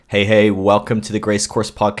Hey, welcome to the Grace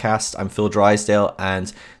Course Podcast. I'm Phil Drysdale,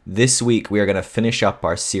 and this week we are going to finish up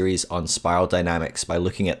our series on spiral dynamics by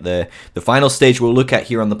looking at the final stage we'll look at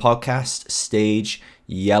here on the podcast, stage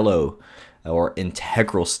yellow, or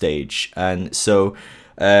integral stage. And so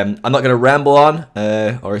I'm not going to ramble on,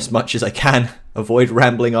 or as much as I can avoid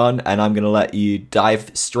rambling on, and I'm going to let you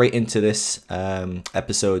dive straight into this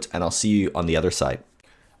episode, and I'll see you on the other side.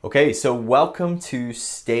 Okay, so welcome to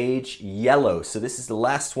stage yellow. So this is the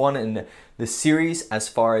last one in the series as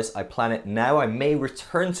far as I plan it now. I may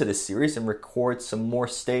return to this series and record some more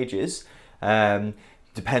stages,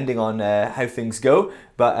 depending on how things go.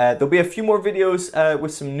 But there'll be a few more videos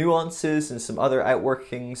with some nuances and some other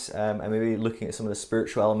outworkings, and maybe looking at some of the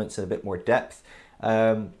spiritual elements in a bit more depth.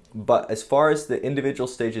 But as far as the individual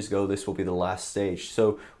stages go, this will be the last stage.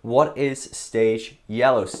 So what is stage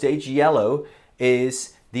yellow? Stage yellow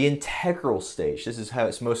is the integral stage. This is how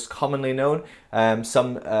it's most commonly known.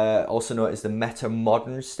 Some also know it as the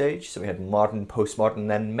meta-modern stage. So we had modern, postmodern,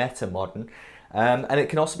 then meta-modern. And it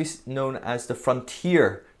can also be known as the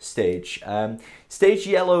frontier stage. Stage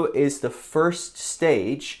yellow is the first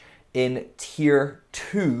stage in tier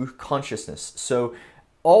 2 consciousness. So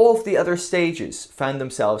all of the other stages found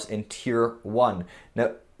themselves in tier 1.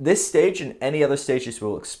 Now, this stage and any other stages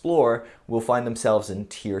we'll explore will find themselves in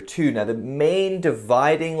tier 2. Now, the main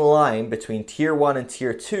dividing line between tier 1 and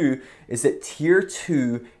tier 2 is that tier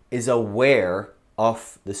 2 is aware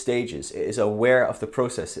of the stages. It is aware of the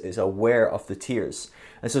process. It is aware of the tiers.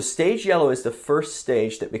 And so stage yellow is the first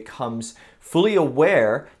stage that becomes fully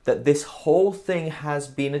aware that this whole thing has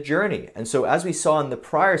been a journey. And so as we saw in the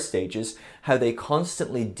prior stages, how they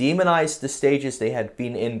constantly demonized the stages they had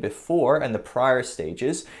been in before and the prior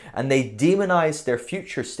stages, and they demonized their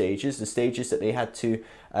future stages, the stages that they had to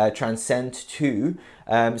transcend to,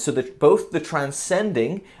 so that both the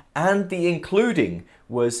transcending and the including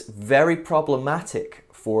was very problematic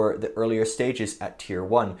for the earlier stages at tier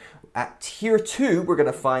 1. At tier 2, we're going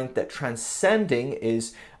to find that transcending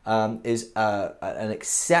is an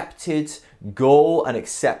accepted goal, an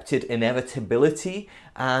accepted inevitability,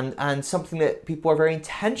 and something that people are very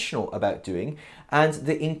intentional about doing. And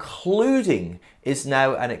the including is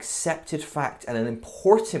now an accepted fact and an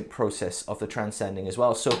important process of the transcending as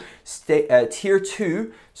well. So tier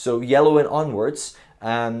 2, so yellow and onwards,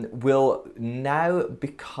 will now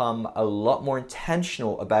become a lot more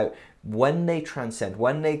intentional about when they transcend,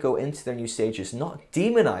 when they go into their new stages, not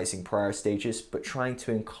demonizing prior stages, but trying to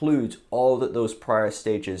include all that those prior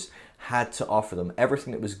stages had to offer them,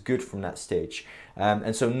 everything that was good from that stage.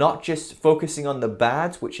 And so not just focusing on the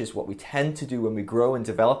bad, which is what we tend to do when we grow and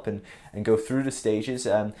develop and go through the stages.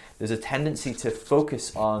 There's a tendency to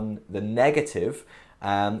focus on the negative,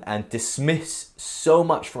 and dismiss so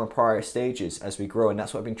much from our prior stages as we grow. And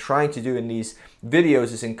that's what I've been trying to do in these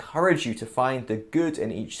videos, is encourage you to find the good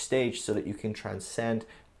in each stage so that you can transcend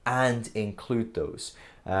and include those.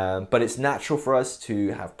 But it's natural for us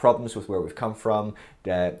to have problems with where we've come from,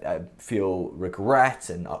 feel regret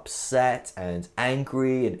and upset and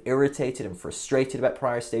angry and irritated and frustrated about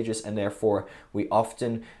prior stages, and therefore we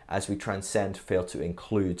often, as we transcend, fail to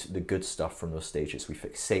include the good stuff from those stages. We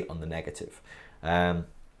fixate on the negative.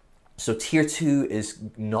 So tier 2 is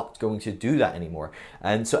not going to do that anymore.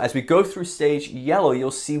 And so as we go through stage yellow, you'll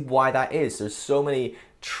see why that is. There's so many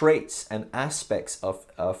traits and aspects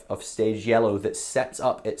of stage yellow that sets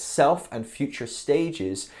up itself and future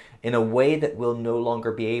stages in a way that will no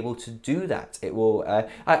longer be able to do that. It will,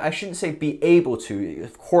 I shouldn't say be able to,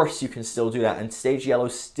 of course you can still do that, and stage yellow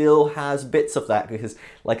still has bits of that, because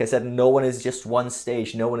like I said, no one is just one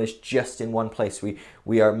stage, no one is just in one place.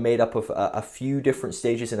 We are made up of a few different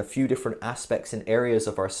stages and a few different aspects and areas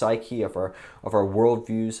of our psyche, of our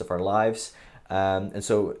worldviews, of our lives. And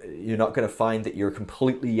so you're not going to find that you're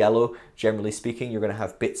completely yellow, generally speaking. You're going to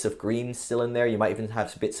have bits of green still in there. You might even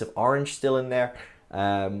have bits of orange still in there.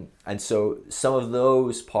 And so some of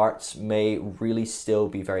those parts may really still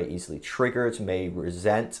be very easily triggered, may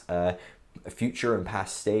resent future and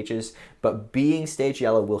past stages. But being stage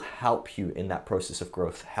yellow will help you in that process of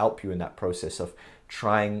growth, help you in that process of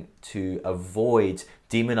trying to avoid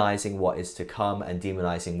demonizing what is to come and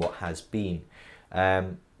demonizing what has been.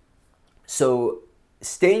 So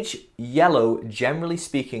stage yellow, generally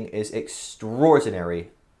speaking, is extraordinarily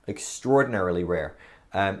rare.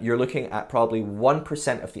 You're looking at probably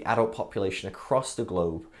 1% of the adult population across the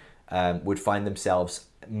globe would find themselves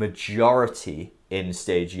majority in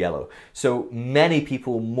stage yellow. So many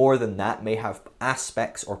people more than that may have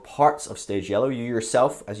aspects or parts of stage yellow. You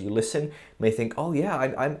yourself, as you listen, may think, oh yeah,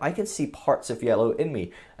 I can see parts of yellow in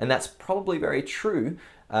me. And that's probably very true.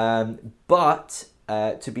 But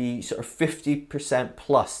to be sort of 50%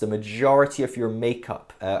 plus, the majority of your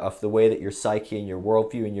makeup, of the way that your psyche and your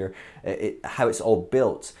worldview and your how it's all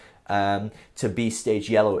built, to be stage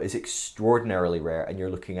yellow is extraordinarily rare, and you're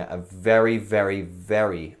looking at a very, very,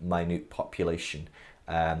 very minute population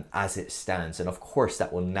as it stands. And of course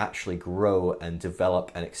that will naturally grow and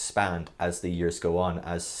develop and expand as the years go on,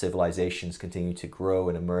 as civilizations continue to grow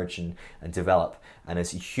and emerge and develop, and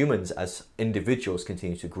as humans, as individuals,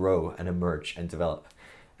 continue to grow and emerge and develop.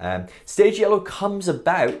 Stage yellow comes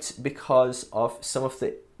about because of some of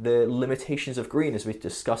the limitations of green, as we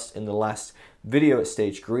discussed in the last video at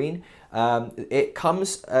stage green. It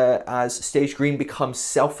comes as stage green becomes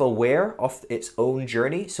self-aware of its own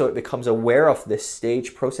journey, so it becomes aware of this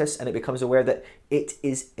stage process, and it becomes aware that it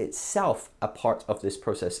is itself a part of this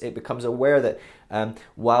process. It becomes aware that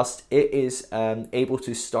whilst it is able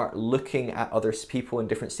to start looking at other people in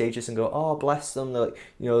different stages and go, oh, bless them, like,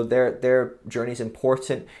 you know, their journey is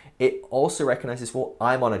important, it also recognizes, well,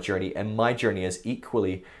 I'm on a journey, and my journey is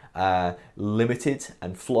equally limited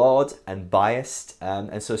and flawed and biased,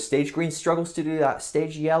 and so stage green struggles to do that.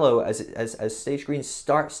 Stage yellow, as stage green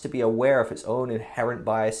starts to be aware of its own inherent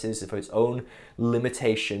biases, of its own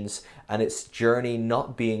limitations, and its journey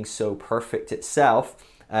not being so perfect itself,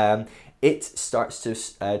 it starts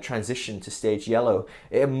to transition to stage yellow.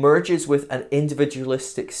 It emerges with an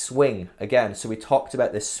individualistic swing again. So we talked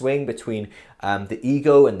about this swing between the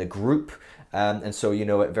ego and the group. And so, you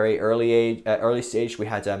know, at very early stage, we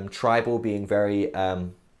had tribal being very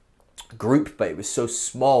group, but it was so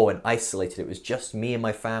small and isolated. It was just me and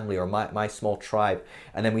my family, or my small tribe.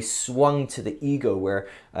 And then we swung to the ego, where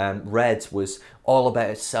red was all about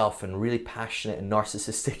itself and really passionate and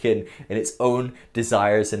narcissistic in its own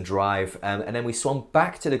desires and drive. And then we swung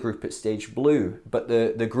back to the group at stage blue, but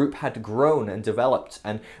the group had grown and developed,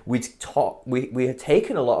 and we had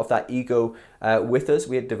taken a lot of that ego with us.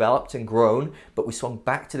 We had developed and grown, but we swung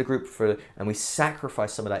back to the group and we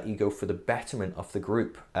sacrificed some of that ego for the betterment of the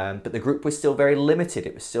group. But the group was still very limited.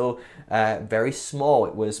 It was still very small.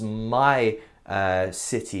 It was my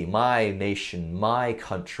city, my nation, my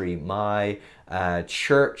country, my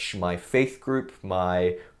church, my faith group,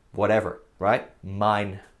 my whatever, right?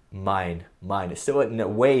 Mine. It's still, in a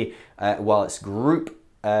way, while it's group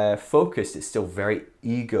focused, it's still very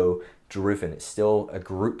ego driven. It's still a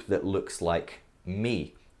group that looks like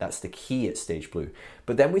me. That's the key at stage blue.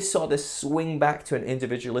 But then we saw this swing back to an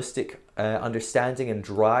individualistic understanding and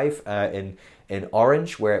drive in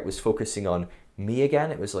orange, where it was focusing on me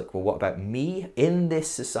again. It was like, well, what about me in this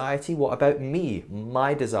society? What about me?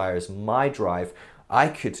 My desires, my drive. I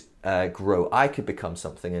could grow, I could become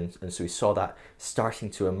something. And so we saw that starting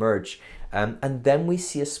to emerge. And then we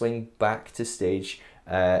see a swing back to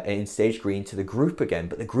in stage green to the group again,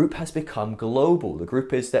 but the group has become global. The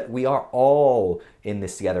group is that we are all in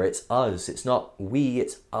this together. It's us. It's not we,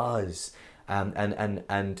 it's us.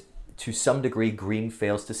 And to some degree, green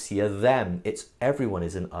fails to see a them. It's everyone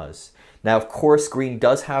is an us. Now, of course, green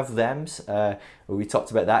does have thems. We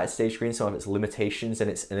talked about that at stage green, some of its limitations and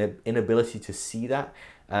its inability to see that,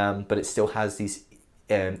 but it still has these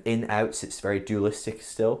in-outs. It's very dualistic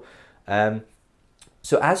still.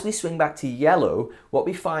 So as we swing back to yellow, what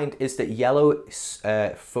we find is that yellow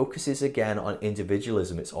focuses again on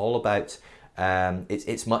individualism. It's all about,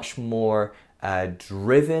 it's much more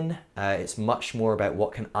driven. It's much more about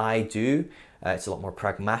what can I do. It's a lot more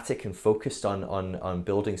pragmatic and focused on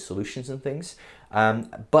building solutions and things.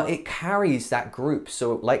 But it carries that group.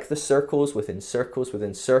 So like the circles within circles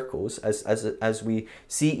within circles, as we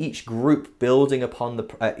see each group building upon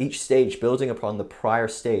each stage building upon the prior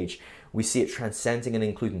stage, we see it transcending and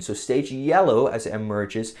including. So stage yellow, as it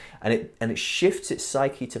emerges and it shifts its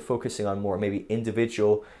psyche to focusing on more maybe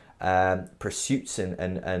individual pursuits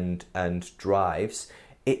and drives,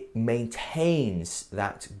 it maintains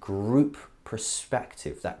that group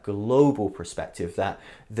perspective, that global perspective, that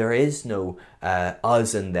there is no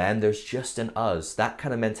us and them, there's just an us. That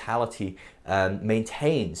kind of mentality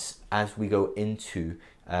maintains as we go into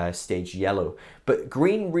stage yellow. But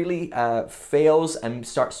green really fails and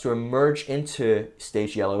starts to emerge into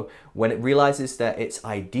stage yellow when it realizes that its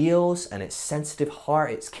ideals and its sensitive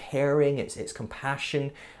heart, its caring, its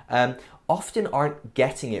compassion, often aren't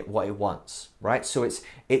getting it what it wants, right? So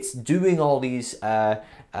it's doing all these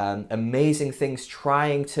amazing things,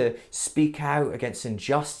 trying to speak out against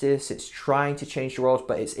injustice, it's trying to change the world,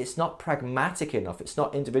 but it's not pragmatic enough, it's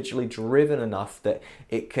not individually driven enough that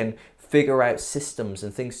it can figure out systems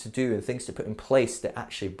and things to do and things to put in place that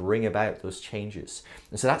actually bring about those changes.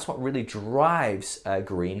 And so that's what really drives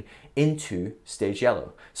green into stage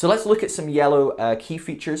yellow. So let's look at some yellow key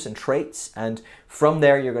features and traits, and from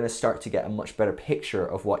there you're going to start to get a much better picture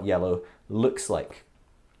of what yellow looks like.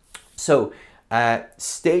 So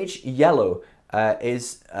stage yellow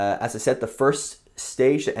is, as I said, the first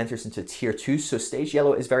stage that enters into tier 2. So stage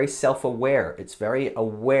yellow is very self-aware. It's very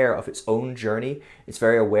aware of its own journey. It's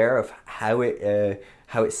very aware of how it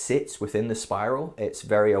sits within the spiral. It's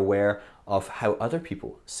very aware of how other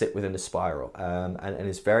people sit within the spiral, and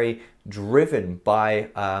is very driven by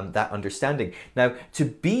that understanding. Now, to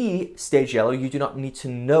be stage yellow, you do not need to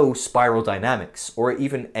know spiral dynamics or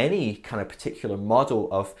even any kind of particular model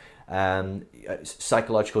of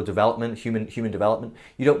psychological development, human development.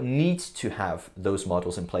 You don't need to have those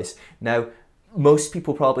models in place. Now, most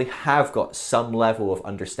people probably have got some level of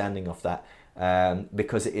understanding of that,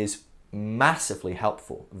 because it is massively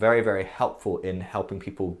helpful, very, very helpful in helping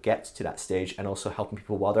people get to that stage and also helping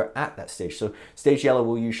people while they're at that stage. So stage yellow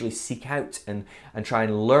will usually seek out and try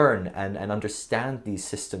and learn and understand these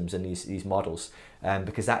systems and these models,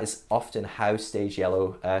 because that is often how stage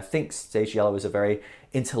yellow thinks. Stage yellow is a very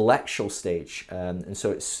intellectual stage, and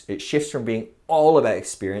so it shifts from being all about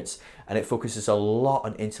experience, and it focuses a lot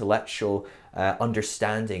on intellectual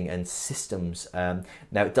understanding and systems.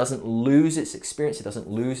 Now, it doesn't lose its experience, it doesn't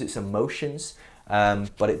lose its emotions,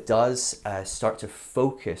 but it does start to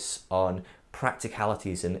focus on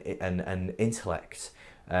practicalities and intellect.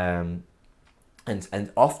 And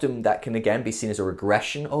often that can again be seen as a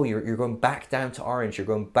regression. Oh, you're going back down to orange, you're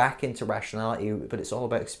going back into rationality, but it's all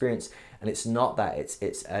about experience. And it's not that.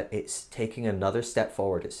 It's taking another step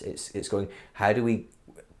forward. It's going, how do we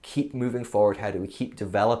keep moving forward? How do we keep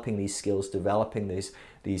developing these skills, developing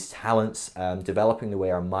these talents, developing the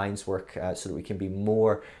way our minds work, so that we can be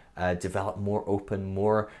more developed, more open,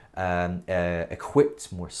 more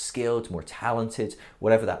equipped, more skilled, more talented,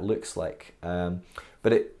 whatever that looks like.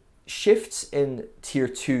 But it shifts in tier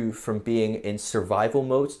 2 from being in survival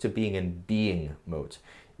mode to being in being mode.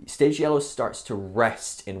 Stage yellow starts to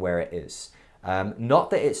rest in where it is. Not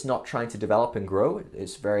that it's not trying to develop and grow,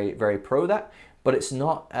 it's very, very pro that, but it's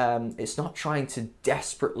not trying to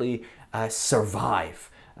desperately survive.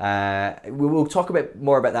 We will talk a bit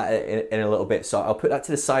more about that in a little bit, so I'll put that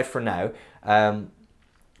to the side for now.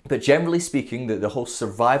 But generally speaking, the whole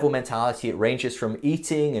survival mentality, it ranges from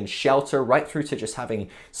eating and shelter right through to just having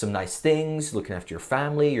some nice things, looking after your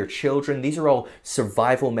family, your children. These are all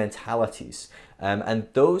survival mentalities. And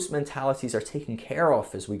those mentalities are taken care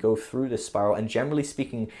of as we go through this spiral. And generally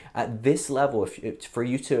speaking, at this level, for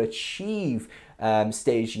you to achieve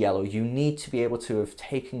stage yellow, you need to be able to have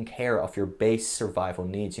taken care of your base survival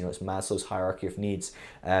needs. You know, it's Maslow's hierarchy of needs.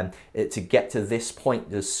 To get to this point,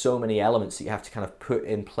 there's so many elements that you have to kind of put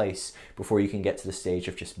in place before you can get to the stage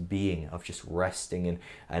of just being, of just resting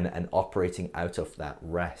and operating out of that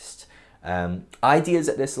rest. Ideas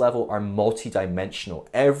at this level are multidimensional.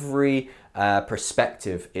 Every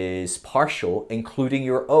perspective is partial, including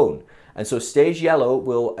your own. And so stage yellow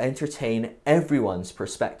will entertain everyone's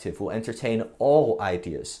perspective, will entertain all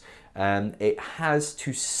ideas. It has,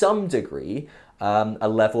 to some degree, a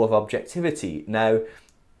level of objectivity. Now,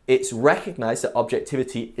 it's recognized that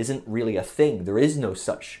objectivity isn't really a thing. There is no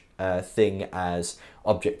such thing as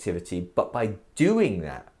objectivity. But by doing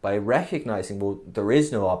that, by recognizing, well, there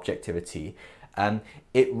is no objectivity,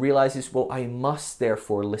 it realizes, well, I must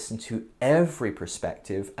therefore listen to every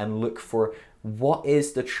perspective and look for what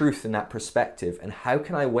is the truth in that perspective, and how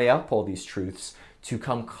can I weigh up all these truths to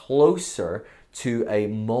come closer to a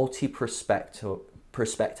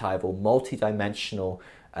multi-perspectival, multi-dimensional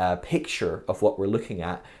picture of what we're looking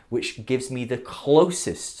at, which gives me the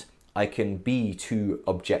closest I can be to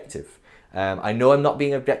objective. I know I'm not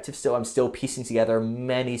being objective still. I'm still piecing together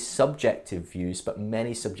many subjective views, but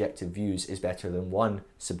many subjective views is better than one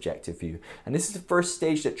subjective view. And this is the first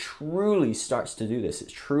stage that truly starts to do this. It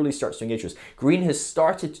truly starts to engage us. Green has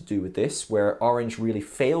started to do with this, where orange really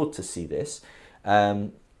failed to see this.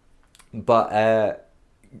 But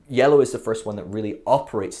yellow is the first one that really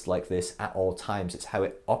operates like this at all times. It's how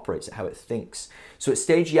it operates, it's how it thinks. So at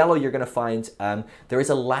stage yellow, you're going to find there is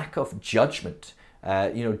a lack of judgment.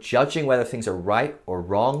 Judging whether things are right or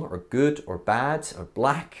wrong or good or bad or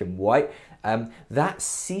black and white, that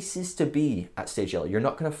ceases to be at stage yellow. You're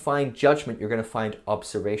not going to find judgment, you're going to find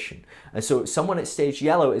observation. And so someone at stage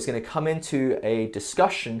yellow is going to come into a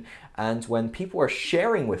discussion, and when people are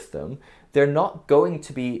sharing with them, they're not going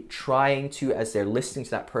to be trying to, as they're listening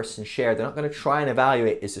to that person share, they're not going to try and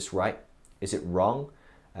evaluate, is this right? Is it wrong?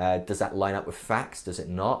 Does that line up with facts? Does it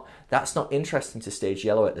not? That's not interesting to stage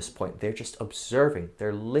yellow at this point. They're just observing,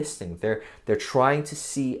 they're listening, they're trying to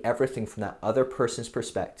see everything from that other person's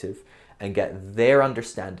perspective and get their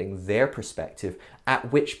understanding, their perspective,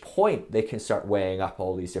 at which point they can start weighing up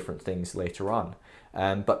all these different things later on.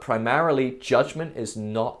 But primarily, judgment is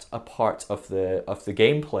not a part of the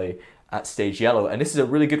gameplay at stage yellow. And this is a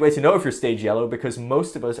really good way to know if you're stage yellow, because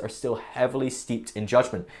most of us are still heavily steeped in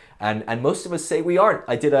judgment. And most of us say we aren't.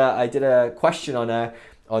 I did a question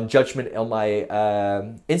on judgment on my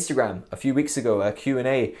Instagram a few weeks ago, a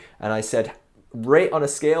Q&A, and I said, rate on a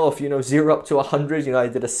scale of 0 up to 100. I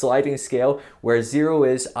did a sliding scale where 0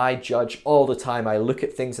 is I judge all the time. I look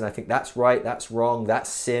at things and I think that's right, that's wrong, that's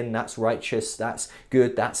sin, that's righteous, that's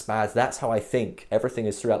good, that's bad. That's how I think. Everything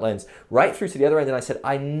is through that lens. Right through to the other end, and I said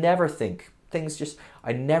I never think.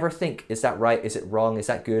 I never think, is that right, is it wrong, is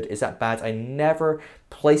that good, is that bad? I never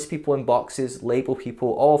place people in boxes, label people,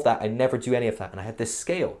 all of that. I never do any of that. And I had this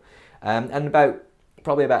scale, and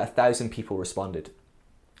probably about 1,000 people responded.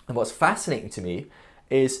 And what's fascinating to me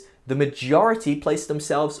is the majority placed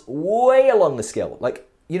themselves way along the scale, like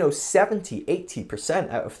 70,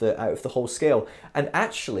 80% out of the whole scale. And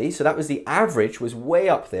actually, so that was the average, was way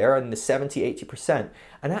up there in the 70, 80%.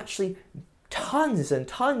 And actually, tons and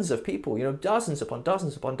tons of people, dozens upon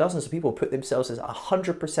dozens upon dozens of people put themselves as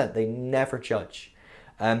 100%. They never judge.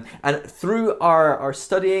 And through our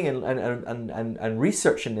studying and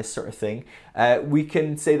researching this sort of thing, we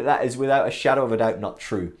can say that is without a shadow of a doubt not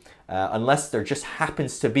true. Unless there just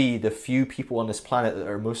happens to be the few people on this planet that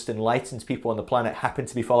are most enlightened people on the planet happen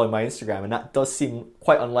to be following my Instagram, and that does seem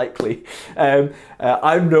quite unlikely.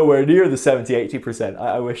 I'm nowhere near the 70, 80%.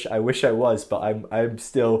 I wish I was, but I'm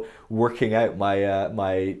still working out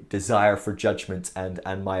my desire for judgment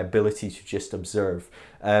and my ability to just observe.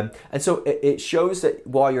 And so it shows that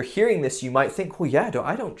while you're hearing this, you might think, well, yeah,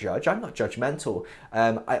 I don't judge. I'm not judgmental.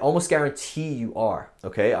 I almost guarantee you are,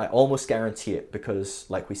 okay? I almost guarantee it, because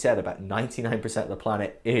like we said, about 99% of the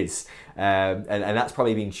planet is. And that's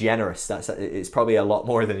probably being generous. It's probably a lot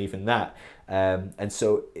more than even that. And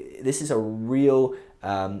so this is a real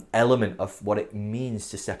element of what it means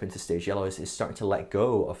to step into stage yellow, is starting to let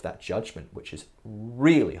go of that judgment, which is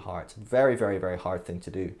really hard. It's a very, very, very hard thing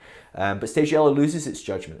to do. But stage yellow loses its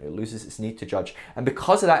judgment. It loses its need to judge. And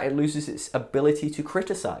because of that, it loses its ability to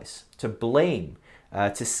criticize, to blame,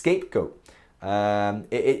 to scapegoat.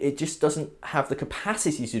 It just doesn't have the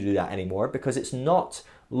capacity to do that anymore, because it's not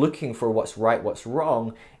looking for what's right, what's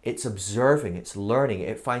wrong. It's observing, it's learning,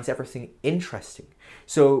 it finds everything interesting.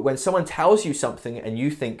 So when someone tells you something and you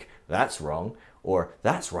think that's wrong or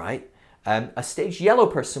that's right, a stage yellow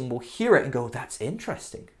person will hear it and go, that's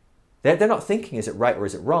interesting. They're not thinking, is it right or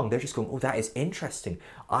is it wrong? They're just going, oh, that is interesting.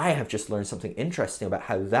 I have just learned something interesting about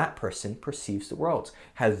how that person perceives the world,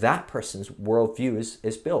 how that person's worldview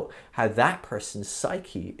is built, how that person's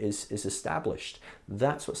psyche is established.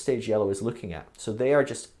 That's what stage yellow is looking at. So they are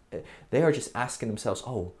just asking themselves,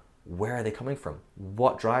 oh, where are they coming from?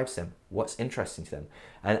 What drives them? What's interesting to them?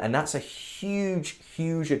 And that's a huge,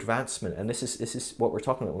 huge advancement. And this is what we're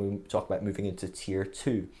talking about when we talk about moving into tier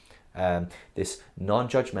 2. This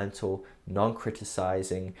non-judgmental,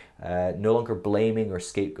 non-criticizing, no longer blaming or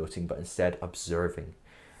scapegoating, but instead observing.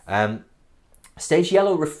 Stage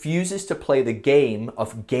yellow refuses to play the game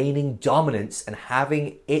of gaining dominance and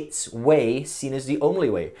having its way seen as the only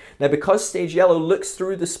way. Now, because stage yellow looks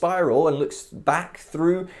through the spiral and looks back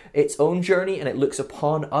through its own journey, and it looks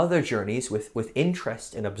upon other journeys with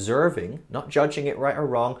interest in observing, not judging it right or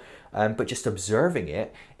wrong, but just observing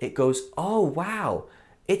it, it goes, oh, wow,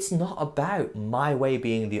 it's not about my way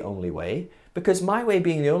being the only way, because my way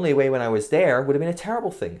being the only way when I was there would have been a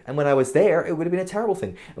terrible thing. And when I was there, it would have been a terrible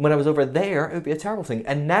thing. And when I was over there, it would be a terrible thing.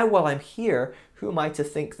 And now while I'm here, who am I to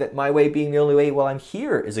think that my way being the only way while I'm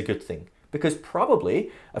here is a good thing? Because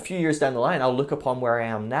probably a few years down the line, I'll look upon where I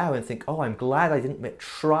am now and think, oh, I'm glad I didn't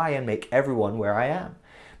try and make everyone where I am.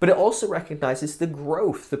 But it also recognizes the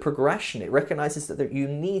growth, the progression. It recognizes that you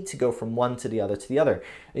need to go from one to the other to the other.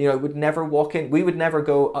 You know, we would never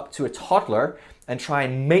go up to a toddler and try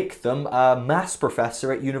and make them a maths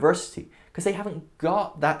professor at university, because they haven't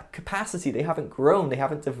got that capacity. They haven't grown, they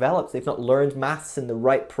haven't developed, they've not learned maths in the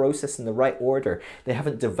right process, in the right order. They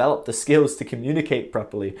haven't developed the skills to communicate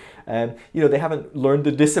properly. They haven't learned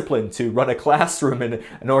the discipline to run a classroom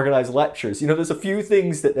and organize lectures. There's a few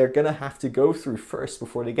things that they're gonna have to go through first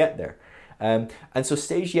before they get there. And so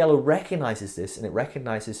stage yellow recognizes this, and it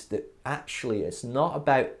recognizes that actually it's not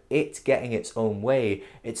about it getting its own way,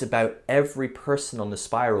 it's about every person on the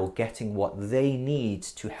spiral getting what they need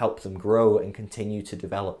to help them grow and continue to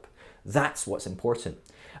develop. That's what's important.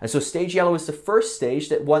 And so stage yellow is the first stage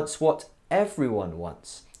that wants what everyone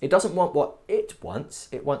wants. It doesn't want what it wants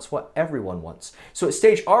what everyone wants. So at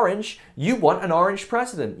stage orange, you want an orange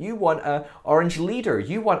president, you want an orange leader,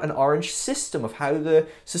 you want an orange system of how the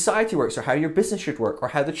society works or how your business should work or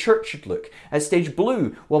how the church should look. At stage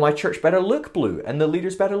blue, well, my church better look blue and the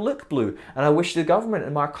leaders better look blue and I wish the government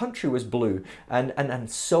in my country was blue and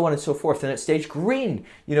so on and so forth. And at stage green,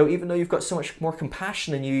 you know, even though you've got so much more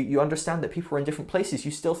compassion and you understand that people are in different places, you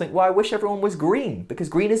still think, well, I wish everyone was green because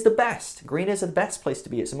green is the best. Green is the best place to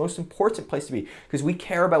be. It's the most important place to be because we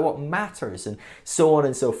care about what matters and so on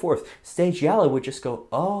and so forth. Stage yellow would just go,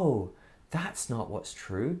 oh, that's not what's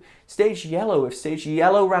true. Stage yellow, if stage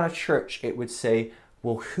yellow ran a church, it would say,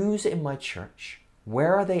 well, who's in my church?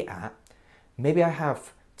 Where are they at? Maybe I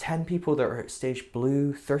have 10 people that are at stage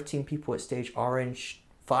blue, 13 people at stage orange,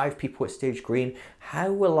 5 people at stage green. How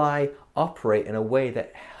will I operate in a way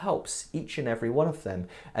that helps each and every one of them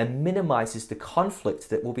and minimizes the conflict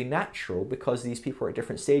that will be natural because these people are at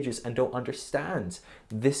different stages and don't understand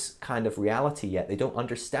this kind of reality yet. They don't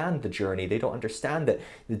understand the journey. They don't understand that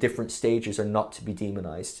the different stages are not to be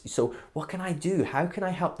demonized. So what can I do? How can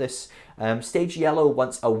I help this? Stage yellow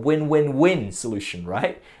wants a win-win-win solution,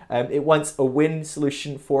 right? It wants a win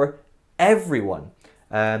solution for everyone.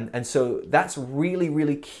 And so that's really,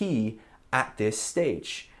 really key at this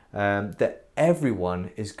stage, that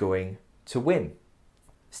everyone is going to win.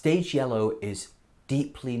 Stage yellow is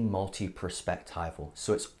deeply multi-perspectival.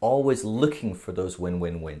 So it's always looking for those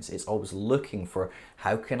win-win-wins. It's always looking for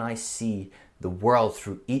how can I see the world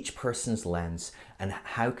through each person's lens and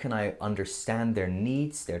how can I understand their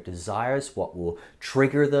needs, their desires, what will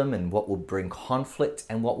trigger them and what will bring conflict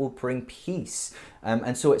and what will bring peace.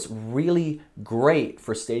 And so it's really great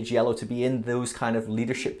for stage yellow to be in those kind of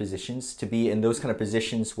leadership positions, to be in those kind of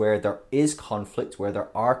positions where there is conflict, where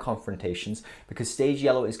there are confrontations, because stage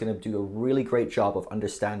yellow is going to do a really great job of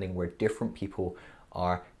understanding where different people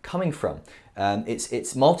are coming from.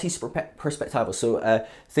 It's multi-perspectival. So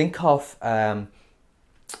think of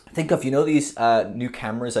you know these new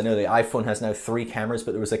cameras. I know the iPhone has now 3 cameras,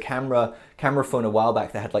 but there was a camera phone a while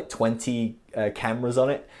back that had like 20 cameras on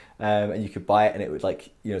it, and you could buy it and it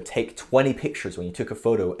would take 20 pictures when you took a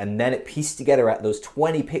photo, and then it pieced together at those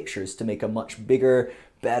 20 pictures to make a much bigger,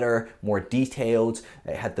 better, more detailed.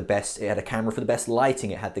 It had a camera for the best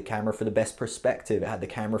lighting, it had the camera for the best perspective, it had the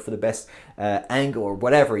camera for the best angle or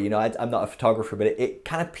whatever. You know, I'm not a photographer, but it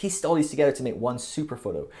kind of pieced all these together to make one super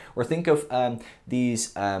photo. Or think of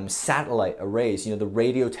these satellite arrays, you know, the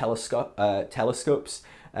radio telescopes,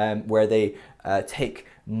 where they take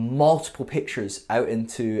multiple pictures out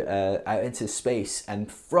into space, and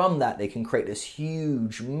from that they can create this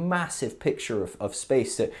huge, massive picture of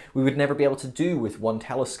space that we would never be able to do with one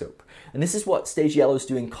telescope. And this is what stage yellow is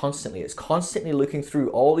doing constantly. It's constantly looking through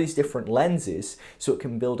all these different lenses so it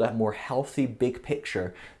can build a more healthy, big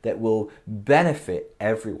picture that will benefit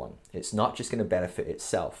everyone. It's not just going to benefit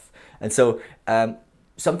itself. And so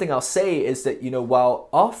something I'll say is that, you know, while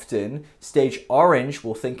often stage orange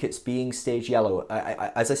will think it's being stage yellow,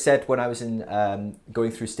 as I said when I was in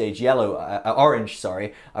going through stage orange,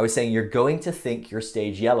 I was saying you're going to think you're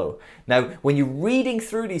stage yellow. Now, when you're reading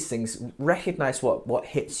through these things, recognize what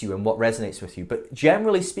hits you and what resonates with you. But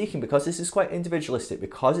generally speaking, because this is quite individualistic,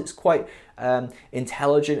 because it's quite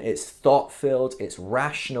intelligent, it's thought-filled, it's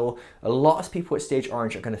rational, a lot of people at stage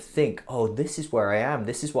orange are going to think, oh, this is where I am,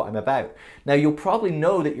 this is what I'm about. Now, you'll probably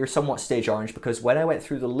know that you're somewhat stage orange because when I went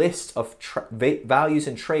through the list of values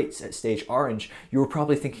and traits at stage orange, you were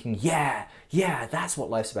probably thinking, yeah, that's what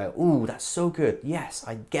life's about. Ooh, that's so good. Yes,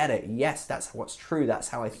 I get it. Yes, that's what's true. That's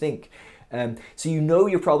how I think. So you know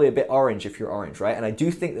you're probably a bit orange if you're orange, right? And I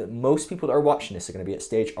do think that most people that are watching this are going to be at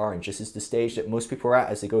stage orange. This is the stage that most people are at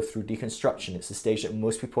as they go through deconstruction. It's the stage that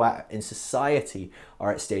most people in society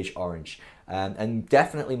are at stage orange. And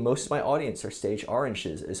definitely most of my audience are stage orange.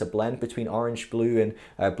 It's a blend between orange, blue,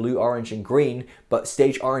 and blue, orange, and green. But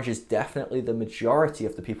stage orange is definitely the majority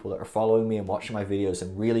of the people that are following me and watching my videos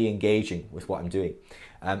and really engaging with what I'm doing.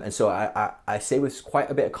 And so I say with quite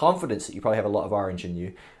a bit of confidence that you probably have a lot of orange in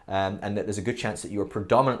you, and that there's a good chance that you are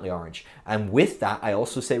predominantly orange. And with that, I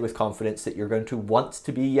also say with confidence that you're going to want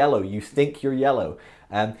to be yellow. You think you're yellow.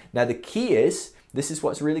 Now the key is, this is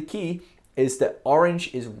what's really key, is that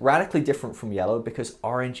orange is radically different from yellow because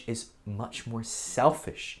orange is much more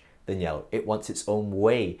selfish than yellow. It wants its own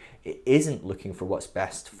way. It isn't looking for what's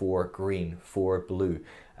best for green, for blue.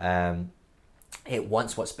 It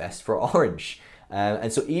wants what's best for orange.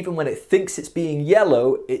 And so even when it thinks it's being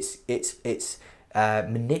yellow, it's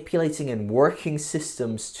manipulating and working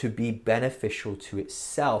systems to be beneficial to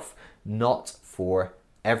itself, not for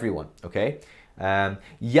everyone, okay?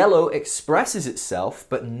 Yellow expresses itself,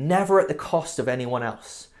 but never at the cost of anyone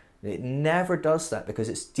else. It never does that because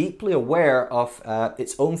it's deeply aware of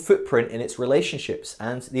its own footprint in its relationships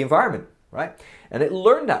and the environment, right? And it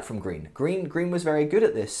learned that from green. Green was very good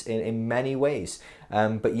at this in many ways,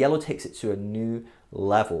 but yellow takes it to a new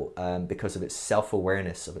level because of its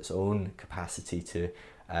self-awareness of its own capacity to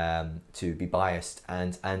be biased,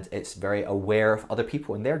 and it's very aware of other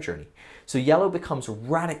people in their journey. So yellow becomes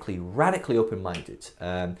radically open-minded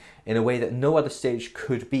in a way that no other stage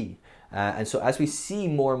could be. And so as we see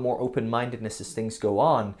more and more open-mindedness as things go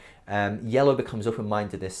on, yellow becomes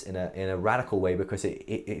open-mindedness in a radical way because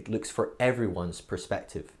it looks for everyone's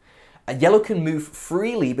perspective. And yellow can move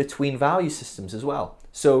freely between value systems as well.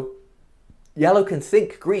 So yellow can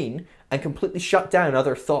think green and completely shut down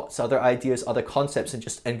other thoughts, other ideas, other concepts, and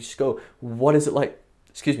just go, what is it like?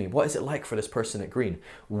 Excuse me, what is it like for this person at green?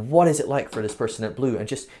 What is it like for this person at blue?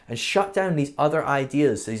 And shut down these other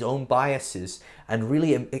ideas, these own biases, and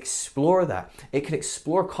really explore that. It can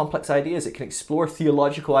explore complex ideas. It can explore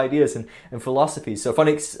theological ideas and philosophies. So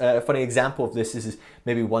a funny example of this is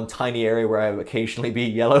maybe one tiny area where I would occasionally be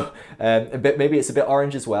yellow, but maybe it's a bit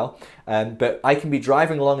orange as well. But I can be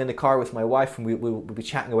driving along in the car with my wife and we'll be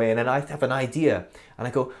chatting away, and then I have an idea and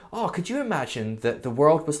I go, oh, could you imagine that the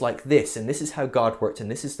world was like this, and this is how God worked,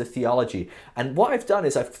 and this is the theology. And what I've done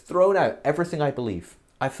is I've thrown out everything I believe.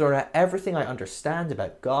 I've thrown out everything I understand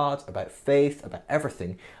about God, about faith, about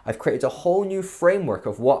everything. I've created a whole new framework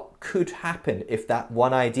of what could happen if that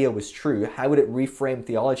one idea was true. How would it reframe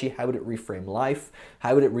theology? How would it reframe life?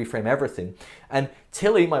 How would it reframe everything? And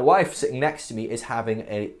Tilly, my wife, sitting next to me, is having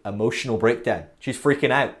an emotional breakdown. She's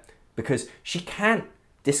freaking out because she can't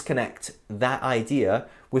disconnect that idea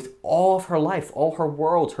with all of her life, all her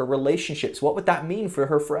world, her relationships. What would that mean for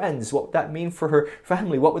her friends? What would that mean for her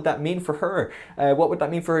family? What would that mean for her? What would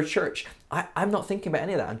that mean for her church? I'm not thinking about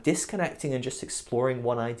any of that. I'm disconnecting and just exploring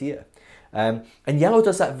one idea. And yellow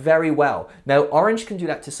does that very well. Now, orange can do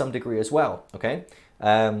that to some degree as well, okay?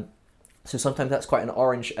 So sometimes that's quite an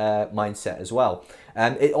orange mindset as well.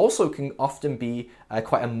 It also can often be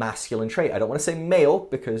quite a masculine trait. I don't want to say male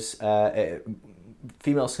because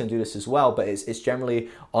females can do this as well, but it's generally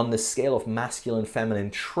on the scale of masculine,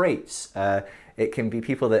 feminine traits. It can be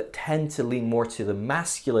people that tend to lean more to the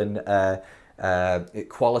masculine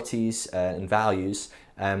qualities and values.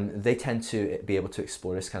 They tend to be able to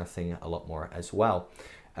explore this kind of thing a lot more as well.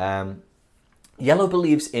 Yellow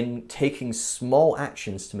believes in taking small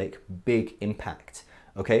actions to make big impact.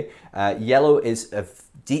 Okay, yellow is a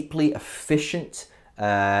deeply efficient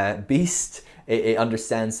beast. It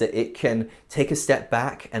understands that it can take a step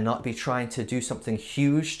back and not be trying to do something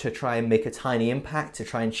huge to try and make a tiny impact, to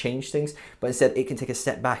try and change things, but instead it can take a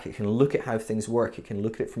step back. It can look at how things work. It can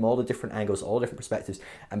look at it from all the different angles, all the different perspectives.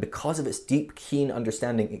 And because of its deep, keen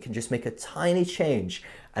understanding, it can just make a tiny change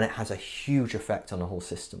and it has a huge effect on the whole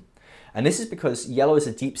system. And this is because yellow is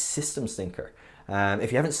a deep systems thinker.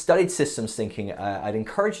 If you haven't studied systems thinking, I'd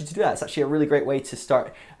encourage you to do that. It's actually a really great way to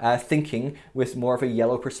start thinking with more of a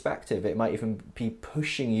yellow perspective. It might even be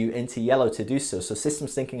pushing you into yellow to do so. So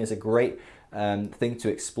systems thinking is a great thing to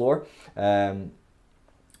explore. I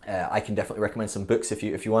can definitely recommend some books if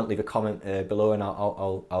you want. Leave a comment below, and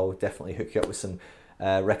I'll definitely hook you up with some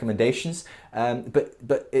recommendations. But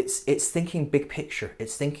it's thinking big picture.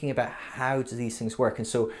 It's thinking about how do these things work. And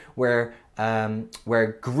so where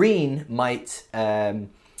green might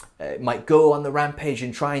go on the rampage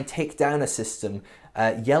and try and take down a system,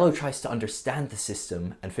 yellow tries to understand the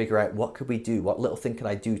system and figure out what could we do, what little thing can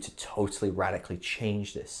I do to totally radically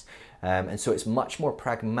change this. And so it's much more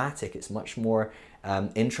pragmatic. It's much more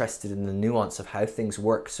interested in the nuance of how things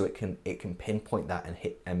work, so it can pinpoint that and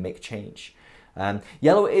hit and make change.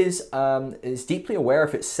 Yellow is deeply aware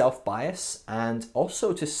of its self-bias and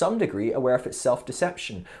also to some degree aware of its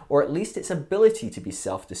self-deception, or at least its ability to be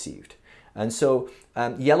self-deceived. And so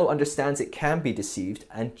yellow understands it can be deceived,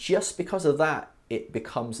 and just because of that, it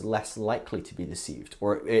becomes less likely to be deceived,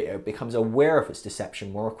 or it becomes aware of its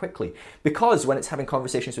deception more quickly. Because when it's having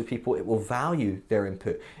conversations with people, it will value their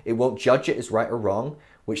input. It won't judge it as right or wrong,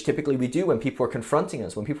 which typically we do when people are confronting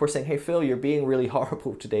us. When people are saying, hey Phil, you're being really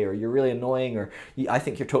horrible today, or you're really annoying, or I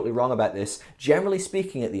think you're totally wrong about this. Generally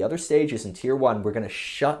speaking, at the other stages in tier 1, we're going to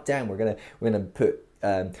shut down. We're going to put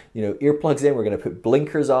earplugs in, we're going to put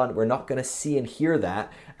blinkers on, we're not going to see and hear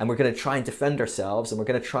that, and we're going to try and defend ourselves, and we're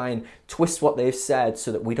going to try and twist what they've said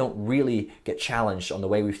so that we don't really get challenged on the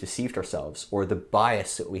way we've deceived ourselves or the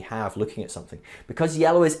bias that we have looking at something. Because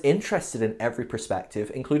yellow is interested in every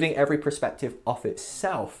perspective, including every perspective of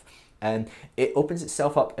itself, And it opens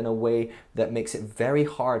itself up in a way that makes it very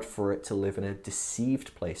hard for it to live in a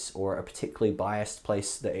deceived place or a particularly biased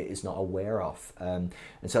place that it is not aware of. And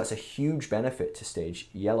so that's a huge benefit to stage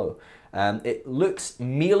yellow. It looks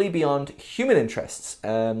merely beyond human interests.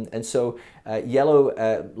 And so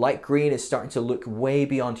yellow, like green, is starting to look way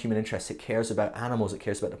beyond human interests. It cares about animals, it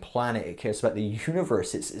cares about the planet, it cares about the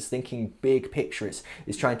universe. It's thinking big picture.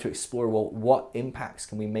 It's trying to explore, well, what impacts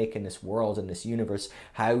can we make in this world, in this universe?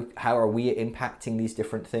 How are we impacting these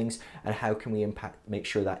different things? And how can we make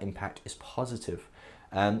sure that impact is positive?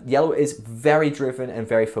 Yellow is very driven and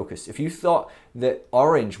very focused. If you thought that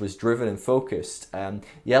orange was driven and focused,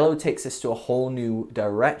 yellow takes us to a whole new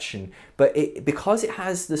direction. But because it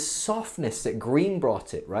has the softness that green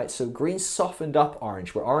brought it, right? So green softened up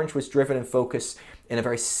orange, where orange was driven and focused in a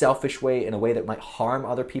very selfish way, in a way that might harm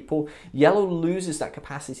other people. Yellow loses that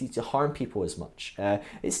capacity to harm people as much.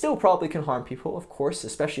 It still probably can harm people, of course,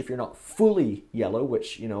 especially if you're not fully yellow,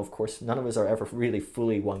 which, you know, of course, none of us are ever really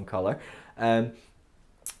fully one color.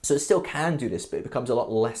 So it still can do this, but it becomes a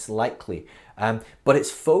lot less likely. But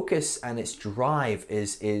its focus and its drive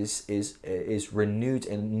is renewed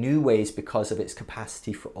in new ways because of its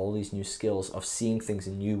capacity for all these new skills of seeing things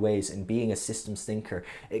in new ways and being a systems thinker.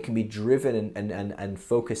 It can be driven and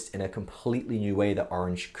focused in a completely new way that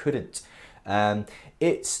orange couldn't.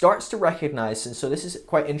 It starts to recognize, and so this is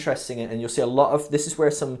quite interesting, and you'll see a lot of, this is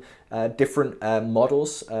where some different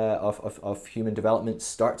models of human development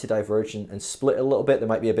start to diverge and split a little bit. There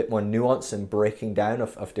might be a bit more nuance and breaking down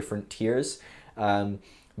of different tiers, or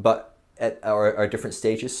different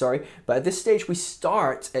stages, sorry. But at this stage, we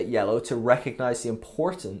start at yellow to recognize the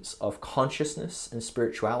importance of consciousness and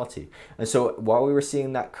spirituality. And so while we were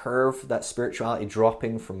seeing that curve, that spirituality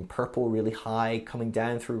dropping from purple really high, coming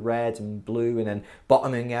down through red and blue, and then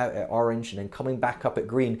bottoming out at orange, and then coming back up at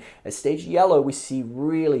green, at stage yellow, we see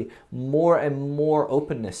really more and more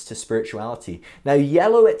openness to spirituality. Now,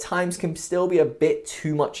 yellow at times can still be a bit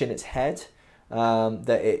too much in its head,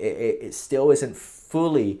 that it still isn't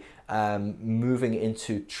fully moving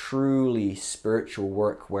into truly spiritual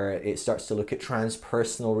work, where it starts to look at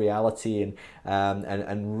transpersonal reality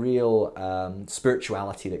and real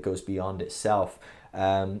spirituality that goes beyond itself.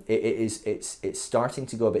 It's starting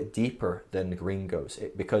to go a bit deeper than the green goes,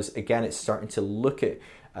 because again, it's starting to look at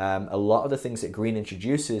a lot of the things that green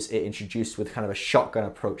introduces. It introduced with kind of a shotgun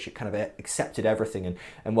approach. It kind of accepted everything,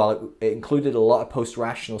 and while it included a lot of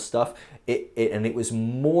post-rational stuff, it was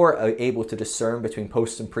more able to discern between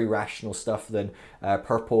post and pre-rational stuff than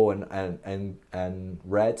purple and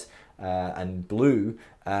red and blue,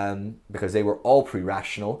 because they were all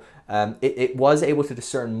pre-rational. It was able to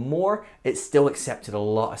discern more. It still accepted a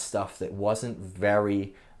lot of stuff that wasn't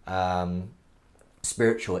very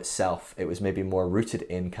spiritual itself. It was maybe more rooted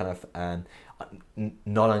in kind of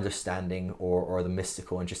not understanding or the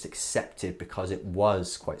mystical, and just accepted because it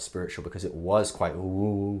was quite spiritual, because it was quite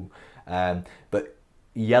ooh. But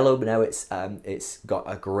yellow now, it's got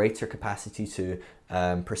a greater capacity to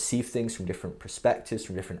perceive things from different perspectives,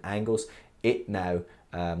 from different angles. It now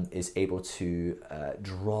is able to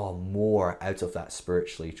draw more out of that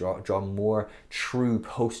spiritually, draw more true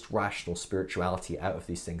post-rational spirituality out of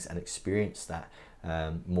these things and experience that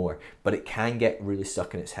more. But it can get really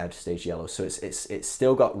stuck in its head, stage yellow. So it's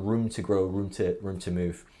still got room to grow, room to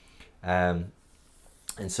move.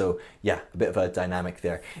 And so, yeah, a bit of a dynamic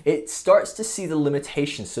there. It starts to see the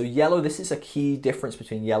limitations. So yellow, this is a key difference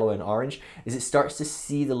between yellow and orange, is it starts to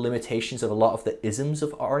see the limitations of a lot of the isms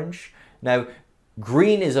of orange. Now,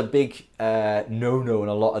 green is a big no-no in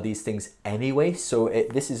a lot of these things anyway, so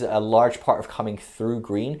this is a large part of coming through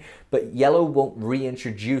green, but yellow won't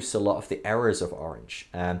reintroduce a lot of the errors of orange.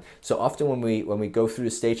 So often when we go through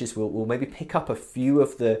the stages, we'll maybe pick up a few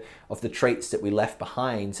of the traits that we left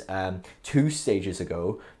behind 2 stages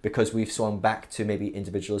ago, because we've swung back to maybe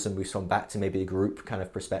individualism, we've swung back to maybe the group kind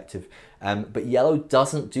of perspective. But yellow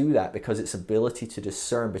doesn't do that, because its ability to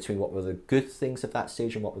discern between what were the good things of that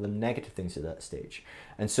stage and what were the negative things of that stage.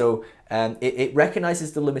 And so it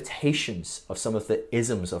recognizes the limitations of some of the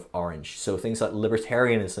isms of orange. So things like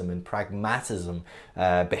libertarianism and pragmatism,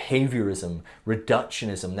 behaviorism,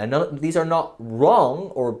 reductionism. Now, these are not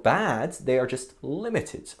wrong or bad, they are just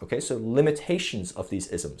limited. Okay, so limitations of these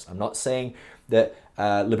isms. I'm not saying that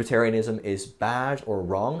libertarianism is bad or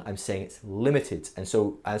wrong. I'm saying it's limited. And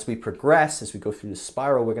so as we progress, as we go through the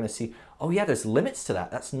spiral, we're going to see, oh yeah, there's limits to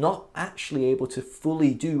that. That's not actually able to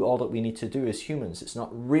fully do all that we need to do as humans. It's not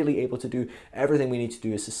really able to do everything we need to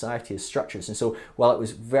do as society, as structures. And so while it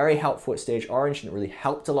was very helpful at stage orange and it really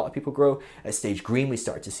helped a lot of people grow, at stage green we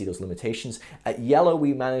started to see those limitations. At yellow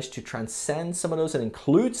we managed to transcend some of those and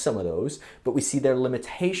include some of those, but we see their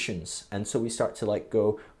limitations. And so we start to like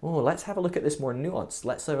go, oh, let's have a look at this more nuanced.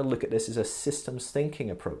 Let's have a look at this as a systems thinking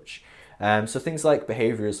approach. So things like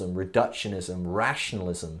behaviorism, reductionism,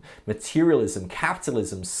 rationalism, materialism,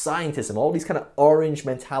 capitalism, scientism, all these kind of orange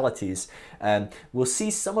mentalities, we'll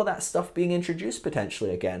see some of that stuff being introduced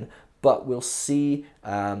potentially again, but we'll see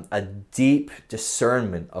a deep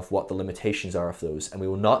discernment of what the limitations are of those, and we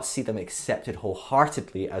will not see them accepted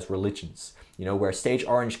wholeheartedly as religions. You know, where stage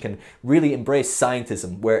orange can really embrace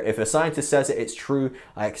scientism, where if a scientist says it, it's true,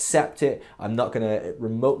 I accept it. I'm not going to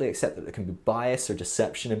remotely accept that there can be bias or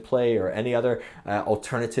deception in play or any other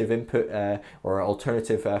alternative input or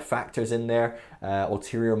alternative factors in there,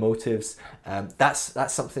 ulterior motives.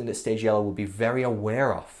 That's something that stage yellow will be very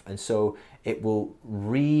aware of, and so it will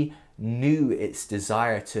renew its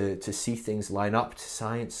desire to see things line up to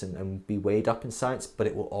science and be weighed up in science, but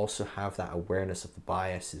it will also have that awareness of the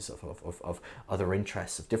biases of other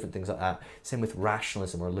interests, of different things like that. Same with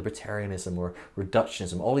rationalism or libertarianism or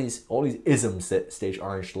reductionism, all these isms that stage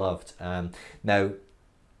orange loved.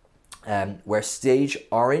 Where stage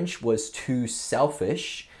orange was too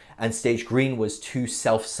selfish and stage green was too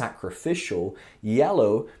self-sacrificial,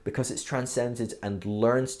 yellow, because it's transcended and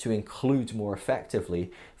learns to include more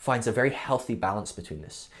effectively, finds a very healthy balance between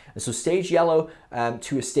this. And so stage yellow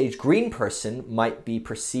to a stage green person might be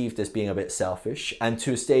perceived as being a bit selfish, and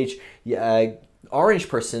to a stage orange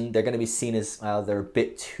person, they're going to be seen as they're a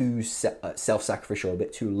bit too self-sacrificial, a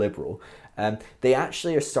bit too liberal. They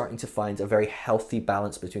actually are starting to find a very healthy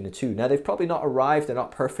balance between the two. Now, they've probably not arrived, they're not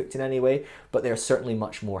perfect in any way, but they're certainly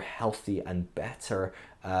much more healthy and better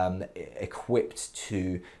equipped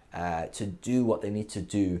to do what they need to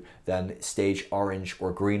do than stage orange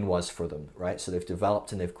or green was for them, right? So they've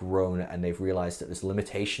developed and they've grown and they've realized that there's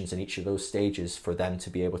limitations in each of those stages for them to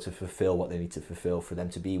be able to fulfill what they need to fulfill, for them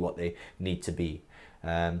to be what they need to be.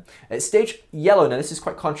 At stage yellow, now this is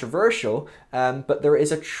quite controversial, but there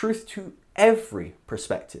is a truth to every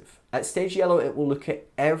perspective. At stage yellow, it will look at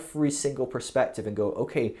every single perspective and go,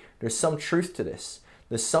 okay, there's some truth to this.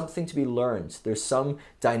 There's something to be learned. There's some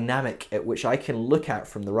dynamic at which I can look at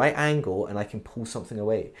from the right angle and I can pull something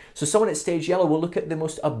away. So someone at stage yellow will look at the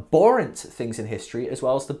most abhorrent things in history as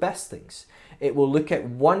well as the best things. It will look at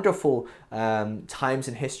wonderful times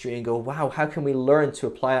in history and go, wow, how can we learn to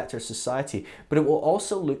apply that to our society? But it will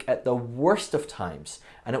also look at the worst of times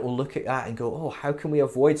and it will look at that and go, oh, how can we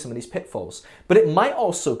avoid some of these pitfalls? But it might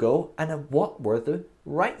also go, and what were the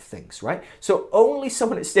right things, right? So only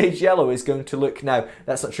someone at stage yellow is going to look, now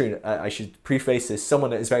that's not true, I should preface this,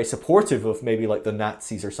 someone that is very supportive of maybe like the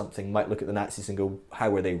Nazis or something might look at the Nazis and go,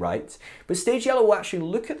 how were they right? But stage yellow will actually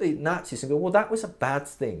look at the Nazis and go, well, that was a bad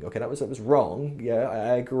thing, okay, that was wrong, yeah,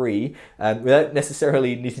 I agree, without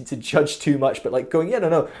necessarily needing to judge too much, but like going, yeah,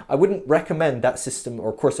 no, I wouldn't recommend that system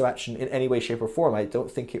or course of action in any way, shape or form. I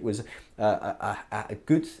don't think it was a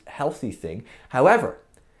good, healthy thing. However,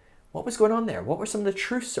 what was going on there? What were some of the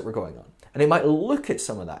truths that were going on? And it might look at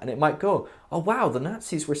some of that and it might go, oh wow, the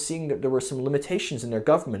Nazis were seeing that there were some limitations in their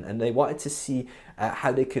government and they wanted to see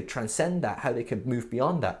how they could transcend that, how they could move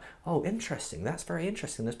beyond that. Oh, interesting. That's very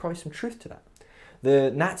interesting. There's probably some truth to that.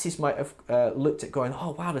 The Nazis might have looked at going,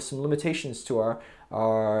 oh wow, there's some limitations to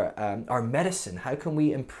our medicine. How can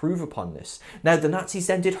we improve upon this? Now, the Nazis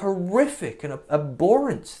then did horrific and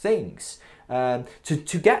abhorrent things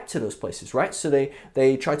to get to those places, right? So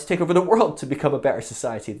they tried to take over the world to become a better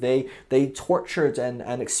society. They tortured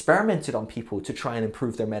and experimented on people to try and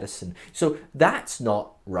improve their medicine. So that's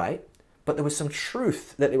not right. But there was some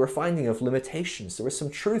truth that they were finding of limitations. There was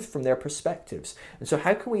some truth from their perspectives. And so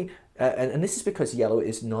how can we, and this is because yellow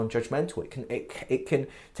is non-judgmental. It can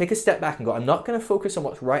take a step back and go, I'm not going to focus on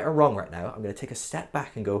what's right or wrong right now. I'm going to take a step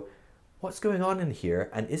back and go, what's going on in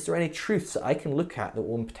here? And is there any truths that I can look at that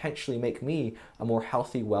will potentially make me a more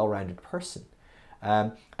healthy, well-rounded person?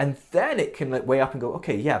 And then it can weigh up and go,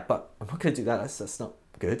 okay, yeah, but I'm not going to do that. That's not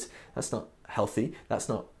good. That's not healthy. That's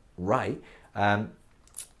not right.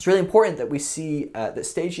 It's really important that we see that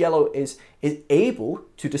stage yellow is able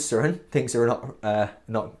to discern things that are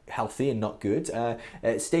not healthy and not good.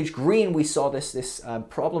 At stage green, we saw this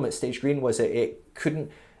problem at stage green was that it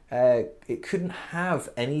couldn't have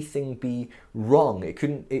anything be wrong. It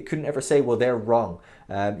couldn't ever say, well, they're wrong.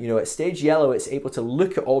 At stage yellow, it's able to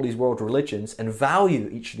look at all these world religions and value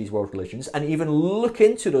each of these world religions and even look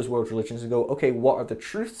into those world religions and go, okay, what are the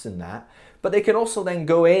truths in that? But they can also then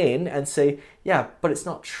go in and say, yeah, but it's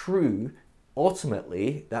not true.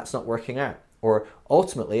 Ultimately, that's not working out. or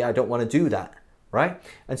ultimately I don't want to do that, right?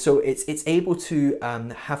 And so it's able to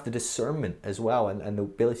have the discernment as well, and the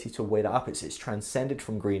ability to weigh that up. It's transcended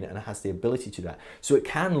from green and it has the ability to do that. So it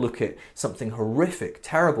can look at something horrific,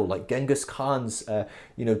 terrible, like Genghis Khan's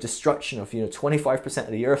destruction of 25%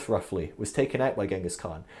 of the earth roughly was taken out by Genghis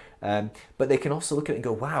Khan. But they can also look at it and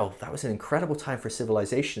go, wow, that was an incredible time for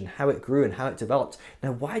civilization, how it grew and how it developed.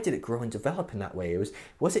 Now, why did it grow and develop in that way?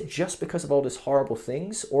 Was it just because of all these horrible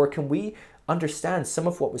things, or can we understand some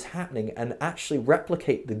of what was happening and actually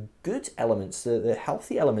replicate the good elements, the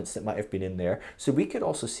healthy elements that might have been in there, so we could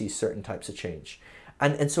also see certain types of change?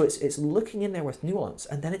 And so it's looking in there with nuance,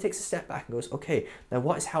 and then it takes a step back and goes, okay, now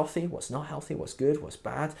what is healthy, what's not healthy, what's good, what's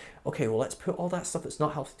bad? Okay, well, let's put all that stuff that's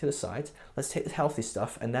not healthy to the side. Let's take the healthy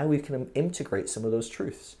stuff, and now we can integrate some of those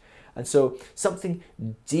truths. And so something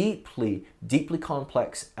deeply, deeply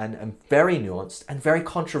complex and very nuanced and very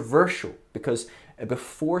controversial, because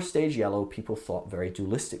before stage yellow, people thought very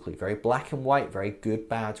dualistically, very black and white, very good,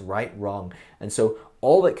 bad, right, wrong. And so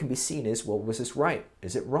all that can be seen is, well, was this right?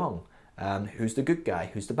 Is it wrong? Who's the good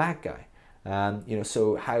guy? Who's the bad guy?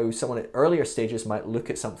 So how someone at earlier stages might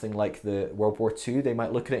look at something like the World War II, they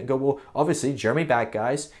might look at it and go, well, obviously Germany bad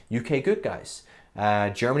guys, UK good guys.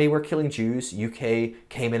 Germany were killing Jews, UK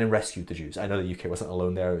came in and rescued the Jews. I know the UK wasn't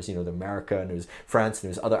alone there, it was, the America, and it was France, and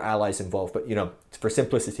there was other allies involved, but, for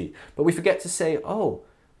simplicity. But we forget to say, oh,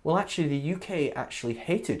 well, actually the UK actually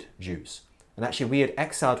hated Jews. And actually we had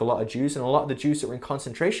exiled a lot of Jews, and a lot of the Jews that were in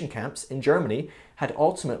concentration camps in Germany had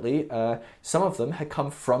ultimately, some of them had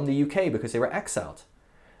come from the UK because they were exiled.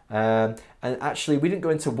 And actually we didn't go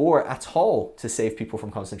into war at all to save people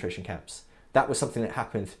from concentration camps. That was something that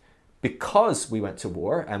happened because we went to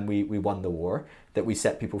war and we won the war, that we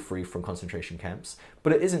set people free from concentration camps.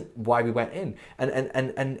 But it isn't why we went in.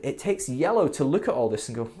 And it takes yellow to look at all this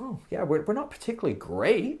and go, oh yeah, we're not particularly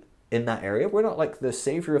great in that area. We're not like the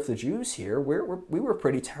savior of the Jews here. We were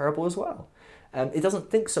pretty terrible as well. It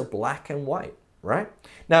doesn't think so black and white, right?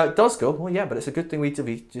 Now it does go, well, yeah, but it's a good thing we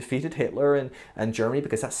defeated Hitler and Germany,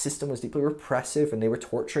 because that system was deeply repressive, and they were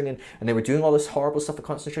torturing and they were doing all this horrible stuff at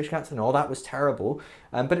concentration camps, and all that was terrible.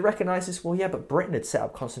 But it recognizes, well, yeah, but Britain had set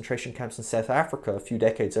up concentration camps in South Africa a few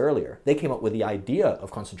decades earlier. They came up with the idea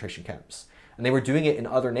of concentration camps, and they were doing it in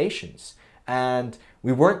other nations. And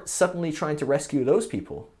we weren't suddenly trying to rescue those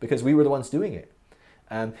people because we were the ones doing it.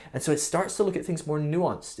 And so it starts to look at things more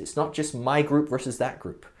nuanced. It's not just my group versus that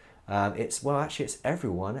group. It's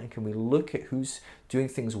everyone. And can we look at who's doing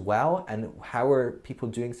things well, and how are people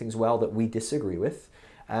doing things well that we disagree with?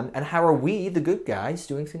 And how are we, the good guys,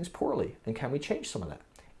 doing things poorly? And can we change some of that?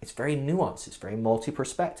 It's very nuanced. It's very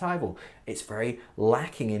multi-perspectival. It's very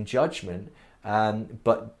lacking in judgment,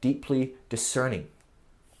 but deeply discerning.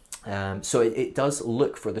 So it does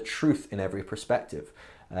look for the truth in every perspective.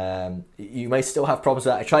 You may still have problems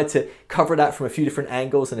with that. I tried to cover that from a few different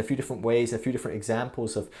angles and a few different ways, and a few different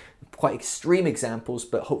examples of quite extreme examples,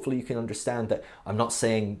 but hopefully you can understand that I'm not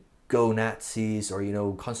saying go Nazis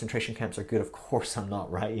or, concentration camps are good. Of course I'm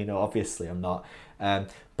not, right? Obviously I'm not.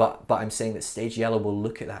 But I'm saying that stage yellow will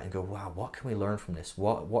look at that and go, wow, what can we learn from this?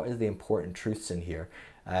 What are the important truths in here?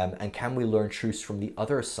 And can we learn truths from the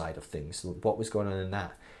other side of things? What was going on in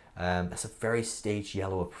that? That's a very stage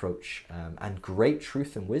yellow approach, and great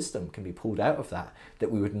truth and wisdom can be pulled out of that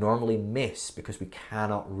we would normally miss because we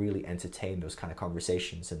cannot really entertain those kind of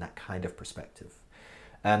conversations in that kind of perspective.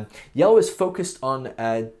 Yellow is focused on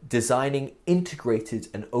designing integrated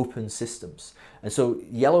and open systems. And so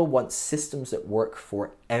yellow wants systems that work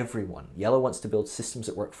for everyone. Yellow wants to build systems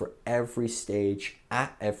that work for every stage,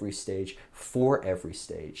 at every stage, for every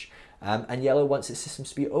stage. And yellow wants its systems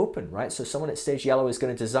to be open, right? So someone at stage yellow is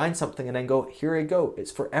going to design something and then go, here you go,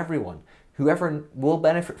 it's for everyone. Whoever will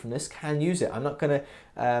benefit from this can use it. I'm not going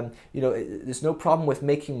to, there's no problem with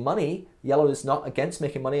making money. Yellow is not against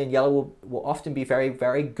making money, and yellow will often be very,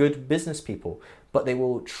 very good business people, but they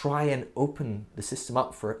will try and open the system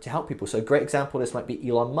up to help people. So a great example of this might be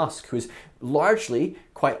Elon Musk, who is largely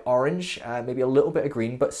quite orange, maybe a little bit of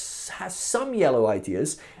green, but has some yellow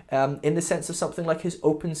ideas in the sense of something like his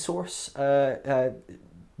open source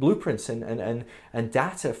blueprints and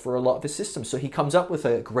data for a lot of his systems. So he comes up with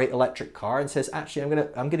a great electric car and says, actually,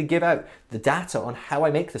 I'm gonna give out the data on how I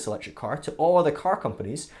make this electric car to all other car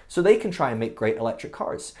companies so they can try and make great electric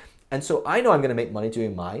cars. And so I know I'm gonna make money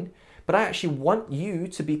doing mine, but I actually want you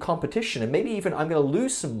to be competition, and maybe even I'm gonna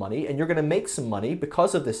lose some money and you're gonna make some money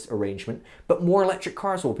because of this arrangement, but more electric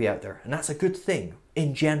cars will be out there. And that's a good thing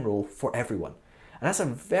in general for everyone. And that's a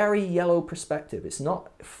very yellow perspective. It's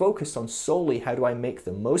not focused on solely how do I make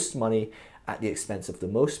the most money at the expense of the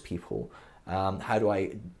most people. How do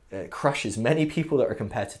I crush as many people that are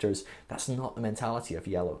competitors? That's not the mentality of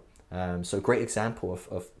yellow. So a great example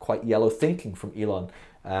of quite yellow thinking from Elon,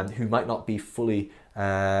 who might not be fully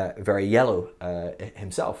very yellow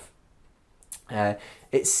himself.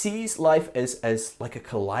 It sees life as like a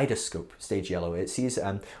kaleidoscope, stage yellow. It sees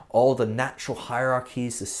all the natural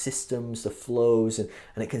hierarchies, the systems, the flows, and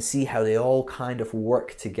it can see how they all kind of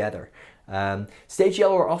work together. Stage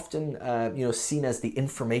yellow are often seen as the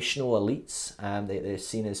informational elites. They're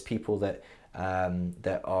seen as people that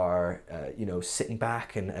are sitting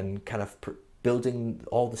back and kind of building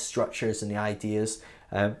all the structures and the ideas.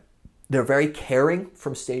 They're very caring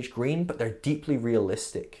from stage green, but they're deeply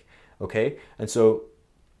realistic. Okay, and so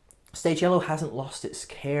stage yellow hasn't lost its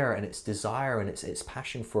care and its desire and its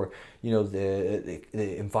passion for the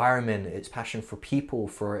environment, its passion for people,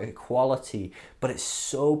 for equality, but it's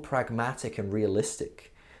so pragmatic and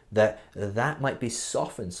realistic that might be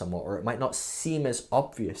softened somewhat, or it might not seem as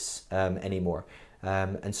obvious anymore.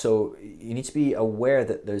 And so you need to be aware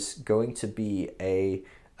that there's going to be a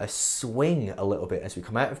swing a little bit as we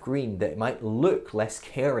come out of green, that it might look less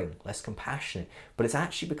caring, less compassionate, but it's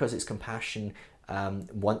actually because its compassion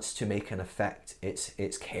wants to make an effect.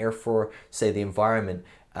 Its care for, say, the environment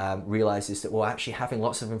realizes that, well, actually having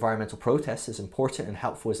lots of environmental protests, as important and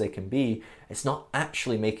helpful as they can be, it's not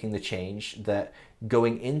actually making the change that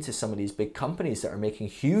going into some of these big companies that are making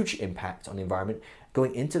huge impact on the environment,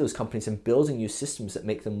 going into those companies and building new systems that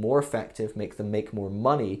make them more effective, make them make more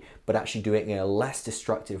money, but actually do it in a less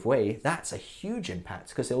destructive way, that's a huge impact,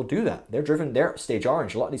 because they'll do that. They're stage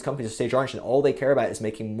orange. A lot of these companies are stage orange, and all they care about is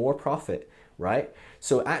making more profit, right?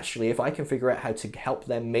 So actually, if I can figure out how to help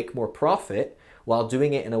them make more profit while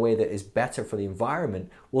doing it in a way that is better for the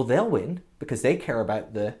environment, well, they'll win because they care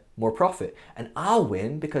about the more profit. And I'll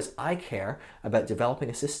win because I care about developing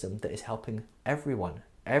a system that is helping everyone,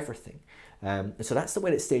 everything. And so that's the way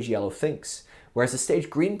that stage yellow thinks. Whereas a stage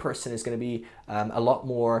green person is going to be a lot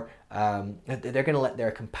more, they're going to let their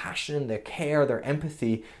compassion, their care, their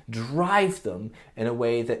empathy drive them in a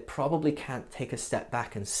way that probably can't take a step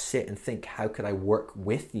back and sit and think, how could I work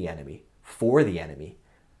with the enemy, for the enemy?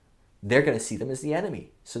 They're going to see them as the enemy.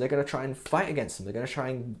 So they're going to try and fight against them. They're going to try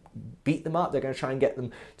and beat them up. They're going to try and get them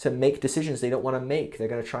to make decisions they don't want to make. They're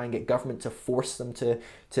going to try and get government to force them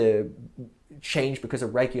to change because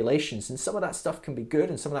of regulations. And some of that stuff can be good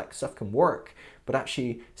and some of that stuff can work. But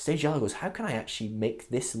actually, stage yellow goes, how can I actually make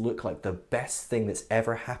this look like the best thing that's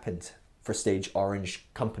ever happened for stage orange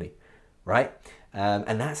company, right?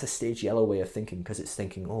 And that's a stage yellow way of thinking, because it's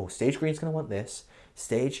thinking, oh, stage green's going to want this.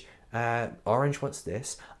 Stage orange wants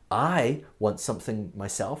this. I want something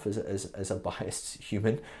myself as a biased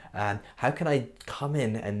human. How can I come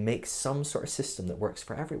in and make some sort of system that works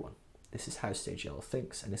for everyone? This is how stage yellow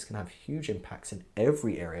thinks, and this can have huge impacts in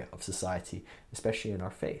every area of society, especially in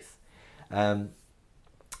our faith.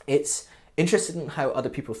 It's interested in how other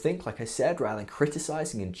people think, like I said, rather than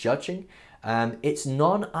criticizing and judging. It's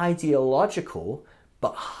non-ideological,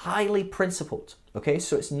 but highly principled. Okay,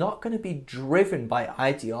 so it's not going to be driven by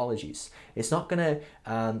ideologies. It's not going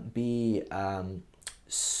to be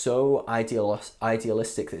so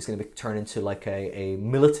idealistic that it's going to turn into like a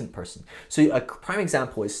militant person. So a prime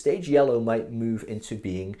example is stage yellow might move into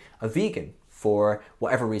being a vegan for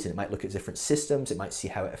whatever reason. It might look at different systems. It might see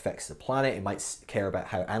how it affects the planet. It might care about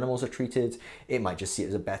how animals are treated. It might just see it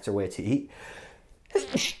as a better way to eat.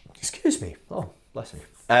 Excuse me. Oh, bless me.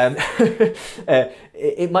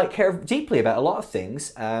 It might care deeply about a lot of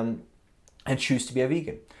things and choose to be a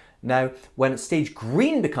vegan. Now, when stage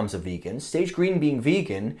green becomes a vegan, stage green being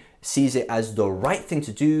vegan sees it as the right thing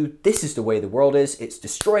to do. This is the way the world is. It's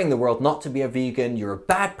destroying the world not to be a vegan. You're a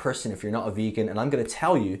bad person if you're not a vegan, and I'm going to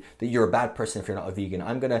tell you that you're a bad person if you're not a vegan.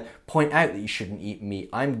 I'm going to point out that you shouldn't eat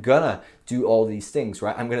meat. I'm going to do all these things,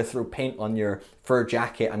 right? I'm going to throw paint on your fur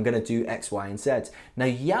jacket. I'm going to do X, Y, and Z. Now,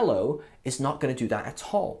 yellow is not going to do that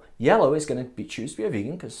at all. Yellow is going to choose to be a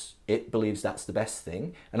vegan because it believes that's the best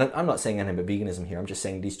thing. And I'm not saying anything about veganism here. I'm just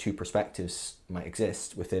saying these two perspectives might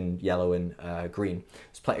exist within yellow and green.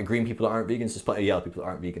 There's plenty of green people that aren't vegans. There's plenty of yellow people that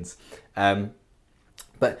aren't vegans.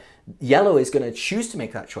 But yellow is going to choose to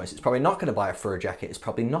make that choice. It's probably not going to buy a fur jacket. It's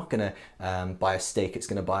probably not going to buy a steak. It's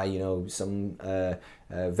going to buy, some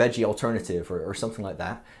veggie alternative or something like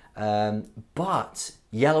that. But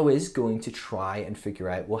yellow is going to try and figure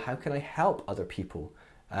out, well, how can I help other people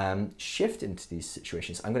shift into these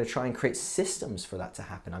situations? I'm going to try and create systems for that to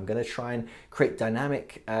happen. I'm going to try and create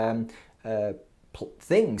dynamic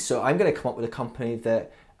things. So I'm going to come up with a company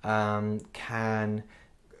that can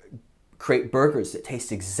create burgers that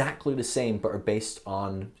taste exactly the same but are based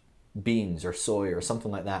on beans or soy or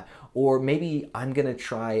something like that. Or maybe I'm going to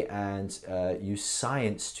try and use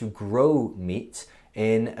science to grow meat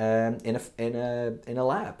in a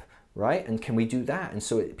lab, right? And can we do that? And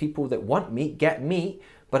so people that want meat get meat,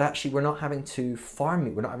 but actually we're not having to farm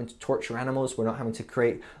meat, we're not having to torture animals, we're not having to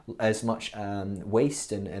create as much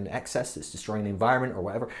waste and excess that's destroying the environment or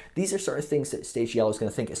whatever. These are sort of things that Stage Yellow is going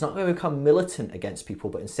to think. It's not going to become militant against people,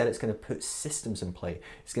 but instead it's going to put systems in play.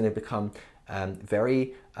 It's going to become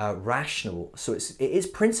very rational. So it is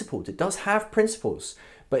principled, it does have principles,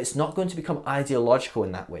 but it's not going to become ideological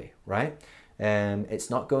in that way, right?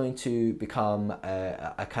 It's not going to become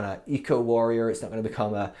a kind of eco-warrior. It's not going to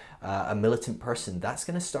become a militant person. That's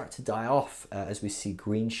going to start to die off as we see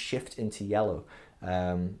green shift into yellow.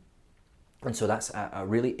 And so that's a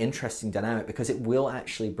really interesting dynamic, because it will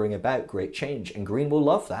actually bring about great change. And green will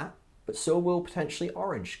love that, but so will potentially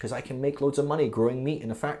orange, because I can make loads of money growing meat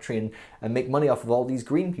in a factory and make money off of all these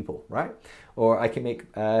green people, right? Or I can make,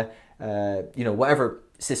 whatever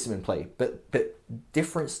system in play, but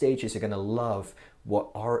different stages are going to love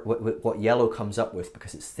what yellow comes up with,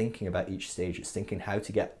 because it's thinking about each stage. It's thinking how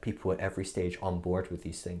to get people at every stage on board with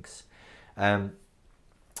these things.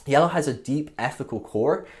 Yellow has a deep ethical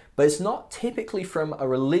core, but it's not typically from a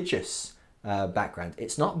religious background.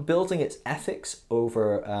 It's not building its ethics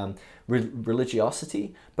over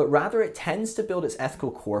religiosity, but rather it tends to build its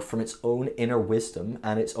ethical core from its own inner wisdom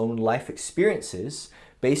and its own life experiences,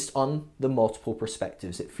 based on the multiple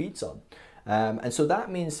perspectives it feeds on. And so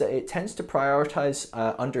that means that it tends to prioritize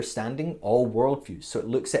understanding all worldviews. So it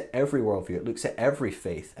looks at every worldview, it looks at every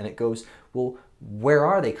faith, and it goes, well, where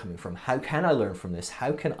are they coming from? How can I learn from this?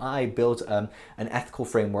 How can I build an ethical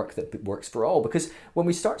framework that works for all? Because when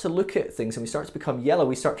we start to look at things and we start to become yellow,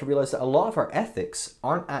 we start to realize that a lot of our ethics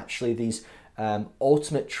aren't actually these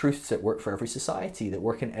ultimate truths that work for every society, that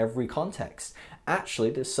work in every context. Actually,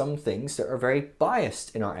 there's some things that are very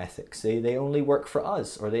biased in our ethics. They only work for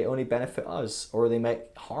us, or they only benefit us, or they might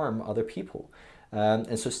harm other people.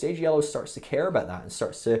 And so Stage Yellow starts to care about that and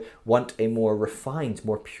starts to want a more refined,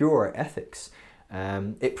 more pure ethics.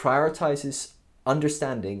 It prioritizes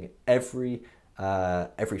understanding every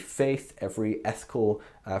faith, every ethical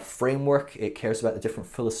framework. It cares about the different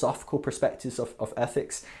philosophical perspectives of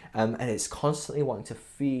ethics, and it's constantly wanting to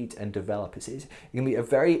feed and develop. It can be a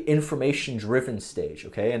very information-driven stage,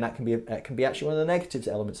 okay, and that can be actually one of the negative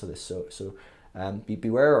elements of this. So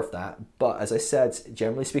beware of that. But as I said,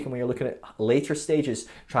 generally speaking, when you're looking at later stages,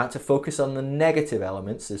 trying to focus on the negative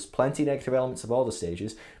elements. There's plenty of negative elements of all the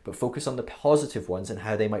stages, but focus on the positive ones and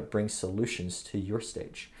how they might bring solutions to your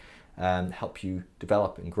stage. Help you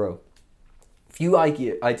develop and grow. Few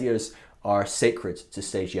ideas are sacred to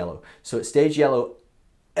Stage Yellow. So at Stage Yellow,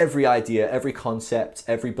 every idea, every concept,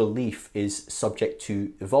 every belief is subject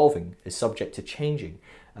to evolving, is subject to changing.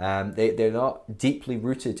 They're not deeply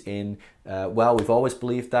rooted in, we've always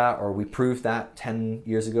believed that, or we proved that 10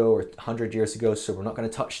 years ago or 100 years ago, so we're not going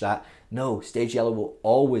to touch that. No, Stage Yellow will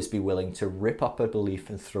always be willing to rip up a belief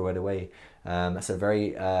and throw it away. That's a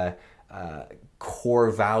very core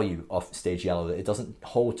value of Stage Yellow, that it doesn't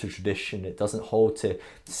hold to tradition, it doesn't hold to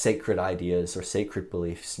sacred ideas or sacred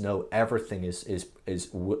beliefs. No, everything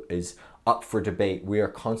is up for debate. We are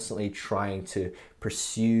constantly trying to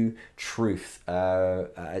pursue truth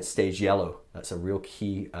at Stage Yellow. That's a real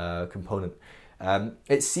key component.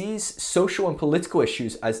 It sees social and political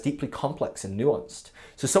issues as deeply complex and nuanced.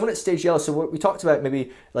 So someone at Stage Yellow, so what we talked about,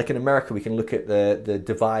 maybe like in America, we can look at the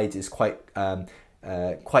divide is quite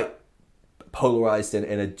polarized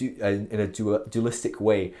in a dualistic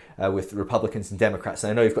way with Republicans and Democrats.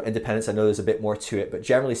 And I know you've got independents. I know there's a bit more to it, but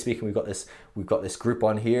generally speaking, we've got this group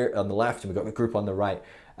on here on the left, and we've got the group on the right.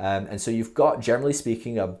 And so you've got, generally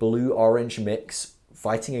speaking, a blue-orange mix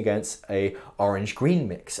fighting against a orange-green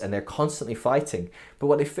mix, and they're constantly fighting. But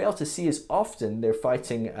what they fail to see is often they're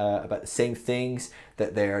fighting about the same things,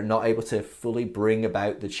 that they're not able to fully bring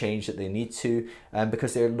about the change that they need to,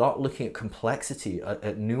 because they're not looking at complexity,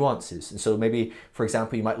 at nuances. And so maybe, for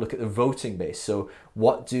example, you might look at the voting base. So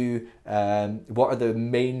what are the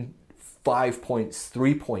main 5 points,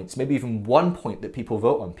 3 points, maybe even 1 point that people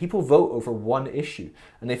vote on? People vote over one issue,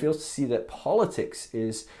 and they fail to see that politics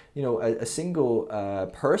is, a single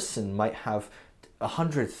person might have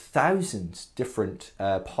 100,000 different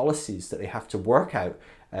policies that they have to work out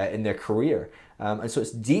in their career. And so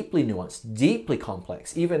it's deeply nuanced, deeply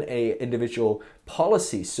complex, even a individual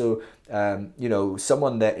policy. So,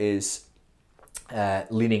 someone that is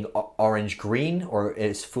leaning orange-green or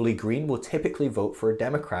is fully green will typically vote for a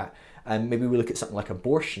Democrat. And maybe we look at something like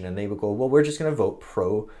abortion, and they will go, well, we're just going to vote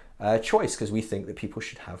pro choice, because we think that people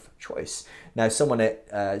should have choice. Now, someone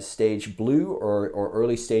at stage blue or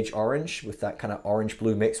early stage orange, with that kind of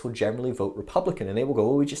orange-blue mix, will generally vote Republican, and they will go,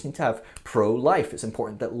 well, we just need to have pro-life. It's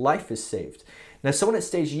important that life is saved. Now, someone at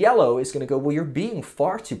stage yellow is going to go, well, you're being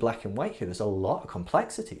far too black and white here. There's a lot of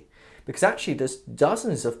complexity, because actually there's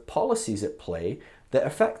dozens of policies at play that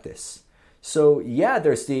affect this. So yeah,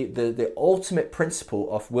 there's the ultimate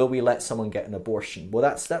principle of, will we let someone get an abortion? Well,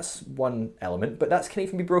 that's one element, but that can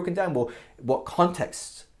even be broken down. Well, what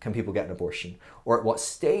context can people get an abortion? Or at what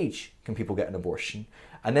stage can people get an abortion?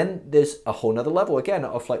 And then there's a whole nother level again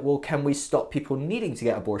of like, well, can we stop people needing to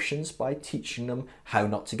get abortions by teaching them how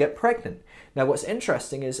not to get pregnant? Now, what's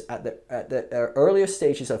interesting is at the earlier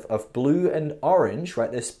stages of blue and orange,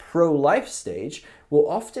 right, this pro-life stage will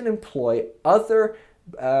often employ other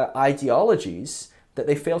ideologies that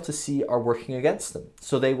they fail to see are working against them.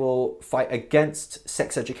 So they will fight against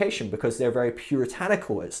sex education because they're very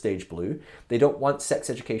puritanical at stage blue. They don't want sex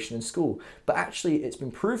education in school. But actually, it's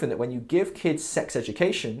been proven that when you give kids sex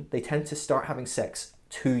education, they tend to start having sex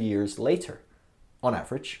 2 years later. On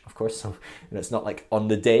average, of course, so it's not like on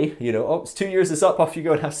the day, oh, it's 2 years is up, off you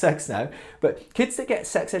go and have sex now. But kids that get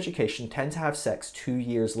sex education tend to have sex 2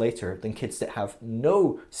 years later than kids that have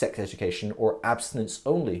no sex education or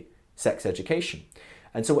abstinence-only sex education.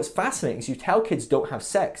 And so what's fascinating is you tell kids don't have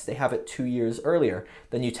sex, they have it 2 years earlier.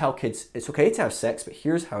 Then you tell kids it's okay to have sex, but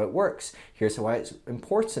here's how it works. Here's why it's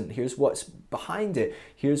important. Here's what's behind it.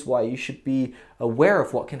 Here's why you should be aware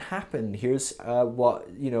of what can happen. Here's what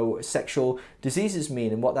sexual diseases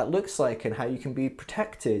mean and what that looks like and how you can be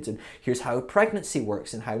protected. And here's how pregnancy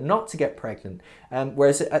works and how not to get pregnant.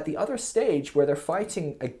 Whereas at the other stage where they're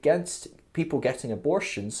fighting against people getting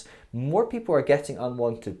abortions, more people are getting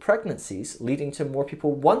unwanted pregnancies, leading to more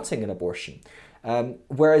people wanting an abortion.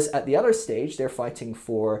 Whereas at the other stage, they're fighting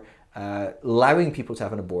for allowing people to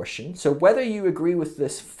have an abortion. So whether you agree with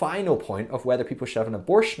this final point of whether people should have an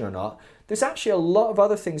abortion or not, there's actually a lot of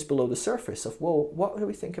other things below the surface of, well, what do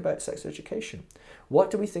we think about sex education? What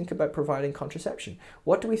do we think about providing contraception?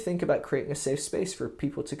 What do we think about creating a safe space for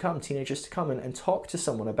people to come, teenagers to come and talk to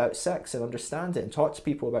someone about sex and understand it and talk to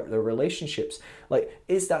people about their relationships? Like,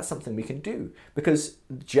 is that something we can do? Because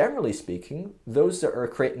generally speaking, those that are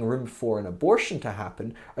creating room for an abortion to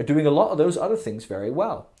happen are doing a lot of those other things very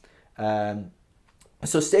well.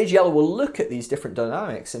 So stage yellow will look at these different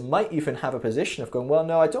dynamics and might even have a position of going, well,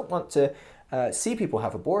 no, I don't want to see people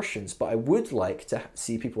have abortions, but I would like to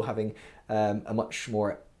see people having a much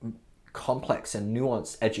more complex and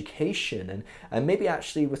nuanced education. And maybe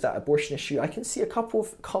actually with that abortion issue, I can see a couple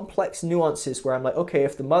of complex nuances where I'm like, okay,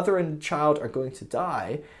 if the mother and child are going to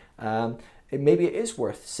die, maybe it is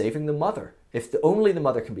worth saving the mother. If only the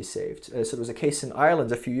mother can be saved. So there was a case in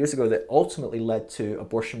Ireland a few years ago that ultimately led to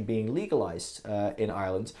abortion being legalized in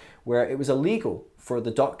Ireland, where it was illegal for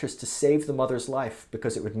the doctors to save the mother's life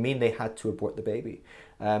because it would mean they had to abort the baby.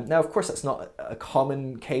 Now, of course, that's not a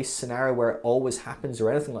common case scenario where it always happens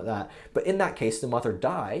or anything like that. But in that case, the mother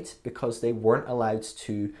died because they weren't allowed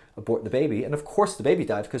to abort the baby. And of course, the baby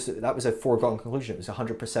died because that was a foregone conclusion. It was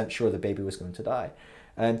 100% sure the baby was going to die.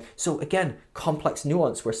 So again, complex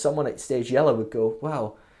nuance where someone at stage yellow would go,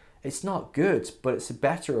 well, it's not good, but it's the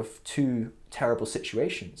better of two terrible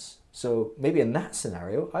situations. So maybe in that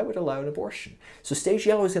scenario, I would allow an abortion. So stage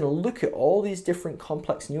yellow is going to look at all these different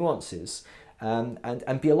complex nuances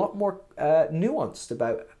and be a lot more nuanced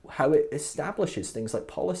about how it establishes things like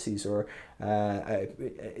policies or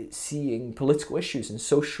seeing political issues and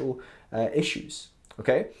social issues.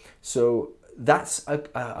 Okay, so that's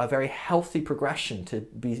a very healthy progression to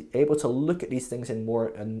be able to look at these things in more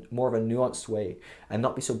of a nuanced way and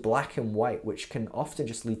not be so black and white, which can often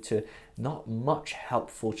just lead to not much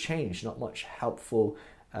helpful change, not much helpful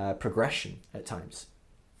progression at times.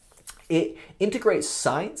 It integrates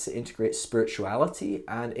science, it integrates spirituality,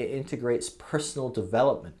 and it integrates personal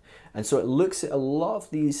development. And so it looks at a lot of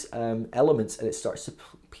these elements and it starts to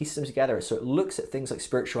piece them together. So it looks at things like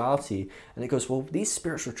spirituality and it goes, well, these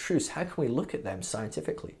spiritual truths, how can we look at them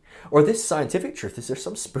scientifically? Or this scientific truth, is there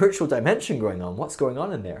some spiritual dimension going on? What's going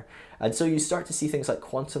on in there? And so you start to see things like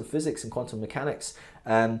quantum physics and quantum mechanics.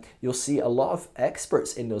 You'll see a lot of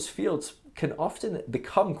experts in those fields can often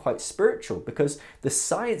become quite spiritual because the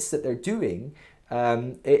science that they're doing,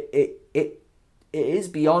 it is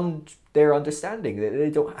beyond their understanding. They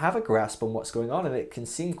don't have a grasp on what's going on, and it can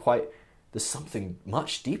seem quite, there's something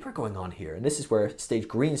much deeper going on here. And this is where stage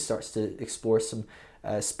green starts to explore some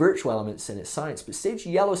spiritual elements in its science, but stage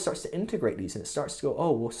yellow starts to integrate these, and it starts to go,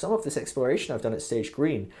 oh, well, some of this exploration I've done at stage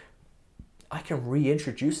green, I can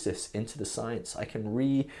reintroduce this into the science. I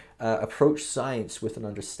can approach science with an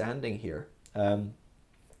understanding here.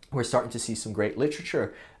 we're starting to see some great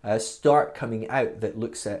literature start coming out that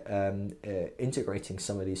looks at integrating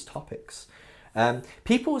some of these topics.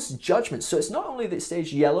 People's judgments. So it's not only that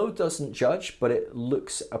stage yellow doesn't judge, but it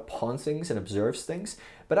looks upon things and observes things,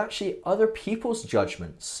 but actually other people's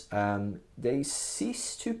judgments, they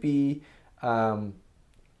cease to be,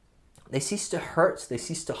 they cease to hurt, they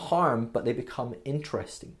cease to harm, but they become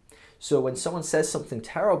interesting. So when someone says something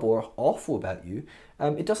terrible or awful about you,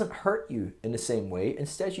 it doesn't hurt you in the same way.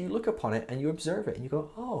 Instead, you look upon it and you observe it and you go,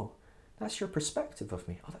 oh, that's your perspective of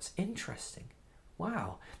me. Oh, that's interesting.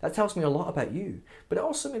 Wow, that tells me a lot about you. But it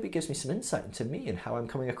also maybe gives me some insight into me and how I'm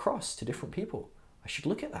coming across to different people. I should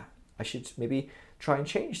look at that. I should maybe try and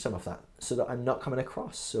change some of that so that I'm not coming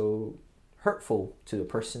across so hurtful to the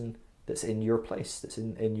person that's in your place, that's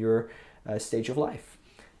in your stage of life.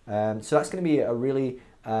 So that's going to be a really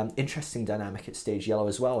interesting dynamic at stage yellow,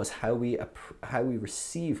 as well as how we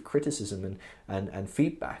receive criticism and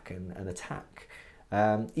feedback and attack.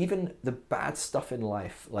 Even the bad stuff in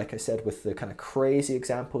life, like I said, with the kind of crazy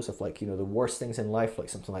examples of, like, you know, the worst things in life, like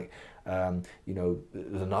something like, you know,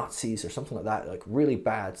 the Nazis or something like that, like really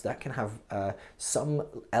bad, that can have some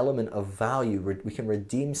element of value. We can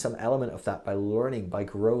redeem some element of that by learning, by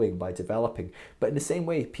growing, by developing. But in the same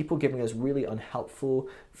way, people giving us really unhelpful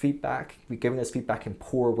feedback, giving us feedback in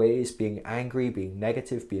poor ways, being angry, being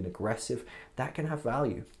negative, being aggressive, that can have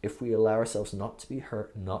value if we allow ourselves not to be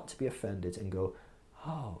hurt, not to be offended, and go,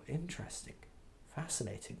 oh, interesting,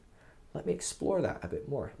 fascinating. Let me explore that a bit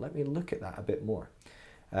more. Let me look at that a bit more.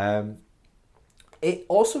 It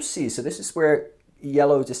also sees, so this is where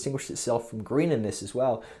yellow distinguishes itself from green in this as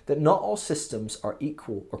well, that not all systems are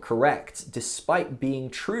equal or correct, despite being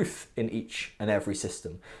truth in each and every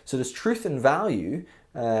system. So there's truth and value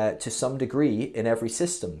to some degree in every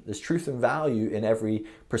system. There's truth and value in every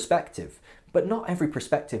perspective, but not every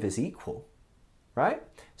perspective is equal, right?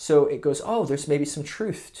 So it goes, oh, there's maybe some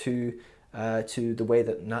truth to the way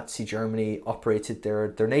that Nazi Germany operated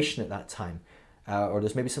their nation at that time. Or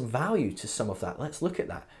there's maybe some value to some of that. Let's look at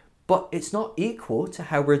that. But it's not equal to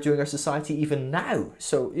how we're doing our society even now.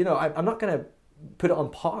 So, you know, I'm not going to put it on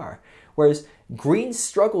par. Whereas green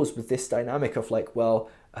struggles with this dynamic of like, well,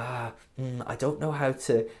 I don't know how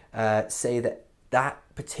to say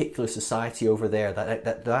that particular society over there,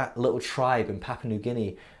 that little tribe in Papua New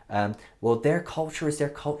Guinea, well, their culture is their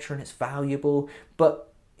culture and it's valuable,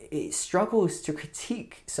 but it struggles to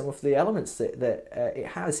critique some of the elements that it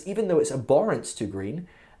has, even though it's abhorrent to green.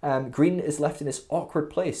 Green is left in this awkward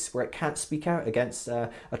place where it can't speak out against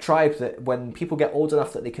a tribe that, when people get old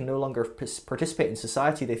enough that they can no longer participate in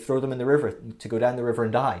society, they throw them in the river to go down the river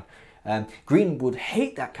and die. Green would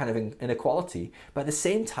hate that kind of inequality, but at the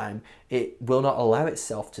same time, it will not allow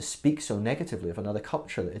itself to speak so negatively of another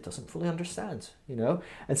culture that it doesn't fully understand, you know?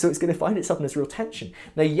 And so it's going to find itself in this real tension.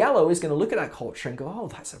 Now, yellow is going to look at that culture and go, oh,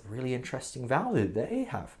 that's a really interesting value that they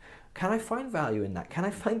have. Can I find value in that? Can I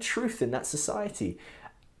find truth in that society?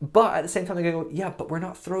 But at the same time, they're going to go, yeah, but we're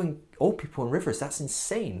not throwing old people in rivers. That's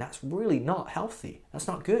insane. That's really not healthy. That's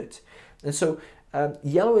not good. And so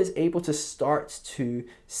yellow is able to start to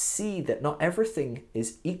see that not everything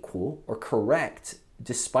is equal or correct,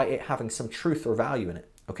 despite it having some truth or value in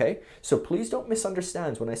it. Okay? So please don't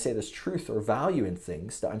misunderstand when I say there's truth or value in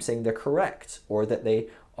things, that I'm saying they're correct or that they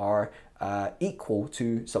are equal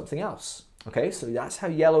to something else. Okay, so that's how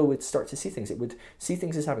yellow would start to see things. It would see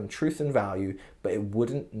things as having truth and value, but it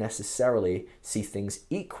wouldn't necessarily see things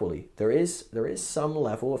equally. There is some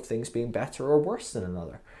level of things being better or worse than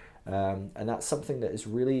another. And that's something that is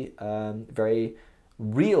really very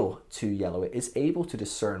real to yellow. It is able to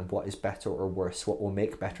discern what is better or worse, what will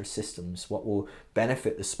make better systems, what will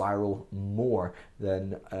benefit the spiral more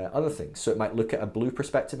than other things. So it might look at a blue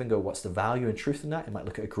perspective and go, what's the value and truth in that? It might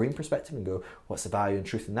look at a green perspective and go, what's the value and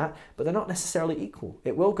truth in that? But they're not necessarily equal.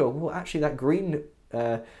 It will go, well, actually that green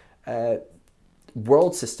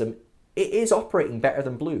world system, it is operating better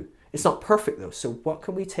than blue. It's not perfect though, so what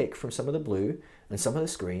can we take from some of the blue and some of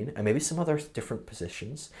this green, and maybe some other different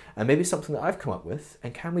positions, and maybe something that I've come up with,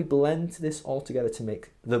 and can we blend this all together to make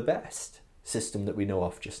the best system that we know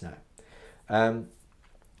of just now?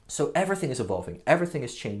 So everything is evolving, everything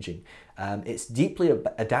is changing. It's deeply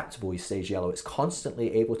adaptable, stage yellow. It's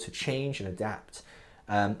constantly able to change and adapt.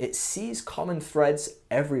 It sees common threads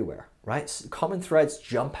everywhere, right? So common threads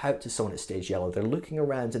jump out to someone at stage yellow. They're looking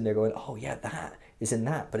around and they're going, oh yeah, that is in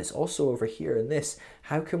that, but it's also over here in this.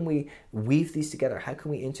 How can we weave these together? How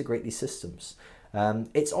can we integrate these systems?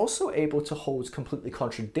 It's also able to hold completely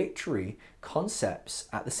contradictory concepts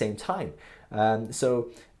at the same time.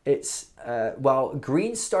 So it's, while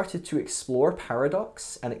green started to explore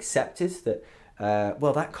paradox and accepted that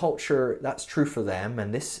well, that culture, that's true for them,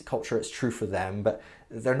 and this culture, it's true for them, but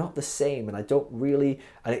they're not the same, and I don't really,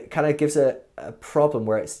 and it kind of gives a problem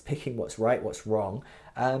where it's picking what's right, what's wrong.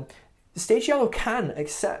 Stage yellow can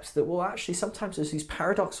accept that, well, actually, sometimes there's these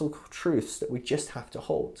paradoxical truths that we just have to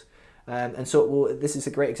hold. And so this is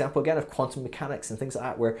a great example, again, of quantum mechanics and things like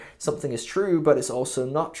that, where something is true, but it's also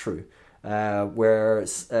not true.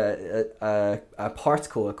 Whereas a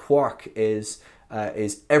particle, a quark, is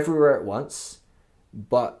everywhere at once,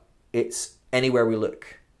 but it's anywhere we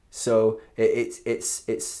look. So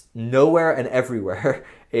it's nowhere and everywhere.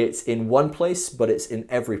 It's in one place, but it's in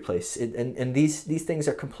every place. And these things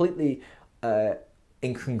are completely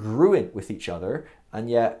incongruent with each other. And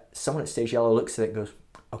yet someone at stage yellow looks at it and goes,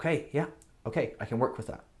 okay, yeah, okay, I can work with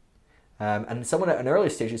that. And someone at an earlier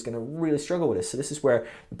stage is going to really struggle with this. So this is where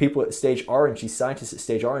the people at stage orange, these scientists at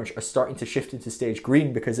stage orange, are starting to shift into stage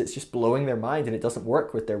green because it's just blowing their mind and it doesn't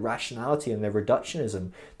work with their rationality and their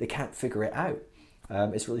reductionism. They can't figure it out.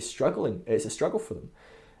 It's really struggling. It's a struggle for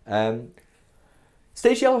them.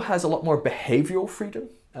 Stage yellow has a lot more behavioral freedom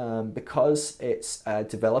because it's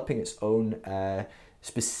developing its own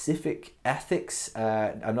specific ethics.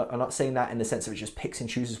 I'm not saying that in the sense that it just picks and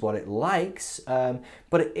chooses what it likes,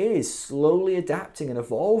 but it is slowly adapting and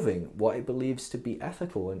evolving what it believes to be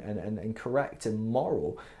ethical and correct and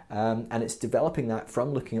moral. And it's developing that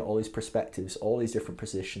from looking at all these perspectives, all these different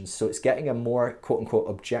positions. So it's getting a more quote-unquote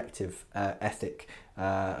objective ethic,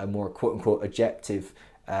 a more quote-unquote objective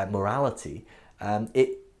morality.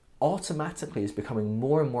 It automatically is becoming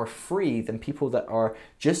more and more free than people that are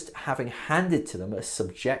just having handed to them a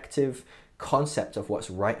subjective concept of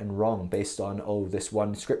what's right and wrong based on, oh, this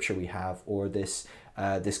one scripture we have, or this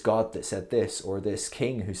God that said this, or this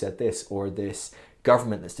king who said this, or this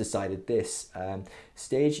government that's decided this.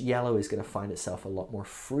 Stage yellow is going to find itself a lot more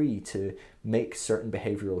free to make certain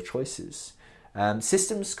behavioral choices.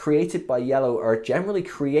 Systems created by yellow are generally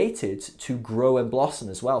created to grow and blossom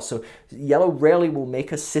as well. So yellow rarely will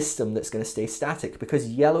make a system that's going to stay static because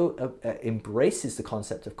yellow embraces the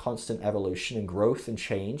concept of constant evolution and growth and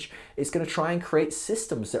change. It's going to try and create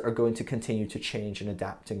systems that are going to continue to change and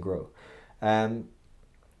adapt and grow.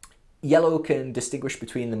 Yellow can distinguish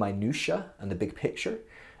between the minutiae and the big picture,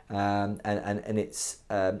 and it's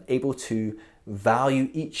able to value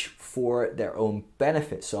each for their own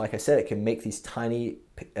benefit. So like I said, it can make these tiny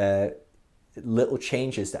little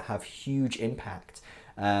changes that have huge impact.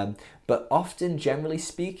 But often, generally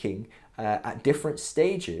speaking, at different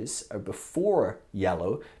stages before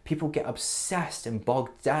yellow, people get obsessed and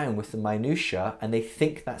bogged down with the minutiae and they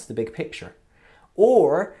think that's the big picture.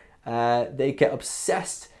 Or they get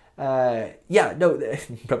obsessed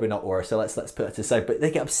probably not or, so let's put that aside, but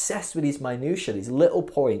they get obsessed with these minutiae, these little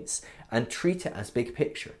points, and treat it as big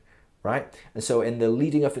picture, right? And so in the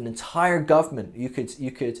leading of an entire government, you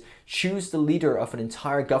could choose the leader of an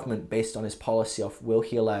entire government based on his policy of will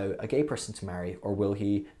he allow a gay person to marry or will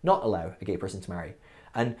he not allow a gay person to marry?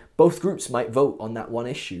 And both groups might vote on that one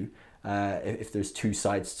issue if there's two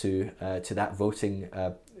sides to that voting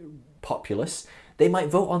populace. They might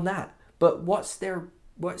vote on that, but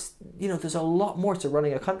there's a lot more to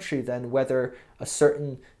running a country than whether a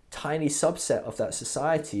certain tiny subset of that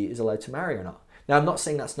society is allowed to marry or not. Now, I'm not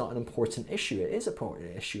saying that's not an important issue. It is an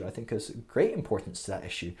important issue. I think there's great importance to that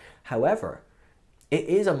issue. However, it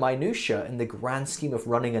is a minutia in the grand scheme of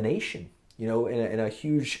running a nation. You know, in a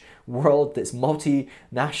huge world that's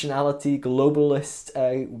multi-nationality,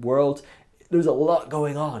 globalist world, there's a lot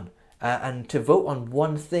going on. And to vote on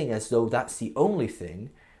one thing as though that's the only thing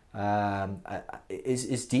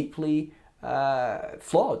is deeply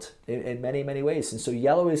flawed in many, many ways. And so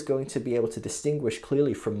yellow is going to be able to distinguish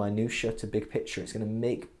clearly from minutia to big picture. It's going to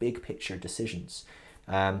make big picture decisions.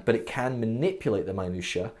 But it can manipulate the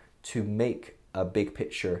minutia to make a big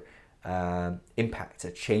picture impact,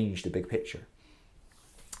 to change the big picture.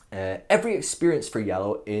 Every experience for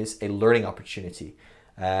yellow is a learning opportunity.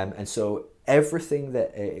 And so everything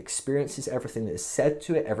that it experiences, everything that is said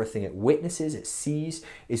to it, everything it witnesses, it sees,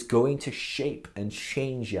 is going to shape and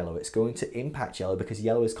change yellow. It's going to impact yellow because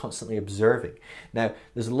yellow is constantly observing. Now,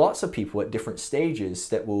 there's lots of people at different stages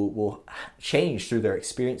that will change through their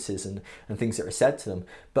experiences and things that are said to them.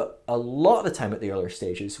 But a lot of the time at the earlier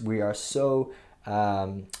stages, we are so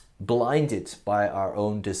blinded by our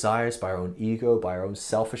own desires, by our own ego, by our own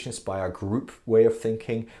selfishness, by our group way of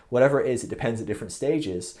thinking, whatever it is, it depends at different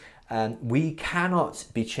stages. And we cannot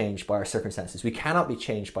be changed by our circumstances. We cannot be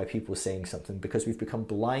changed by people saying something because we've become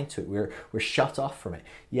blind to it. We're shut off from it.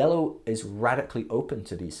 Yellow is radically open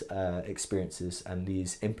to these experiences and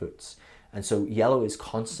these inputs. And so yellow is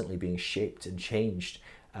constantly being shaped and changed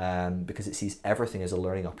because it sees everything as a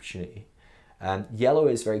learning opportunity. Yellow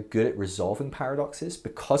is very good at resolving paradoxes.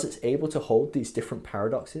 Because it's able to hold these different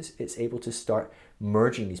paradoxes, it's able to start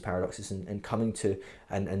merging these paradoxes and coming to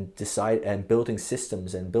and decide and building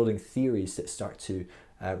systems and building theories that start to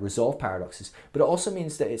resolve paradoxes. But it also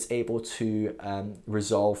means that it's able to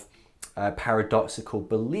resolve paradoxical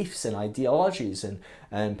beliefs and ideologies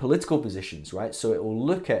and political positions, right? So it will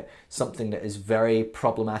look at something that is very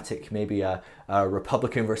problematic, maybe a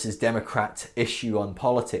Republican versus Democrat issue on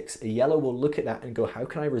politics. A yellow will look at that and go, how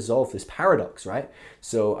can I resolve this paradox, right?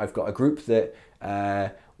 So I've got a group that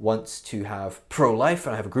wants to have pro-life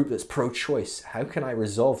and I have a group that's pro-choice. How can I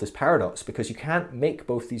resolve this paradox? Because you can't make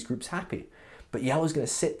both these groups happy. But yellow's going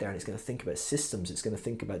to sit there and it's going to think about systems. It's going to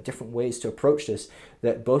think about different ways to approach this,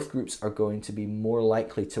 that both groups are going to be more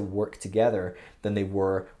likely to work together than they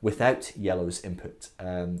were without yellow's input.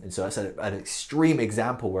 And so that's an extreme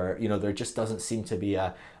example where, you know, there just doesn't seem to be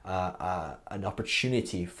an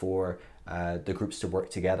opportunity for the groups to work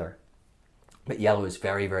together. But yellow is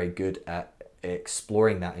very, very good at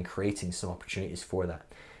exploring that and creating some opportunities for that.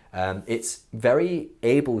 It's very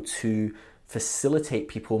able to facilitate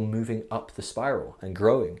people moving up the spiral and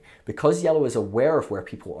growing. Because yellow is aware of where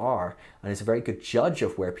people are and is a very good judge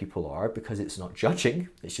of where people are, because it's not judging,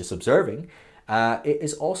 it's just observing, it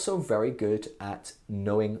is also very good at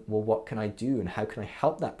knowing, well, what can I do and how can I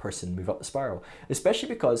help that person move up the spiral? Especially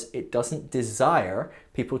because it doesn't desire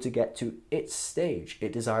people to get to its stage.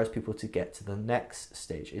 It desires people to get to the next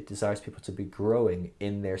stage. It desires people to be growing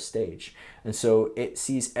in their stage. And so it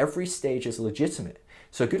sees every stage as legitimate.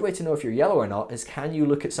 So a good way to know if you're yellow or not is, can you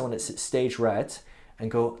look at someone that's at stage red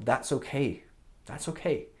and go, that's okay, that's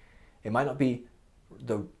okay. It might not be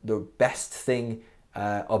the best thing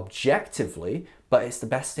objectively, but it's the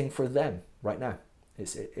best thing for them right now.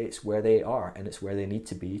 It's where they are and it's where they need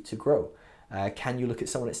to be to grow. Can you look at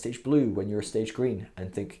someone at stage blue when you're stage green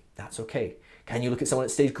and think, that's okay? Can you look at someone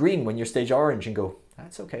at stage green when you're stage orange and go,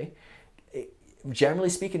 that's okay? Generally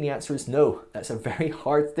speaking, the answer is no. That's a very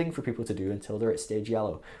hard thing for people to do until they're at stage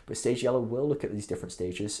yellow. But stage yellow will look at these different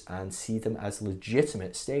stages and see them as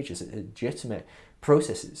legitimate stages, legitimate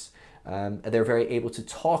processes. They're very able to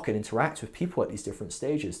talk and interact with people at these different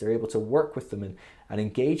stages. They're able to work with them and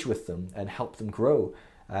engage with them and help them grow.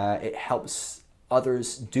 It helps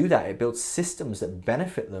others do that. It builds systems that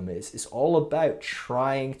benefit them. It's all about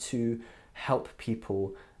trying to help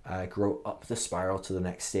people grow up the spiral to the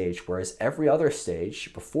next stage, whereas every other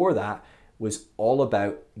stage before that was all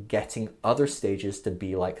about getting other stages to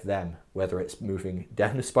be like them, whether it's moving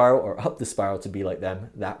down the spiral or up the spiral to be like them.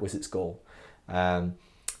 That was its goal.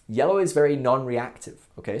 Yellow is very non-reactive.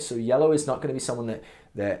 Okay, so yellow is not going to be someone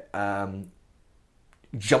that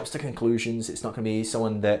jumps to conclusions. It's not going to be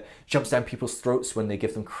someone that jumps down people's throats when they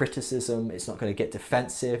give them criticism. It's not going to get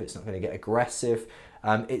defensive. It's not going to get aggressive.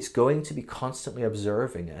 It's going to be constantly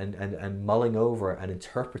observing and mulling over and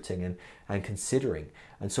interpreting and considering.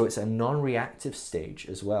 And so it's a non-reactive stage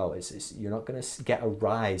as well. You're not going to get a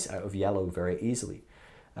rise out of yellow very easily.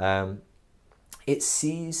 It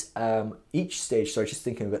sees each stage, sorry, just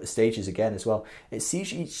thinking about the stages again as well, it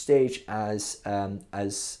sees each stage as the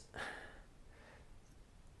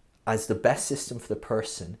best system for the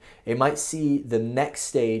person. It might see the next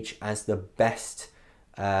stage as the best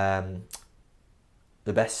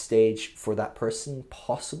stage for that person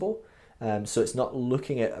possible. So it's not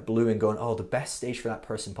looking at blue and going, oh, the best stage for that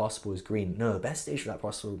person possible is green. No, the best stage for that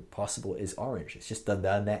possible is orange. It's just the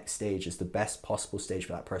next stage is the best possible stage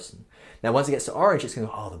for that person. Now, once it gets to orange, it's going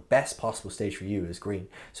to go, oh, the best possible stage for you is green.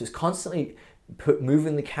 So it's constantly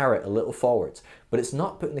moving the carrot a little forwards, but it's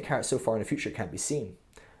not putting the carrot so far in the future it can't be seen.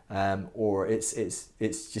 Or it's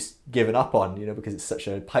just given up on, because it's such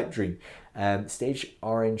a pipe dream. Stage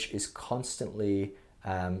orange is constantly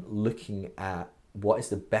looking at what is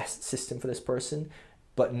the best system for this person,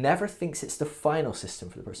 but never thinks it's the final system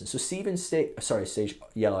for the person. So stage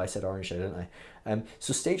yellow, I said orange, didn't I?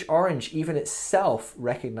 So stage orange even itself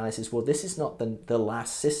recognizes, well, this is not the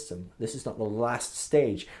last system. This is not the last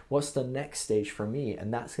stage. What's the next stage for me?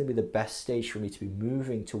 And that's going to be the best stage for me to be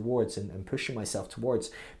moving towards and pushing myself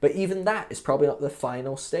towards. But even that is probably not the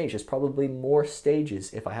final stage. There's probably more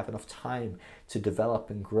stages if I have enough time to develop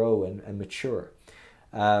and grow and mature.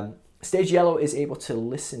 Stage yellow is able to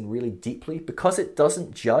listen really deeply because it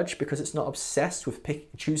doesn't judge, because it's not obsessed with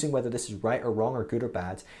choosing whether this is right or wrong or good or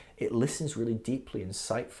bad. It listens really deeply,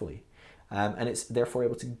 insightfully, and it's therefore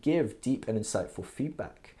able to give deep and insightful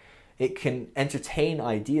feedback. It can entertain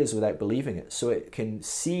ideas without believing it, so it can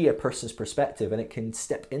see a person's perspective and it can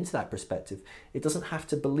step into that perspective. It doesn't have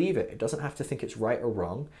to believe it. It doesn't have to think it's right or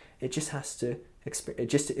wrong. It just has to. It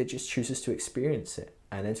just chooses to experience it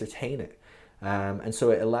and entertain it. And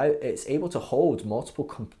so it's able to hold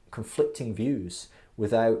multiple conflicting views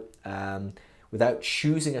without without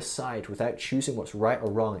choosing a side, without choosing what's right or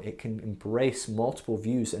wrong. It can embrace multiple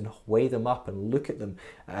views and weigh them up and look at them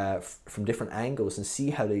from different angles and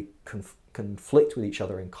see how they conflict with each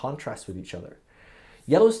other and contrast with each other.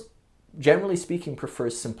 Yellow's, generally speaking,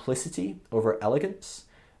 prefers simplicity over elegance,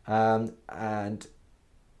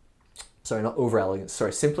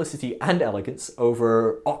 simplicity and elegance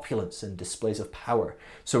over opulence and displays of power.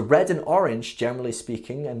 So red and orange, generally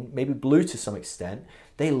speaking, and maybe blue to some extent,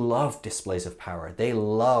 they love displays of power. They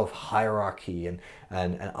love hierarchy and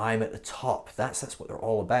I'm at the top. That's what they're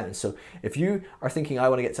all about. And so if you are thinking, I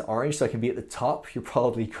want to get to orange so I can be at the top, you're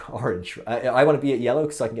probably orange. I want to be at yellow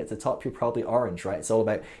because I can get to the top, you're probably orange, right? It's all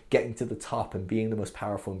about getting to the top and being the most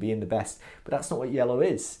powerful and being the best. But that's not what yellow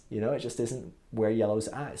is. It just isn't where yellow's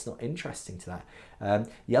at. It's not interesting to that.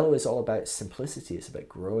 Yellow is all about simplicity. It's about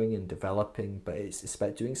growing and developing, but it's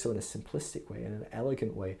about doing so in a simplistic way, in an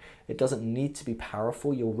elegant way. It doesn't need to be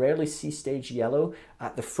powerful. You'll rarely see stage yellow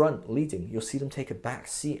at the front leading. You'll see them take a back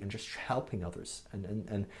seat and just helping others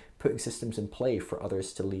and putting systems in play for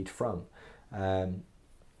others to lead from.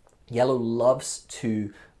 Yellow loves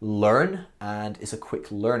to learn and is a quick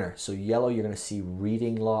learner. So yellow, you're going to see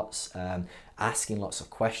reading lots, asking lots of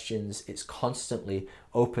questions. It's constantly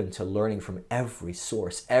open to learning from every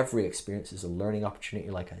source. Every experience is a learning opportunity,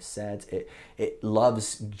 like I said. It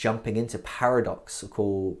loves jumping into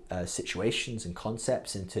paradoxical situations and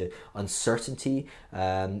concepts, into uncertainty,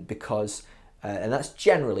 because and that's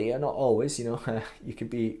generally, not always, you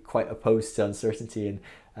could be quite opposed to uncertainty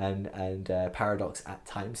and paradox at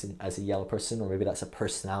times as a yellow person, or maybe that's a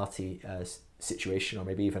personality situation, or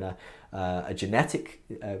maybe even a genetic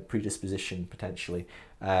predisposition potentially.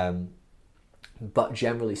 But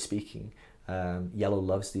generally speaking, yellow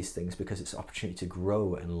loves these things because it's an opportunity to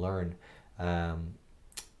grow and learn.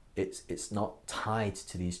 It's not tied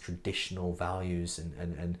to these traditional values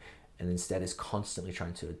and instead is constantly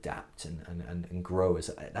trying to adapt and grow.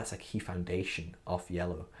 That's a key foundation of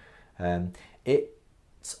yellow.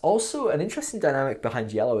 It's also an interesting dynamic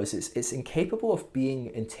behind yellow is it's incapable of being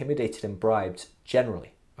intimidated and bribed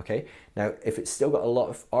generally. Okay, now if it's still got a lot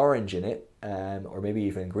of orange in it, or maybe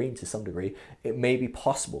even green to some degree, it may be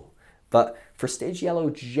possible. But for stage yellow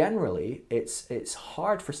generally, it's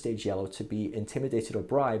hard for stage yellow to be intimidated or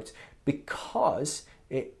bribed because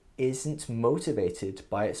it isn't motivated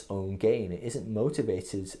by its own gain. It isn't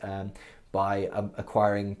motivated by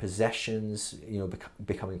acquiring possessions,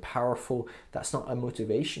 becoming powerful. That's not a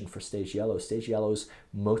motivation for stage yellow. Stage yellow's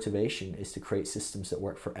motivation is to create systems that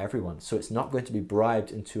work for everyone. So it's not going to be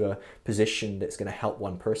bribed into a position that's going to help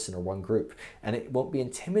one person or one group. And it won't be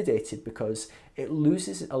intimidated because it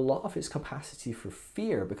loses a lot of its capacity for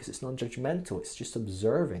fear because it's non-judgmental. It's just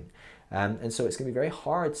observing. And so it's going to be very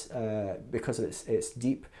hard because of its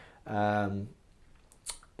deep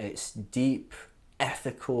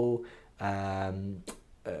ethical,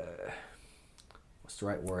 what's the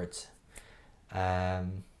right word?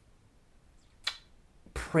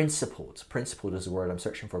 Principled is the word I'm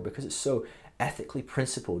searching for, because it's so ethically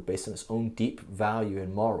principled based on its own deep value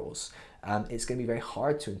and morals. It's going to be very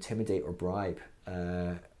hard to intimidate or bribe.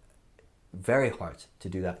 Very hard to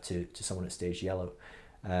do that to someone at stage yellow.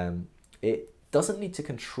 It doesn't need to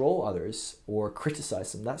control others or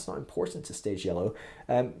criticize them. That's not important to stage yellow,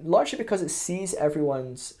 largely because it sees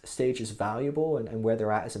everyone's stage as valuable and where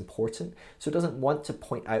they're at is important. So it doesn't want to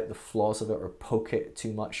point out the flaws of it or poke it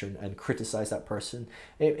too much and criticize that person.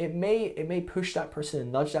 It may push that person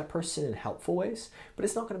and nudge that person in helpful ways, but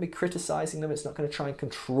it's not going to be criticizing them. It's not going to try and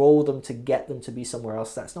control them to get them to be somewhere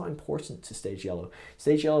else. That's not important to stage yellow.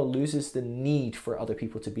 Stage yellow loses the need for other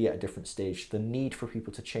people to be at a different stage, the need for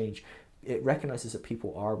people to change. It recognizes that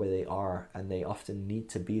people are where they are and they often need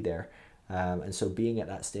to be there. And so being at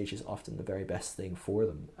that stage is often the very best thing for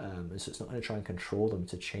them. And so it's not going to try and control them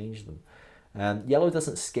to change them. Yellow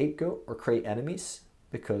doesn't scapegoat or create enemies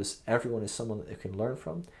because everyone is someone that they can learn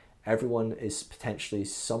from. Everyone is potentially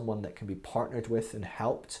someone that can be partnered with and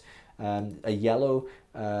helped. A yellow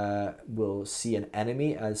will see an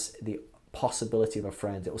enemy as the possibility of a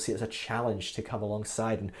friend. It will see it as a challenge to come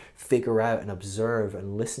alongside and figure out and observe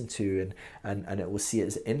and listen to, and it will see it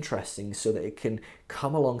as interesting so that it can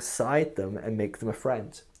come alongside them and make them a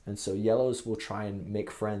friend. And so yellows will try and make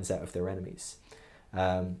friends out of their enemies.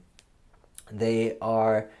 They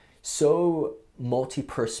are so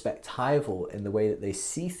multi-perspectival in the way that they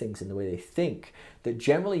see things, in the way they think, that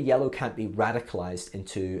generally yellow can't be radicalized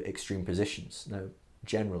into extreme positions. Now,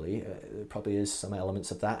 generally. There probably is some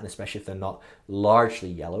elements of that, and especially if they're not largely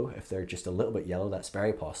yellow. If they're just a little bit yellow, that's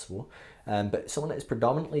very possible. But someone that is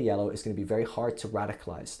predominantly yellow is going to be very hard to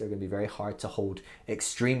radicalize. They're going to be very hard to hold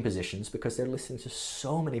extreme positions because they're listening to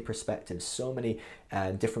so many perspectives, so many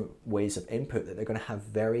different ways of input, that they're going to have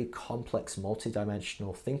very complex,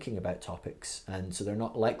 multidimensional thinking about topics. And so they're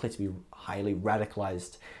not likely to be highly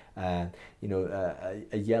radicalized. A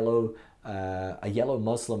yellow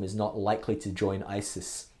Muslim is not likely to join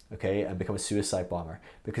ISIS, okay, and become a suicide bomber,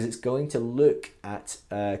 because it's going to look at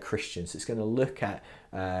Christians. It's going to look at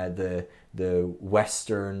the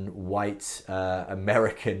Western white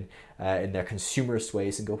American in their consumerist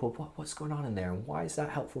ways and go, well, what's going on in there, and why is that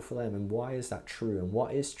helpful for them, and why is that true, and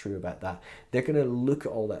what is true about that? They're going to look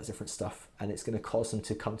at all that different stuff, and it's going to cause them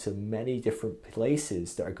to come to many different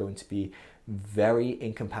places that are going to be very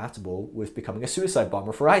incompatible with becoming a suicide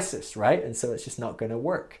bomber for ISIS, right? And so it's just not going to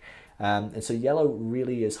work. And so yellow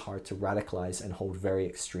really is hard to radicalize and hold very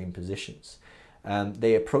extreme positions.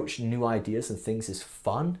 They approach new ideas and things as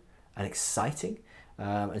fun and exciting.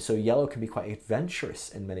 And so yellow can be quite adventurous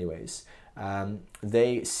in many ways.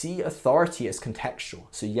 They see authority as contextual.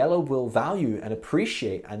 So yellow will value and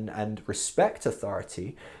appreciate and respect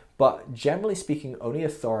authority, but generally speaking, only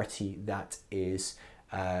authority that is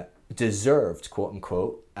deserved, quote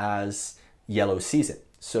unquote, as yellow sees it.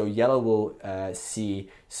 So yellow will see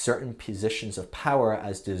certain positions of power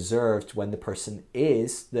as deserved when the person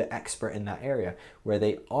is the expert in that area, where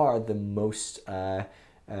they are the most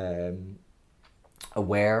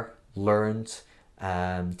aware, learned,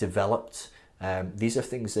 developed. These are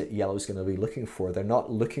things that yellow is going to be looking for. They're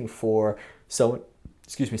not looking for someone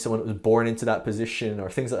that was born into that position or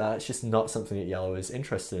things like that. It's just not something that yellow is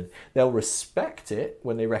interested in. They'll respect it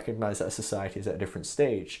when they recognize that a society is at a different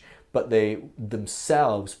stage, but they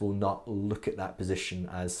themselves will not look at that position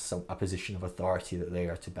as a position of authority that they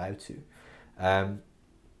are to bow to.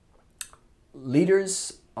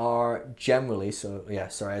 Leaders are generally, as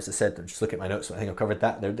I said, I'm just looking at my notes, so I think I've covered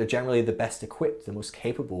that. They're generally the best equipped, the most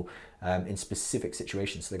capable in specific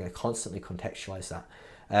situations, so they're going to constantly contextualize that.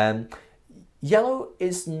 Yellow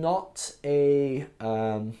is not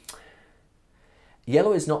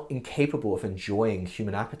incapable of enjoying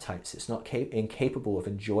human appetites. It's not incapable of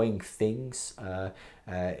enjoying things.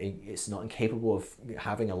 It's not incapable of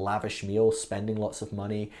having a lavish meal, spending lots of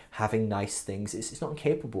money, having nice things. It's not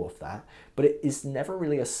incapable of that, but it is never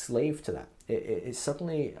really a slave to that. It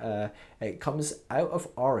suddenly it comes out of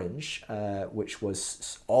orange, which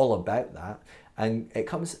was all about that, and it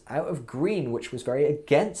comes out of green, which was very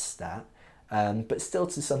against that. But still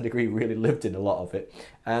to some degree really lived in a lot of it.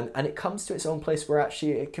 And it comes to its own place where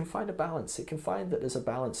actually it can find a balance. It can find that there's a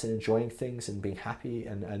balance in enjoying things and being happy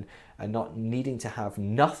and not needing to have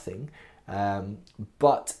nothing.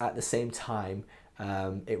 But at the same time,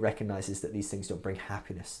 it recognizes that these things don't bring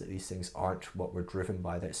happiness, that these things aren't what we're driven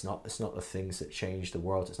by, that it's not the things that change the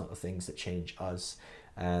world, it's not the things that change us.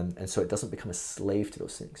 And so it doesn't become a slave to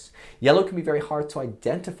those things. Yellow can be very hard to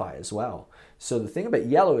identify as well. So the thing about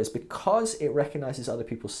yellow is because it recognizes other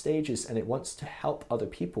people's stages and it wants to help other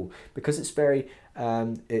people, because it's very,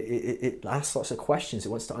 it asks lots of questions, it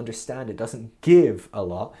wants to understand, it doesn't give a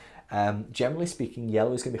lot. Generally speaking,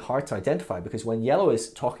 yellow is going to be hard to identify because when yellow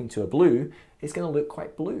is talking to a blue, it's going to look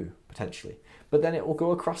quite blue potentially. But then it will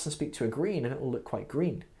go across and speak to a green and it will look quite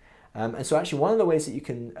green. And so actually one of the ways that you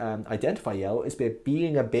can identify yellow is by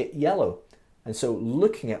being a bit yellow. And so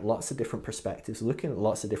looking at lots of different perspectives, looking at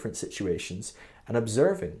lots of different situations and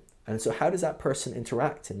observing. And so how does that person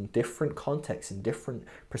interact in different contexts, in different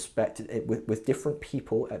perspectives, with different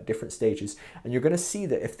people at different stages? And you're going to see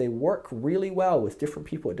that if they work really well with different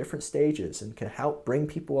people at different stages and can help bring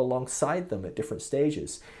people alongside them at different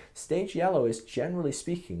stages, stage yellow is generally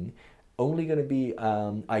speaking only going to be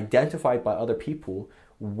identified by other people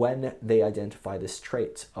when they identify this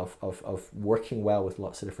trait of working well with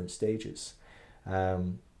lots of different stages.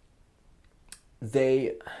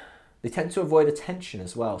 They tend to avoid attention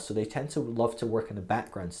as well, so they tend to love to work in the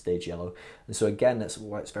background, stage yellow. And so again, that's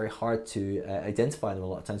why it's very hard to identify them a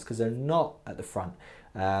lot of times, because they're not at the front.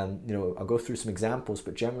 I'll go through some examples,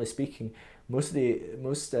 but generally speaking, most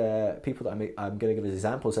people that I'm going to give as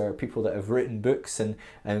examples are people that have written books and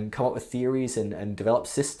come up with theories and develop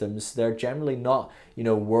systems. They're generally not,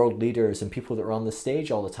 world leaders and people that are on the stage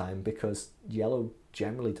all the time, because yellow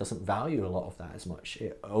generally doesn't value a lot of that as much.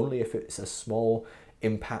 Only if it's a small,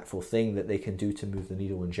 impactful thing that they can do to move the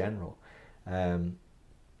needle in general.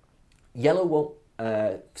 Yellow won't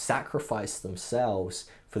sacrifice themselves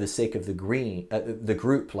for the sake of the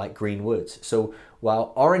group, like green would. So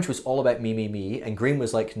while orange was all about me, and green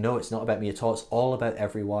was like, no, it's not about me at all. It's all about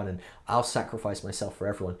everyone, and I'll sacrifice myself for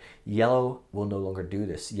everyone. Yellow will no longer do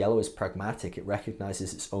this. Yellow is pragmatic. It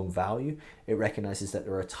recognizes its own value. It recognizes that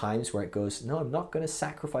there are times where it goes, no, I'm not going to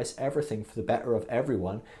sacrifice everything for the better of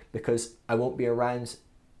everyone, because I won't be around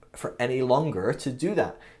for any longer to do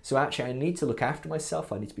that. So actually, I need to look after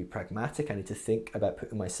myself. I need to be pragmatic. I need to think about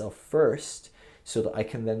putting myself first, so that I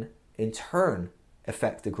can then in turn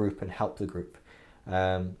affect the group and help the group.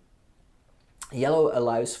 Yellow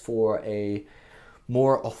allows for a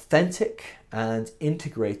more authentic and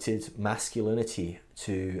integrated masculinity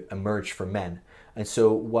to emerge for men. And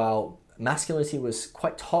so while masculinity was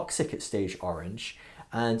quite toxic at stage orange,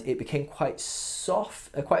 and it became quite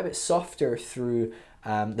a bit softer through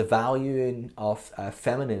the valuing of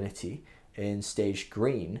femininity in stage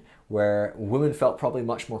green, where women felt probably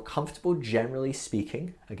much more comfortable, generally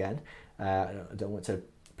speaking. Again, I don't want to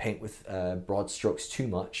paint with broad strokes too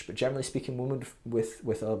much, but generally speaking, women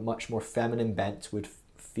with a much more feminine bent would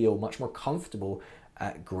feel much more comfortable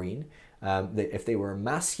at green. If they were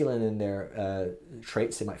masculine in their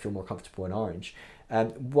traits, they might feel more comfortable in orange.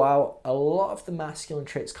 While a lot of the masculine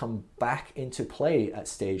traits come back into play at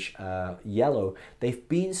stage yellow, they've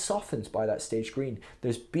been softened by that stage green.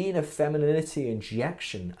 There's been a femininity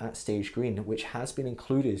injection at stage green, which has been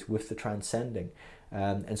included with the transcending.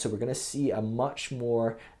 And so we're going to see a much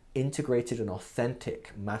more integrated and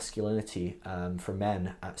authentic masculinity for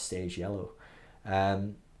men at stage yellow.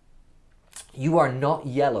 You are not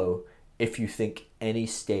yellow if you think any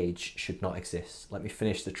stage should not exist. Let me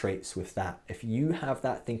finish the traits with that. If you have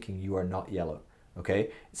that thinking, you are not yellow,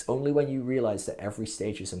 okay? It's only when you realize that every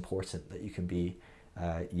stage is important that you can be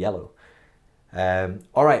yellow.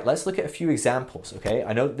 All right, let's look at a few examples, okay?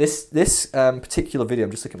 I know this particular video,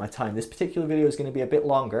 I'm just looking at my time, this particular video is going to be a bit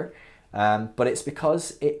longer, but it's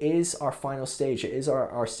because it is our final stage. It is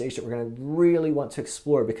our stage that we're going to really want to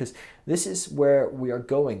explore, because this is where we are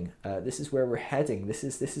going. This is where we're heading. This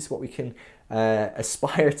is what we can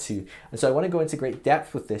aspire to. And so I want to go into great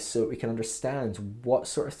depth with this so that we can understand what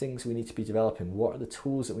sort of things we need to be developing. What are the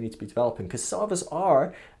tools that we need to be developing? Because some of us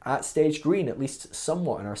are at stage green, at least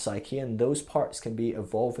somewhat in our psyche, and those parts can be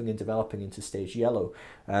evolving and developing into stage yellow.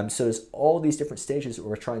 So there's all these different stages that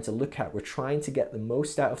we're trying to look at. We're trying to get the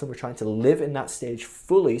most out of them. We're trying to live in that stage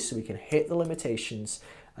fully so we can hit the limitations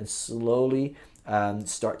and slowly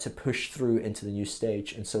start to push through into the new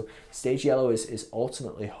stage. And so stage yellow is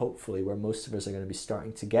ultimately, hopefully, where most of us are going to be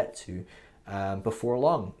starting to get to before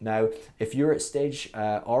long. Now, if you're at stage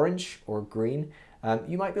orange or green,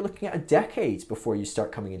 you might be looking at a decade before you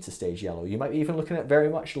start coming into stage yellow. You might be even looking at very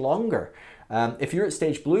much longer. If you're at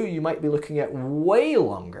stage blue, you might be looking at way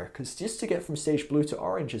longer, because just to get from stage blue to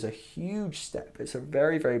orange is a huge step. It's a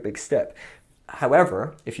very, very big step.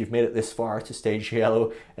 However, if you've made it this far to stage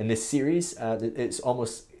yellow in this series, it's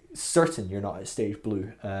almost certain you're not at stage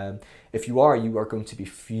blue. If you are going to be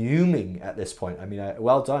fuming at this point. I mean,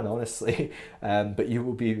 well done, honestly, but you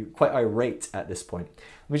will be quite irate at this point.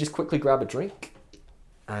 Let me just quickly grab a drink,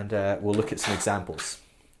 and we'll look at some examples.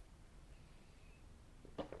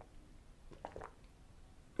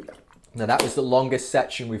 Now, that was the longest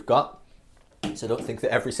section we've got, so I don't think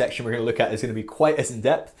that every section we're going to look at is going to be quite as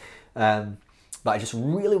in-depth, but I just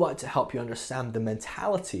really wanted to help you understand the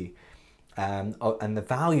mentality and the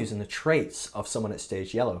values and the traits of someone at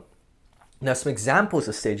stage yellow. Now, some examples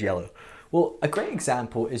of stage yellow. Well, a great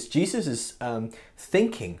example is Jesus'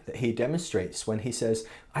 thinking that he demonstrates when he says,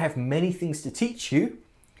 I have many things to teach you,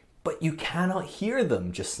 but you cannot hear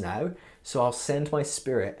them just now, so I'll send my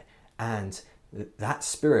Spirit, and that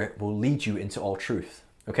Spirit will lead you into all truth.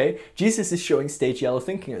 Okay? Jesus is showing stage yellow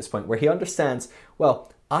thinking at this point, where he understands,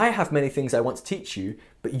 well, I have many things I want to teach you,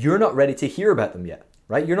 but you're not ready to hear about them yet,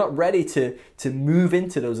 right? You're not ready to move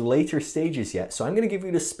into those later stages yet. So I'm going to give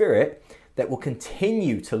you the Spirit that will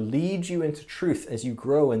continue to lead you into truth as you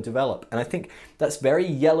grow and develop. And I think that's very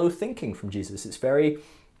yellow thinking from Jesus.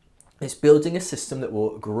 It's building a system that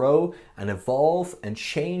will grow and evolve and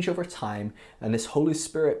change over time, and this Holy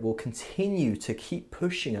Spirit will continue to keep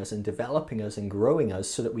pushing us and developing us and growing us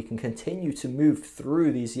so that we can continue to move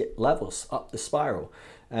through these levels up the spiral.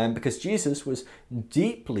 Because Jesus was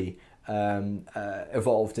deeply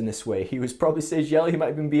evolved in this way. He was probably stage yellow, he might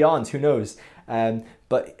have been beyond, who knows.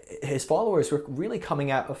 But his followers were really coming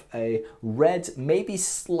out of a red, maybe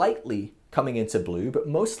slightly coming into blue, but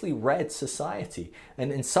mostly red society,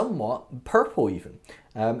 and in somewhat purple even.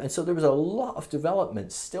 And so there was a lot of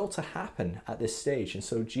development still to happen at this stage. And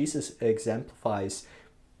so Jesus exemplifies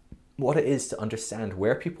what it is to understand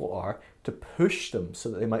where people are, to push them so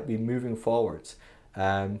that they might be moving forwards.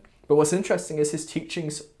 But what's interesting is his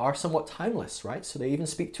teachings are somewhat timeless, right? So they even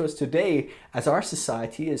speak to us today as our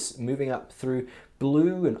society is moving up through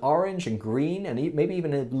blue and orange and green and maybe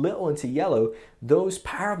even a little into yellow. Those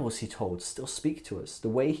parables he told still speak to us. The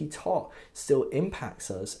way he taught still impacts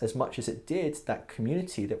us as much as it did that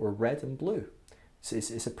community that were red and blue. So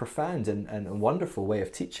it's a profound and wonderful way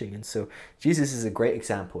of teaching. And so Jesus is a great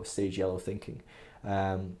example of stage yellow thinking.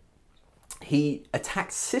 He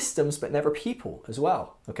attacked systems but never people as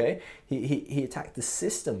well. Okay, he attacked the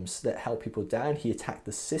systems that held people down. He attacked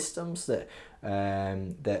the systems that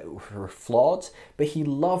were flawed, but he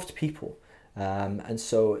loved people. And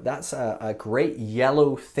so that's a great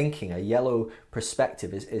yellow thinking, a yellow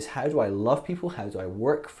perspective is how do I love people? How do I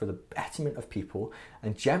work for the betterment of people?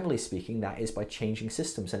 And generally speaking, that is by changing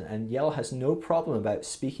systems. And yellow has no problem about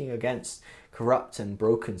speaking against corrupt and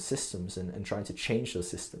broken systems and trying to change those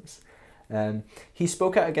systems. He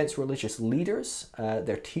spoke out against religious leaders,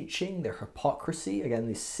 their teaching, their hypocrisy, again,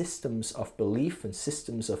 these systems of belief and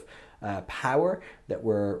systems of power that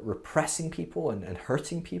were repressing people and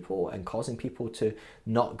hurting people and causing people to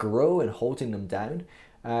not grow and holding them down.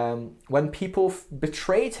 When people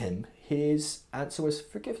betrayed him, his answer was,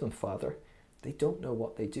 "Forgive them, Father. They don't know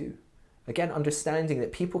what they do." Again, understanding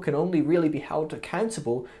that people can only really be held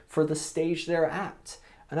accountable for the stage they're at.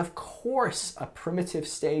 And of course, a primitive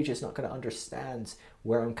stage is not going to understand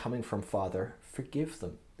where I'm coming from, Father. Forgive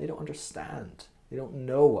them. They don't understand. They don't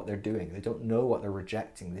know what they're doing. They don't know what they're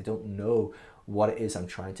rejecting. They don't know what it is I'm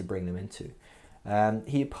trying to bring them into.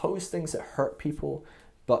 He opposed things that hurt people,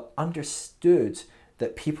 but understood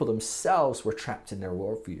that people themselves were trapped in their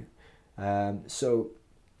worldview.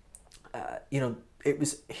 It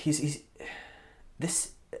was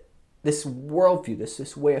this worldview,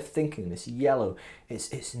 this way of thinking, this yellow, it's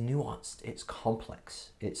nuanced, it's complex,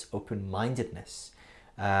 it's open-mindedness.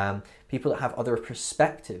 People that have other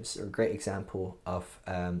perspectives are a great example of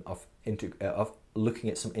looking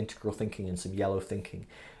at some integral thinking and some yellow thinking.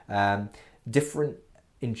 Different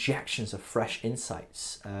injections of fresh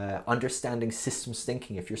insights, understanding systems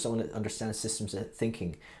thinking. If you're someone that understands systems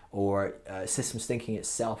thinking, or systems thinking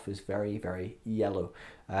itself is very, very yellow.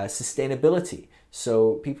 Sustainability,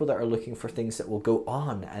 so people that are looking for things that will go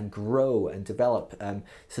on and grow and develop.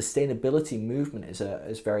 Sustainability movement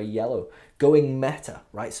is very yellow. Going meta,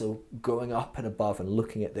 right? So going up and above and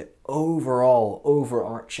looking at the overall,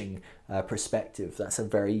 overarching perspective. That's a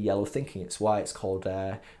very yellow thinking. It's why it's called,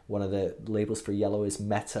 one of the labels for yellow is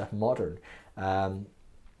meta modern.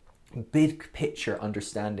 Big picture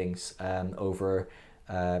understandings over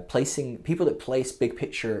placing people that place big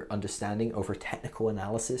picture understanding over technical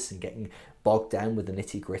analysis and getting bogged down with the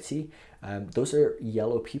nitty gritty. Those are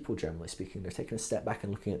yellow people, generally speaking. They're taking a step back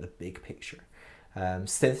and looking at the big picture.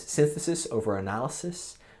 Synthesis over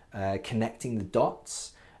analysis, connecting the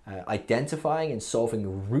dots, identifying and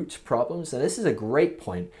solving root problems. And this is a great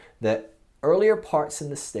point that earlier parts in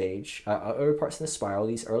the spiral,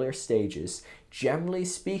 these earlier stages, generally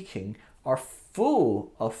speaking, are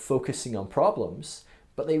full of focusing on problems,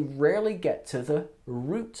 but they rarely get to the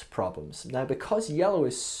root problems. Now, because yellow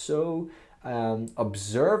is so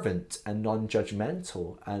observant and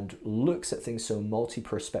non-judgmental and looks at things so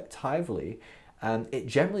multi-perspectively, it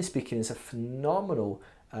generally speaking is a phenomenal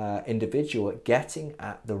individual at getting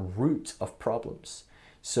at the root of problems.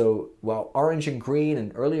 So while orange and green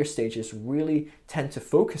and earlier stages really tend to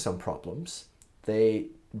focus on problems, they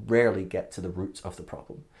rarely get to the root of the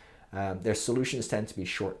problem. Their solutions tend to be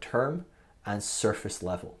short-term and surface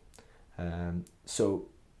level. So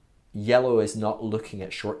yellow is not looking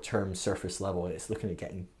at short-term surface level, it's looking at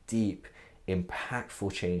getting deep,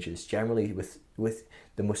 impactful changes, generally with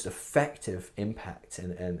the most effective impact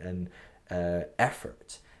and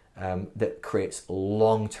effort that creates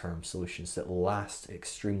long-term solutions that last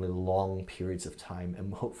extremely long periods of time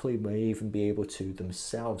and hopefully may even be able to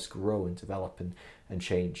themselves grow and develop and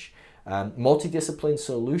change. Multidiscipline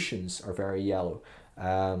solutions are very yellow.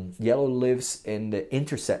 Yellow lives in the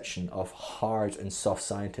intersection of hard and soft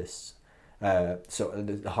scientists. So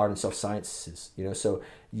the hard and soft sciences, so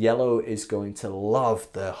yellow is going to love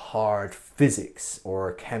the hard physics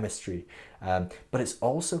or chemistry, but it's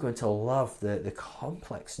also going to love the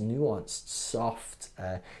complex, nuanced, soft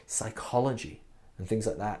psychology and things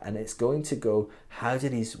like that. And it's going to go, how do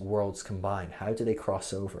these worlds combine? How do they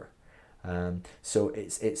cross over? So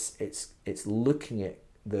it's looking at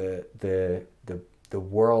the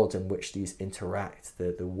world in which these interact,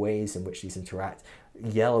 the ways in which these interact.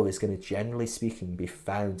 Yellow is going to, generally speaking, be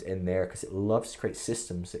found in there because it loves to create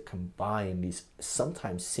systems that combine these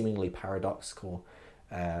sometimes seemingly paradoxical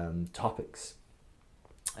topics.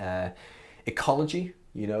 Ecology,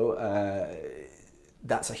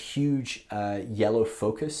 that's a huge yellow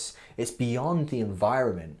focus. It's beyond the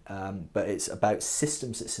environment, but it's about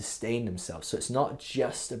systems that sustain themselves. So it's not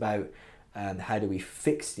just about how do we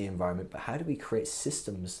fix the environment, but how do we create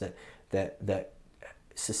systems that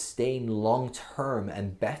sustain long term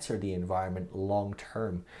and better the environment long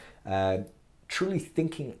term. Truly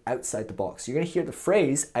thinking outside the box. You're going to hear the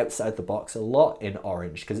phrase outside the box a lot in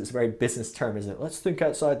Orange because it's a very business term, isn't it? Let's think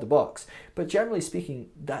outside the box. But generally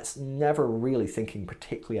speaking, that's never really thinking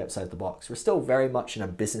particularly outside the box. We're still very much in a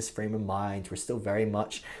business frame of mind. We're still very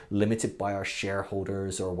much limited by our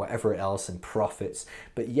shareholders or whatever else and profits.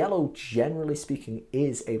 But yellow, generally speaking,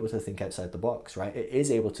 is able to think outside the box, right? It is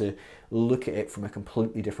able to look at it from a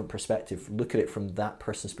completely different perspective, look at it from that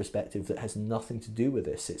person's perspective that has nothing to do with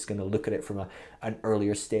this. It's going to look at it from an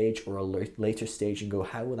earlier stage or a later stage and go,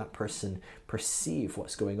 how will that person perceive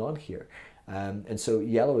what's going on here? And so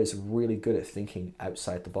yellow is really good at thinking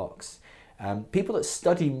outside the box. People that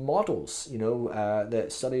study models, that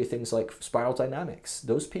study things like spiral dynamics,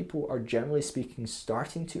 those people are generally speaking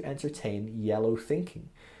starting to entertain yellow thinking.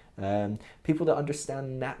 People that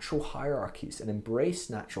understand natural hierarchies and embrace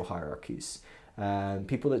natural hierarchies.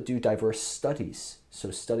 People that do diverse studies.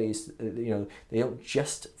 So studies, they don't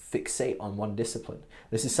just fixate on one discipline.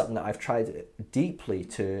 This is something that I've tried deeply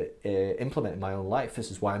to implement in my own life.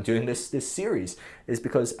 This is why I'm doing this series, is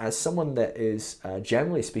because as someone that is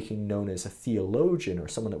generally speaking known as a theologian or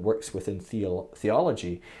someone that works within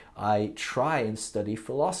theology, I try and study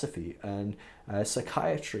philosophy and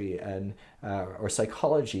psychiatry and or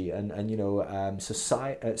psychology and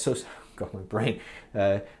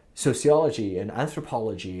sociology and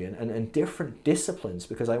anthropology and different disciplines,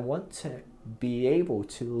 because I want to be able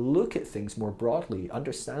to look at things more broadly,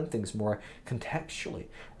 understand things more contextually,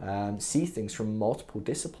 see things from multiple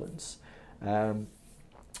disciplines.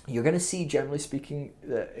 You're going to see, generally speaking,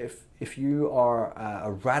 that if you are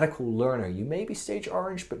a radical learner, you may be stage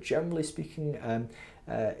orange, but generally speaking,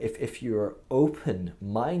 if you're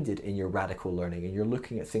open-minded in your radical learning and you're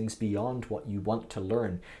looking at things beyond what you want to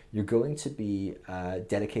learn, you're going to be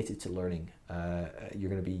dedicated to learning. You're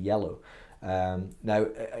going to be yellow. Now,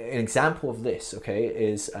 an example of this,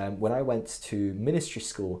 is when I went to ministry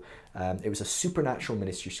school. It was a supernatural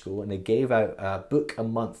ministry school, and they gave out a book a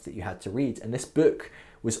month that you had to read. And this book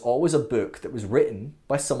was always a book that was written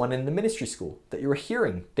by someone in the ministry school that you were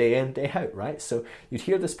hearing day in, day out, right? So you'd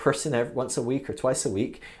hear this person once a week or twice a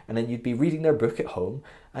week, and then you'd be reading their book at home.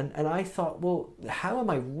 And I thought, well, how am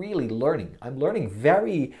I really learning? I'm learning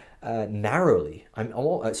very narrowly.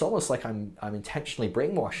 It's almost like I'm intentionally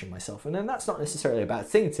brainwashing myself, and then that's not necessarily a bad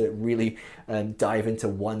thing to really dive into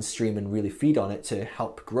one stream and really feed on it to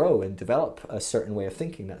help grow and develop a certain way of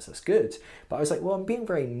thinking. That's good. But I was like, well, I'm being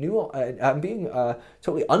very I'm being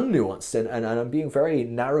totally unnuanced, and I'm being very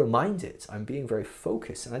narrow-minded. I'm being very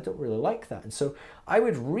focused, and I don't really like that. And so I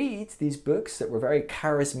would read these books that were very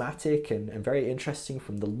charismatic and very interesting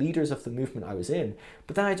from the leaders of the movement I was in,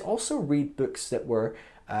 but then I'd also read books that were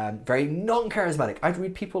very non-charismatic. I'd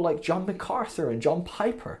read people like John MacArthur and John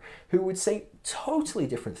Piper, who would say totally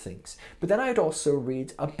different things. But then I'd also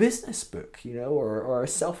read a business book, or a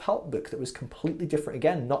self-help book that was completely different,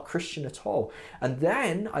 again, not Christian at all. And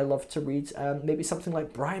then I loved to read maybe something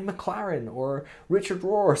like Brian McLaren or Richard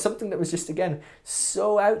Rohr, something that was just, again,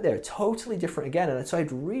 so out there, totally different again. And so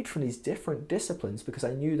I'd read from these different disciplines because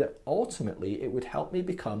I knew that ultimately it would help me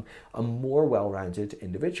become a more well-rounded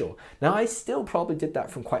individual. Now, I still probably did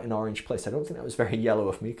that from quite an orange place. I don't think that was very yellow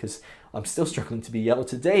of me, because I'm still struggling to be yellow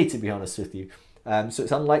today, to be honest with you. So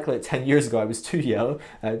it's unlikely that 10 years ago I was too yellow,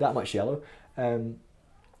 that much yellow.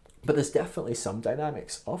 But there's definitely some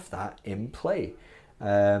dynamics of that in play.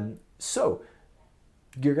 So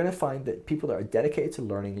you're going to find that people that are dedicated to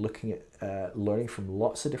learning, looking at learning from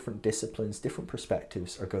lots of different disciplines, different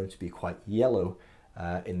perspectives, are going to be quite yellow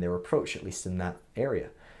in their approach, at least in that area.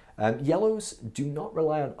 Yellows do not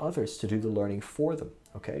rely on others to do the learning for them,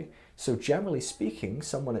 So generally speaking,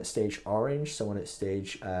 someone at stage orange, someone at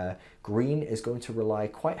stage green is going to rely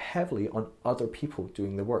quite heavily on other people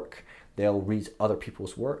doing the work. They'll read other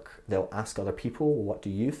people's work. They'll ask other people, what do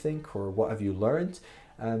you think, or what have you learned?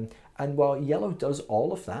 And while yellow does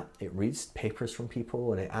all of that, it reads papers from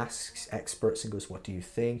people and it asks experts and goes, what do you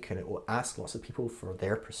think? And it will ask lots of people for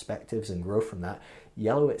their perspectives and grow from that.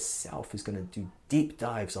 Yellow itself is going to do deep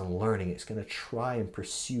dives on learning. It's going to try and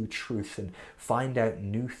pursue truth and find out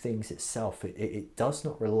new things itself. It does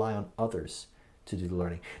not rely on others to do the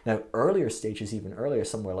learning. Now, earlier stages, even earlier,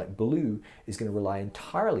 somewhere like blue is going to rely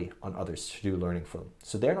entirely on others to do learning for them.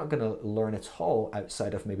 So they're not going to learn at all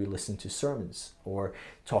outside of maybe listening to sermons or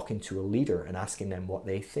talking to a leader and asking them what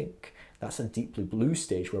they think. That's a deeply blue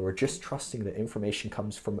stage where we're just trusting that information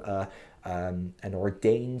comes from an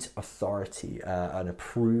ordained authority, an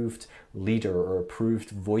approved leader or approved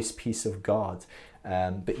voice piece of God.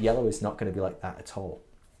 But yellow is not going to be like that at all.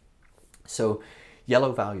 So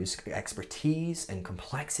yellow values expertise and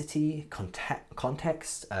complexity,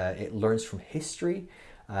 context. It learns from history.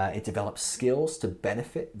 It develops skills to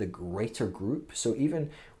benefit the greater group. So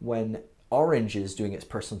even when orange is doing its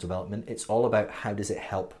personal development, it's all about how does it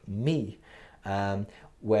help me.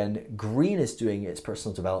 When green is doing its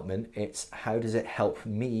personal development, it's how does it help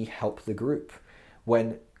me help the group.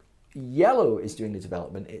 When yellow is doing the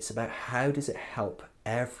development, it's about how does it help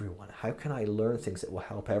everyone. How can I learn things that will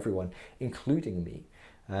help everyone, including me?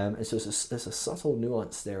 And so there's a subtle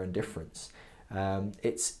nuance there and difference.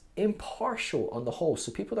 It's impartial on the whole.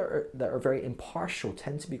 So people that are very impartial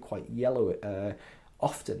tend to be quite yellow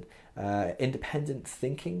often. Independent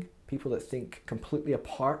thinking, people that think completely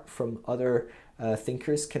apart from other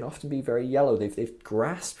thinkers can often be very yellow. They've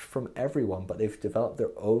grasped from everyone, but they've developed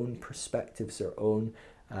their own perspectives, their own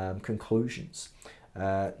conclusions.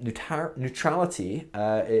 Neutrality,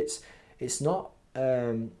 it's not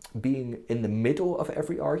being in the middle of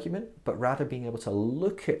every argument, but rather being able to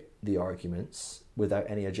look at the arguments without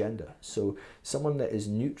any agenda. So someone that is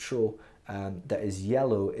neutral, that is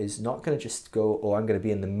yellow, is not going to just go, oh, I'm going to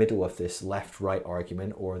be in the middle of this left-right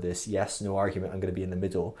argument or this yes-no argument. I'm going to be in the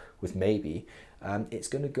middle with maybe. It's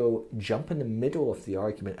going to go jump in the middle of the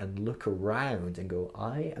argument and look around and go,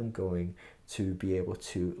 I am going to be able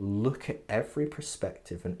to look at every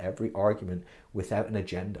perspective and every argument without an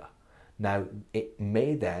agenda. Now, it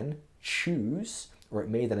may then choose, or it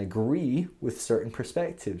may then agree with certain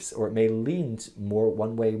perspectives, or it may lean more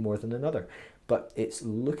one way more than another. But it's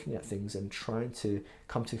looking at things and trying to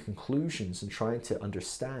come to conclusions and trying to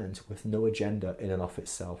understand with no agenda in and of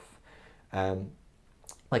itself.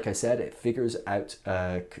 Like I said, it figures out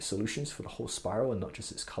solutions for the whole spiral and not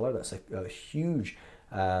just its color. That's a huge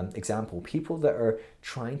example. People that are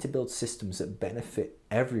trying to build systems that benefit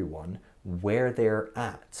everyone where they're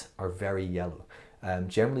at are very yellow.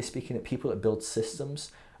 Generally speaking, that people that build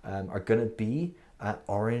systems are going to be at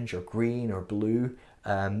orange or green or blue,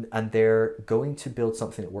 and they're going to build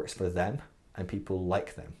something that works for them and people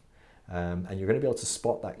like them. And you're going to be able to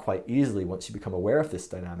spot that quite easily once you become aware of this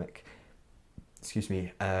dynamic. Excuse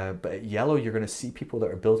me. But at yellow, you're going to see people that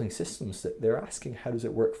are building systems that they're asking, how does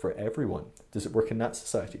it work for everyone? Does it work in that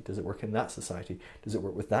society? Does it work in that society? Does it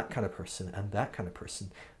work with that kind of person and that kind of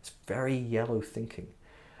person? It's very yellow thinking.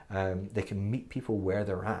 They can meet people where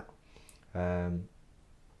they're at.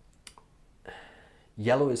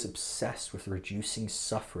 Yellow is obsessed with reducing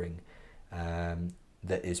suffering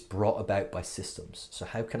that is brought about by systems. So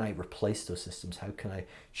how can I replace those systems? How can I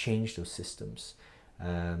change those systems?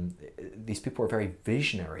 These people are very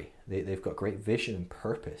visionary. They've got great vision and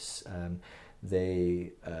purpose.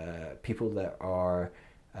 People that are,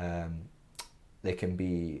 they can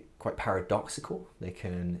be quite paradoxical. They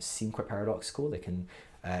can seem quite paradoxical. They can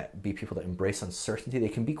be people that embrace uncertainty. They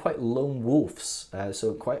can be quite lone wolves.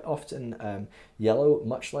 So quite often yellow,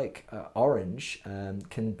 much like orange,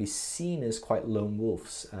 can be seen as quite lone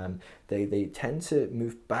wolves. They tend to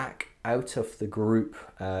move back out of the group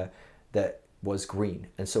that was green.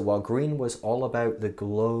 And so while green was all about the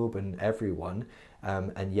globe and everyone,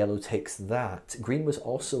 and yellow takes that, green was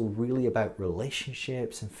also really about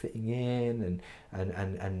relationships and fitting in,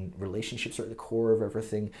 and relationships are at the core of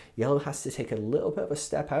everything. Yellow has to take a little bit of a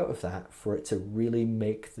step out of that for it to really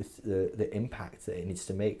make the impact that it needs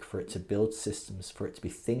to make, for it to build systems, for it to be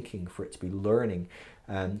thinking, for it to be learning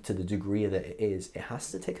to the degree that it is. It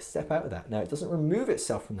has to take a step out of that. Now, it doesn't remove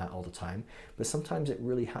itself from that all the time, but sometimes it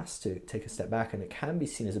really has to take a step back, and it can be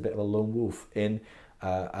seen as a bit of a lone wolf in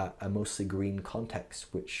a mostly green context,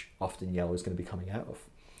 which often yellow is going to be coming out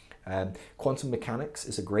of. Quantum mechanics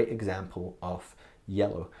is a great example of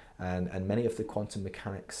yellow, and many of the quantum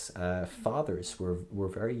mechanics fathers were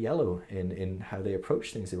very yellow in how they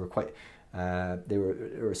approached things. They were quite they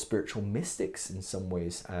were spiritual mystics in some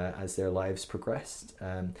ways as their lives progressed.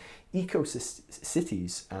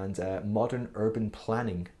 Eco-cities and modern urban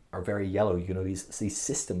planning are very yellow. You know, these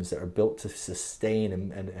systems that are built to sustain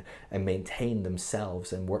and maintain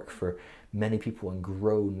themselves and work for many people and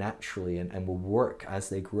grow naturally and will work as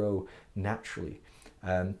they grow naturally.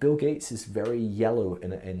 Bill Gates is very yellow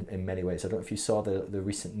in many ways. I don't know if you saw the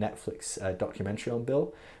recent Netflix documentary on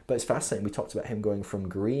Bill, but it's fascinating. We talked about him going from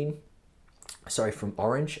green from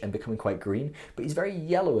orange and becoming quite green, but he's very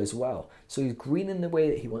yellow as well. So he's green in the way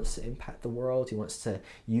that he wants to impact the world. He wants to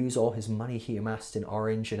use all his money he amassed in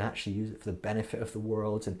orange and actually use it for the benefit of the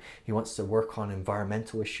world. And he wants to work on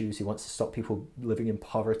environmental issues. He wants to stop people living in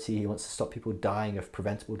poverty. He wants to stop people dying of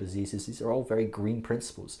preventable diseases. These are all very green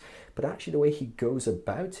principles. But actually the way he goes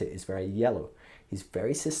about it is very yellow. He's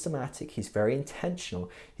very systematic, he's very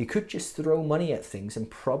intentional. He could just throw money at things and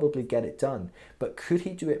probably get it done, but could he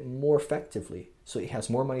do it more effectively so he has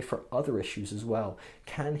more money for other issues as well?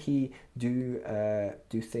 Can he do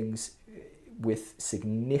things with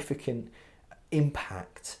significant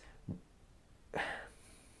impact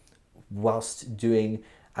whilst doing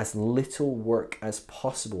as little work as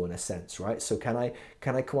possible, in a sense, right? So can I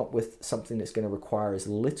come up with something that's going to require as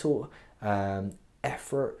little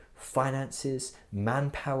effort, finances,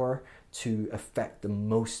 manpower to affect the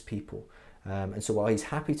most people? And so while he's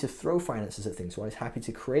happy to throw finances at things, while he's happy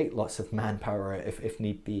to create lots of manpower if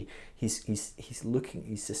need be, he's looking at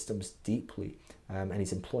these systems deeply, and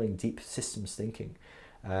he's employing deep systems thinking.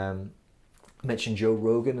 I mentioned Joe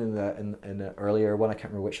Rogan in the earlier one. I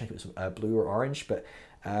can't remember which. I think it was blue or orange, but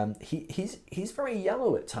he's very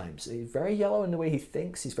yellow at times. He's very yellow in the way he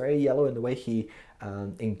thinks. He's very yellow in the way he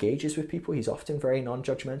engages with people. He's often very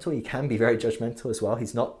non-judgmental. He can be very judgmental as well.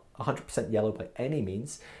 He's not 100% yellow by any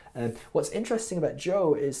means. What's interesting about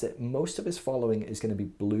Joe is that most of his following is going to be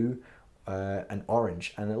blue and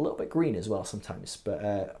orange, and a little bit green as well sometimes,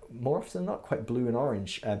 but more often than not quite blue and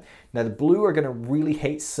orange. Now the blue are going to really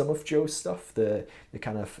hate some of Joe's stuff, the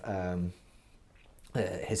kind of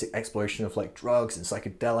his exploration of like drugs and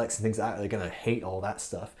psychedelics and things like that. They're going to hate all that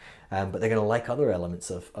stuff, but they're going to like other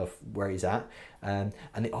elements of where he's at. And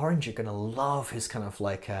the orange are going to love his kind of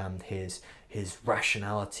like his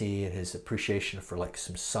rationality and his appreciation for like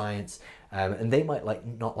some science. And they might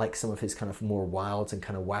not like some of his kind of more wild and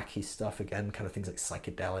kind of wacky stuff, again, kind of things like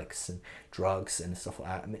psychedelics and drugs and stuff like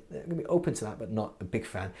that. I mean, they're going to be open to that, but not a big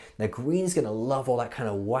fan. Now, green's going to love all that kind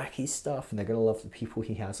of wacky stuff, and they're going to love the people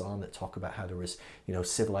he has on that talk about how there was,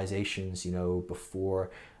 civilizations, before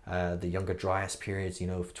the Younger Dryas periods,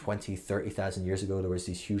 20, 30,000 years ago, there was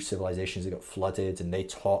these huge civilizations that got flooded, and they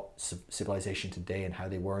taught civilization today and how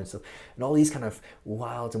they were and stuff. And all these kind of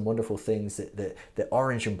wild and wonderful things that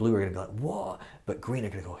orange and blue are going to be like, what? But green are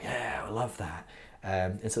going to go, yeah, I love that.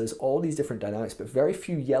 And so there's all these different dynamics, but very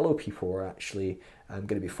few yellow people are actually going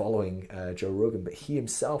to be following Joe Rogan, but he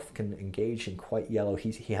himself can engage in quite yellow.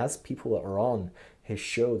 He has people that are on his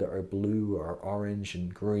show that are blue or orange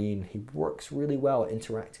and green. He works really well at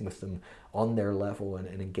interacting with them on their level and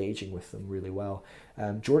engaging with them really well.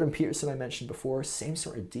 Jordan Peterson, I mentioned before, same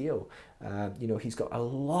sort of deal. He's got a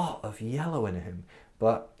lot of yellow in him,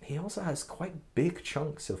 but he also has quite big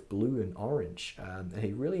chunks of blue and orange. And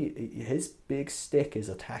his big stick is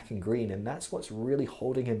attacking green, and that's what's really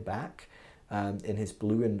holding him back in his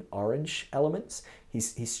blue and orange elements.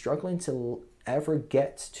 He's struggling to ever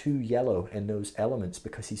get to yellow in those elements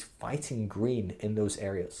because he's fighting green in those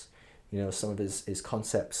areas. Some of his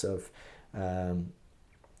concepts of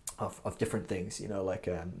different things, like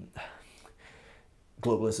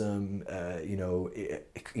globalism,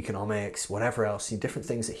 economics, whatever else, different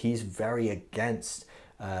things that he's very against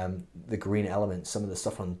the green element. Some of the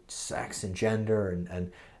stuff on sex and gender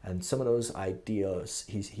and some of those ideas,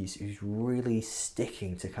 he's really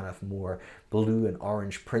sticking to kind of more blue and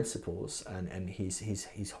orange principles, and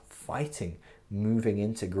he's fighting moving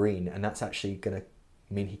into green, and that's actually going to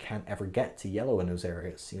mean he can't ever get to yellow in those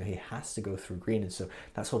areas. He has to go through green, and so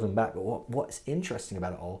that's holding him back. But what's interesting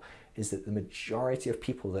about it all is that the majority of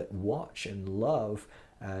people that watch and love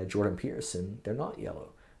Jordan Peterson, they're not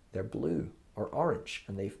yellow, they're blue or orange,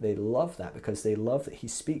 and they love that because they love that he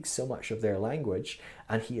speaks so much of their language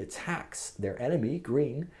and he attacks their enemy,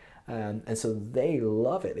 green, and so they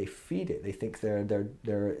love it, they feed it, they think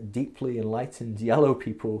they're deeply enlightened yellow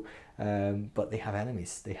people, but they have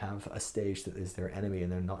enemies, they have a stage that is their enemy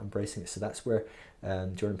and they're not embracing it. So that's where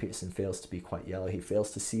Jordan Peterson fails to be quite yellow. He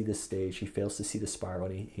fails to see this stage, he fails to see the spiral,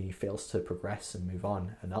 and he fails to progress and move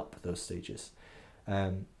on and up those stages.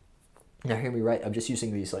 Now hear me right, I'm just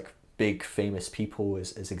using these like big famous people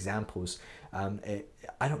as examples.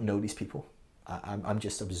 I don't know these people. I'm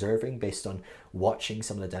just observing based on watching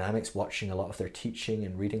some of the dynamics, watching a lot of their teaching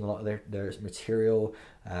and reading a lot of their material,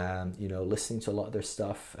 listening to a lot of their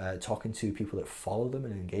stuff, talking to people that follow them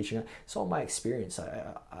and engaging it. It's all my experience.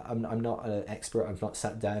 I'm not an expert. I've not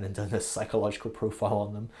sat down and done a psychological profile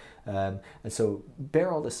on them. And so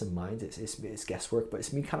bear all this in mind. It's guesswork, but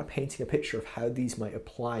it's me kind of painting a picture of how these might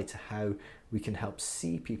apply to how we can help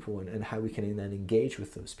see people and how we can then engage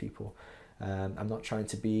with those people. I'm not trying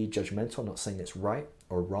to be judgmental. I'm not saying it's right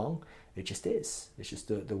or wrong. It just is. It's just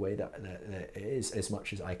the way that it is, as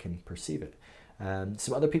much as I can perceive it.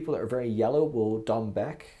 Some other people that are very yellow will Don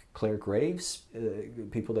Beck, Claire Graves,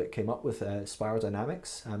 people that came up with spiral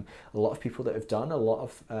dynamics. A lot of people that have done a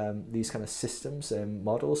lot of these kind of systems and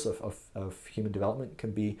models of human development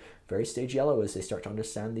can be very stage yellow as they start to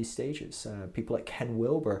understand these stages. People like Ken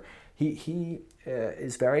Wilber, he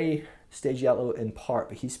is very stage yellow in part,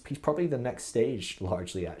 but he's probably the next stage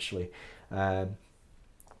largely, actually.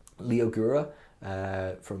 Leo Gura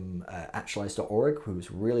from actualize.org, who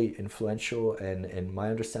was really influential in my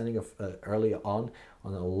understanding of early on a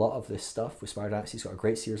lot of this stuff with spiral dynamics. He's got a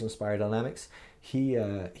great series on spiral dynamics.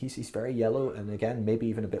 He's very yellow, and again, maybe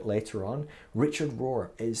even a bit later on. Richard Rohr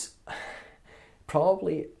is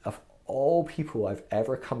probably, of all people I've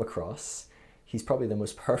ever come across, he's probably the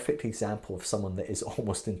most perfect example of someone that is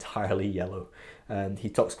almost entirely yellow. And he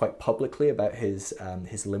talks quite publicly about his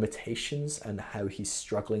limitations and how he's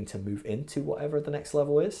struggling to move into whatever the next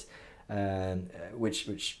level is,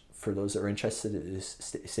 which for those that are interested is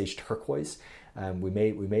stage turquoise. We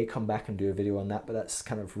may come back and do a video on that, but that's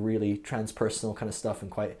kind of really transpersonal kind of stuff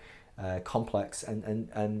and quite complex.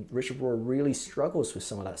 And Richard Rohr really struggles with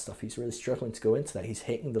some of that stuff. He's really struggling to go into that. He's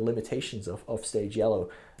hitting the limitations of stage yellow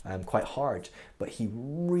quite hard, but he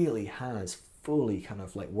really has fully kind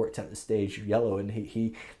of like worked out the stage yellow, and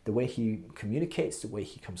he the way he communicates, the way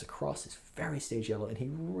he comes across is very stage yellow, and he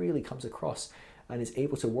really comes across and is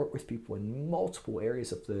able to work with people in multiple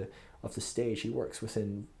areas of the stage. He works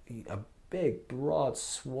within a big broad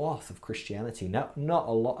swath of Christianity. Not a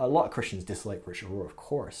lot of Christians dislike Richard Rohr, of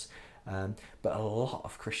course, but a lot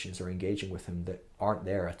of Christians are engaging with him that aren't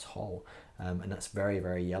there at all. And that's very,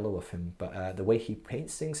 very yellow of him. But the way he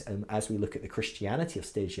paints things, and as we look at the Christianity of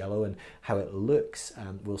stage yellow and how it looks,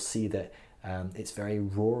 we'll see that it's very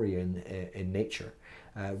Rory in nature.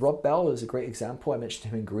 Rob Bell is a great example. I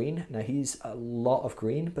mentioned him in green. Now he's a lot of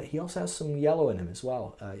green, but he also has some yellow in him as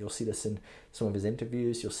well. You'll see this in some of his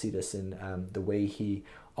interviews. You'll see this in the way he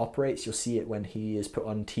operates. You'll see it when he is put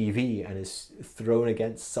on TV and is thrown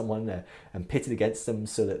against someone and pitted against them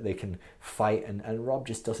so that they can fight. And Rob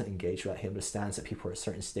just doesn't engage with that. He understands that people are at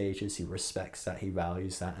certain stages. He respects that. He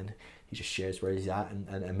values that, and he just shares where he's at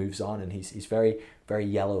and moves on. And he's very, very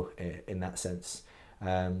yellow in that sense.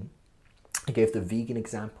 I gave the vegan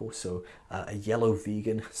example, so a yellow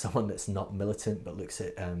vegan, someone that's not militant but looks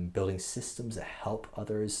at building systems that help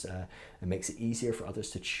others and makes it easier for others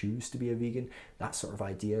to choose to be a vegan, that sort of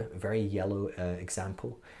idea, a very yellow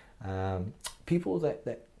example. People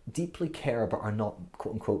that deeply care but are not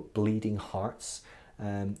quote-unquote bleeding hearts,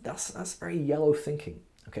 that's very yellow thinking.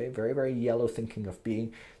 Okay, very, very yellow thinking of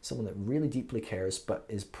being someone that really deeply cares but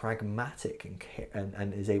is pragmatic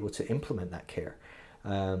and is able to implement that care.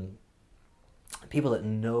 People that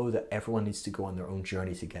know that everyone needs to go on their own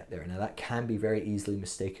journey to get there. Now that can be very easily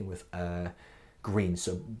mistaken with green,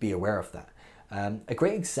 so be aware of that. A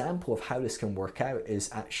great example of how this can work out is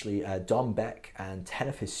actually Don Beck and 10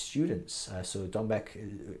 of his students. So Don Beck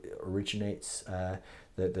originates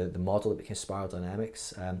the model that became spiral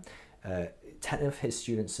dynamics. 10 of his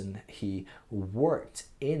students, and he worked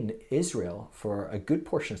in Israel for a good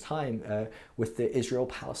portion of time with the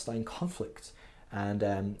Israel-Palestine conflict.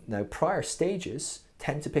 And now prior stages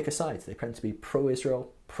tend to pick a side. They tend to be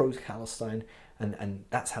pro-Israel, pro-Palestine, and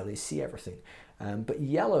that's how they see everything. But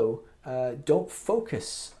yellow don't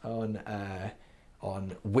focus on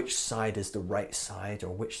which side is the right side, or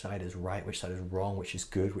which side is right, which side is wrong, which is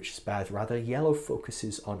good, which is bad. Rather, yellow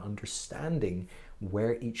focuses on understanding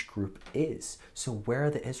where each group is. So where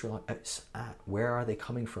are the Israelites at? Where are they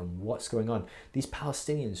coming from? What's going on? These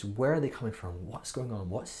Palestinians, where are they coming from? What's going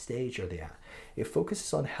on? What stage are they at? It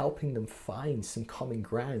focuses on helping them find some common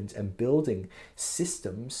ground and building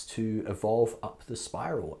systems to evolve up the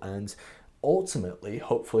spiral and ultimately,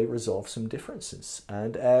 hopefully, resolve some differences.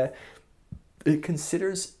 And it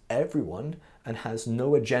considers everyone and has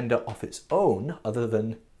no agenda of its own other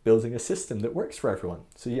than building a system that works for everyone.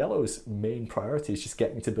 So yellow's main priority is just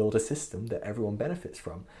getting to build a system that everyone benefits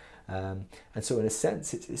from. And so in a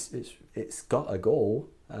sense, it's got a goal,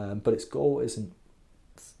 but its goal isn't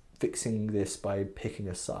fixing this by picking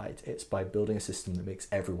a side. It's by building a system that makes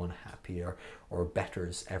everyone happier or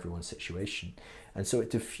betters everyone's situation. And so it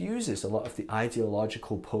diffuses a lot of the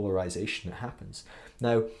ideological polarization that happens.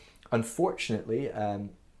 Now, unfortunately,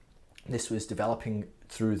 this was developing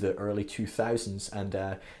through the early 2000s,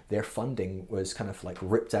 and their funding was kind of like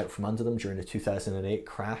ripped out from under them during the 2008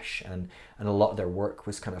 crash, and a lot of their work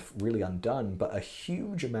was kind of really undone. But a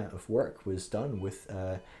huge amount of work was done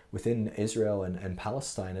within Israel and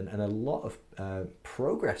Palestine, and a lot of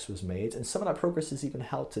progress was made, and some of that progress is even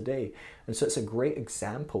held today. And so it's a great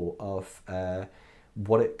example of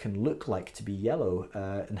what it can look like to be yellow,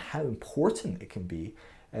 and how important it can be.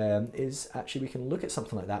 Is actually, we can look at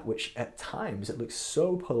something like that, which at times it looks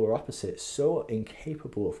so polar opposite, so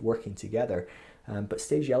incapable of working together, but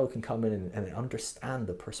stage yellow can come in and understand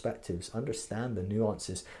the perspectives, understand the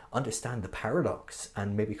nuances, understand the paradox,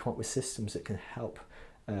 and maybe come up with systems that can help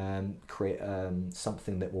create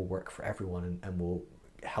something that will work for everyone, and will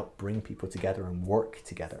help bring people together and work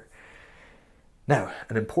together. Now,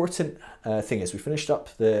 an important thing is we finished up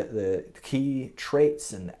the key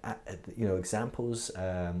traits and examples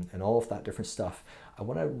and all of that different stuff. I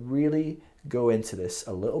want to really go into this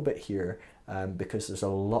a little bit here because there's a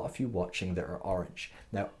lot of you watching that are orange.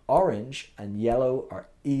 Now, orange and yellow are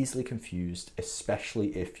easily confused,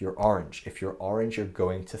 especially if you're orange. If you're orange, you're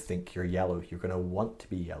going to think you're yellow. You're going to want to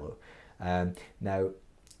be yellow. Now,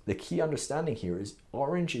 the key understanding here is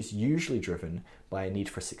orange is usually driven by a need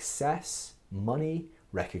for success, money,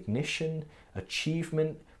 recognition,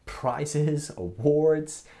 achievement, prizes,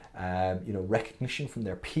 awards, recognition from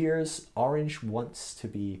their peers. Orange wants to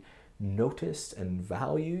be noticed and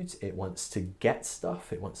valued. It wants to get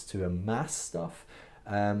stuff. It wants to amass stuff.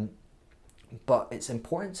 But it's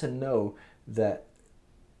important to know that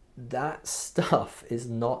that stuff is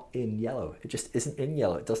not in yellow. It just isn't in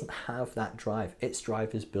yellow. It doesn't have that drive. Its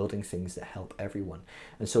drive is building things that help everyone.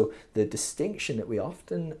 And so the distinction that we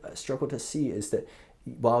often struggle to see is that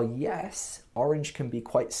while yes, orange can be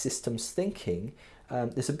quite systems thinking,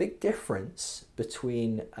 there's a big difference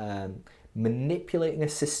between manipulating a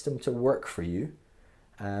system to work for you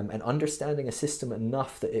and understanding a system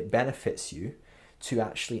enough that it benefits you, to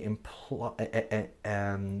actually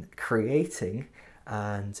creating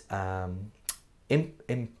and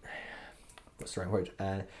what's the right word?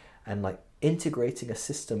 And like integrating a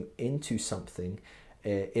system into something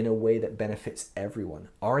in a way that benefits everyone.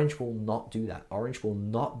 Orange will not do that. Orange will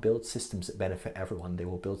not build systems that benefit everyone. They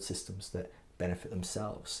will build systems that benefit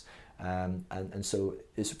themselves. And so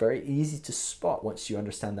it's very easy to spot once you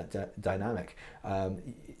understand that dynamic.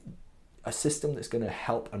 A system that's going to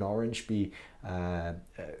help an orange be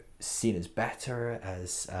seen as better,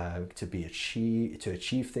 as to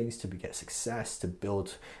achieve things, to get success, to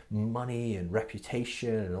build money and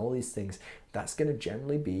reputation and all these things, that's going to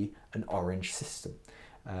generally be an orange system.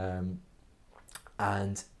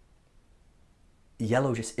 And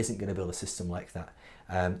yellow just isn't going to build a system like that.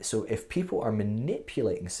 So if people are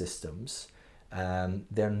manipulating systems,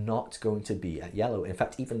 they're not going to be at yellow. In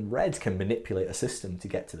fact, even red can manipulate a system to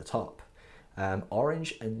get to the top.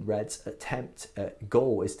 Orange and red's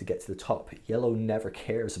goal is to get to the top. Yellow never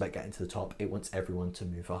cares about getting to the top. It wants everyone to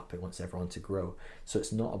move up. It wants everyone to grow. So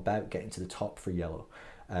it's not about getting to the top for yellow.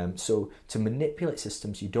 So to manipulate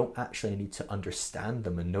systems, you don't actually need to understand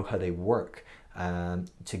them and know how they work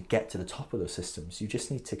to get to the top of those systems. You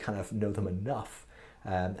just need to kind of know them enough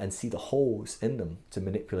and see the holes in them to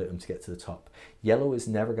manipulate them to get to the top. Yellow is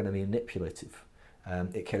never going to be manipulative.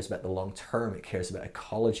 It cares about the long term, it cares about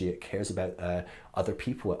ecology, it cares about other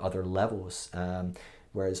people at other levels.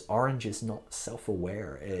 Whereas orange is not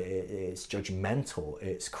self-aware, it's judgmental,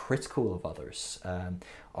 it's critical of others.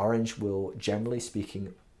 Orange will, generally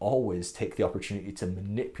speaking, always take the opportunity to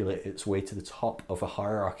manipulate its way to the top of a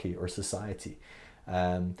hierarchy or society.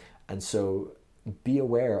 And so be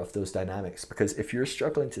aware of those dynamics, because if you're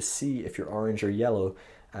struggling to see if you're orange or yellow,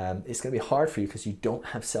 it's going to be hard for you because you don't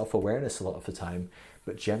have self-awareness a lot of the time.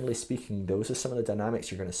 But generally speaking, those are some of the dynamics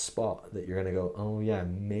you're going to spot, that you're going to go, oh yeah,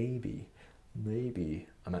 maybe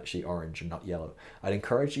I'm actually orange and not yellow. I'd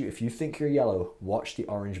encourage you, if you think you're yellow, watch the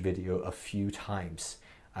orange video a few times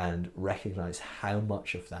and recognize how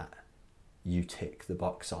much of that you tick the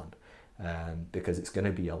box on, because it's going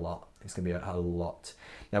to be a lot. It's going to be a lot.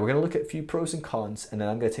 Now we're going to look at a few pros and cons, and then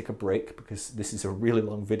I'm going to take a break because this is a really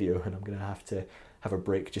long video and I'm going to have a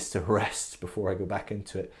break just to rest before I go back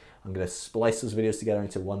into it. I'm going to splice those videos together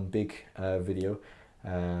into one big video.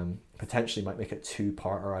 Potentially might make it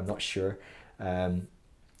two-parter, I'm not sure.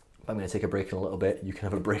 I'm going to take a break in a little bit. You can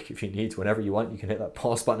have a break if you need, whenever you want. You can hit that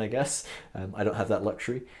pause button, I guess. I don't have that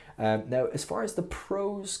luxury. Now, as far as the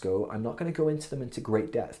pros go, I'm not going to go into them into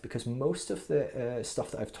great depth, because most of the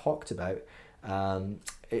stuff that I've talked about,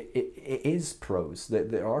 it is pros.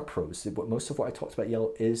 There are pros. Most of what I talked about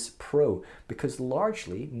yellow is pro, because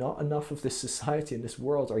largely not enough of this society and this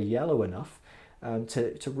world are yellow enough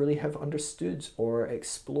to really have understood or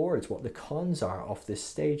explored what the cons are of this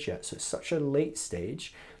stage yet. So it's such a late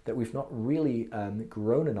stage that we've not really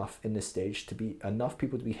grown enough in this stage to be enough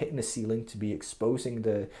people to be hitting the ceiling, to be exposing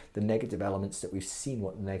the negative elements that we've seen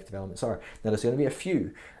what the negative elements are. Now there's going to be a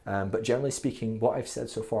few, but generally speaking, what I've said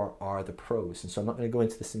so far are the pros. And so I'm not going to go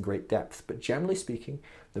into this in great depth, but generally speaking,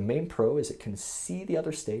 the main pro is it can see the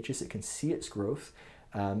other stages, it can see its growth,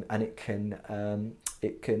 and it can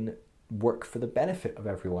work for the benefit of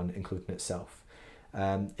everyone, including itself.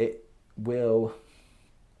 It will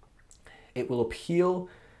appeal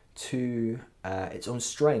to its own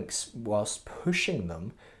strengths whilst pushing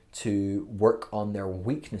them to work on their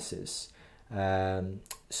weaknesses.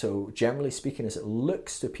 So generally speaking, as it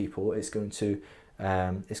looks to people, it's going to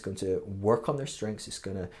work on their strengths. It's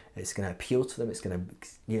going to appeal to them. It's going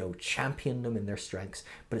to champion them in their strengths.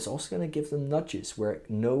 But it's also going to give them nudges where it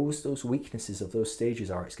knows those weaknesses of those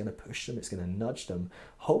stages are. It's going to push them. It's going to nudge them,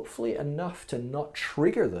 hopefully enough to not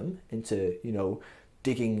trigger them into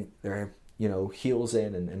digging their heels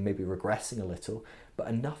in and maybe regressing a little, but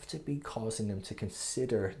enough to be causing them to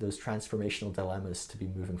consider those transformational dilemmas to be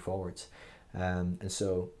moving forwards. And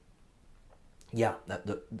so, yeah,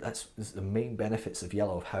 that's the main benefits of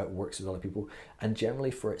yellow, of how it works with other people. And generally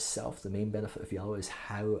for itself, the main benefit of yellow is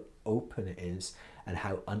how open it is and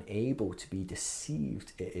how unable to be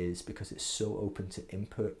deceived it is, because it's so open to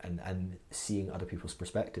input and seeing other people's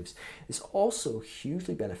perspectives. It's also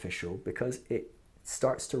hugely beneficial because it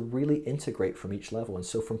starts to really integrate from each level. And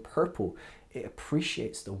so from purple, it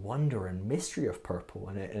appreciates the wonder and mystery of purple,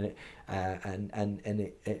 and it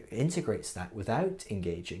integrates that without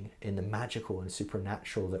engaging in the magical and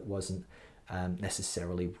supernatural that wasn't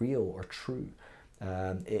necessarily real or true.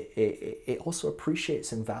 It also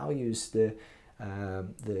appreciates and values the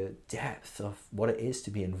depth of what it is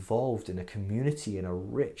to be involved in a community, in a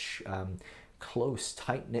rich, close,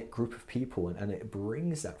 tight-knit group of people, and it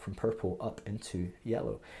brings that from purple up into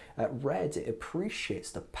yellow. Red, it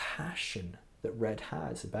appreciates the passion that red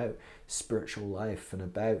has about spiritual life and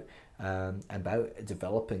about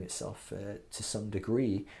developing itself to some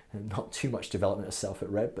degree. And not too much development of self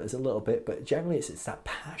at red, but it's a little bit. But generally, it's that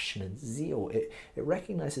passion and zeal. It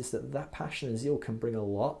recognizes that passion and zeal can bring a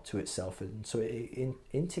lot to itself, and so it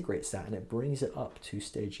integrates that and it brings it up to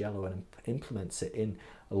stage yellow and implements it in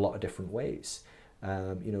a lot of different ways.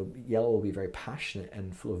 Yellow will be very passionate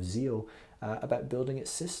and full of zeal about building its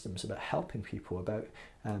systems, about helping people, about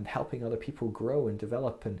helping other people grow and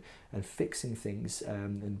develop and fixing things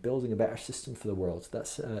and building a better system for the world.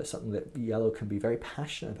 That's something that yellow can be very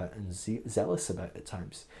passionate about and zealous about at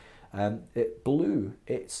times. Blue,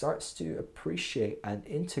 it starts to appreciate and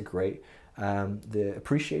integrate the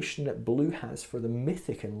appreciation that blue has for the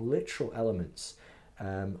mythic and literal elements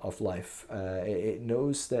of life. It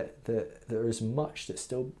knows that there is much that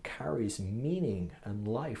still carries meaning and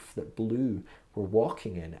life that blue were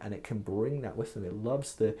walking in, and it can bring that with them. It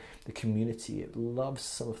loves the community. It loves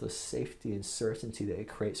some of the safety and certainty that it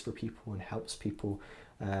creates for people and helps people,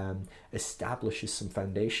 establishes some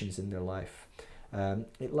foundations in their life.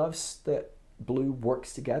 It loves that blue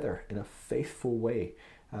works together in a faithful way,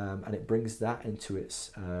 and it brings that into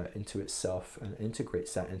itself and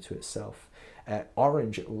integrates that into itself.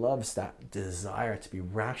 Orange, it loves that desire to be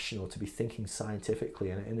rational, to be thinking scientifically,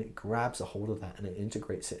 and it grabs a hold of that and it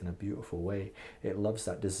integrates it in a beautiful way. It loves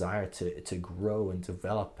that desire to grow and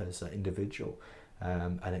develop as an individual,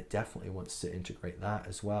 and it definitely wants to integrate that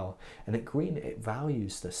as well. And at green, it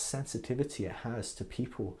values the sensitivity it has to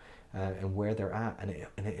people and where they're at,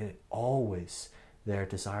 and it always, their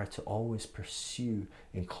desire to always pursue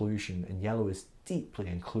inclusion, and yellow is deeply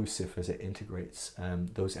inclusive as it integrates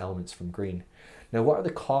those elements from green. Now, what are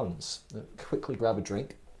the cons? Quickly grab a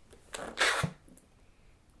drink.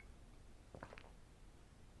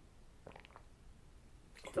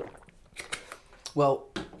 Well,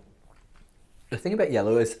 the thing about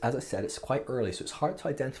yellow is, as I said, it's quite early, so it's hard to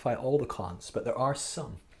identify all the cons, but there are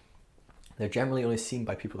some. They're generally only seen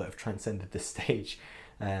by people that have transcended this stage.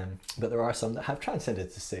 But there are some that have transcended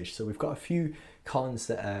this stage. So we've got a few cons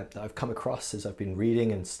that I've come across as I've been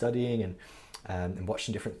reading and studying and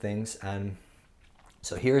watching different things. And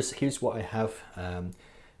so here's what I have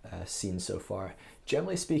seen so far.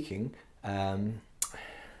 Generally speaking,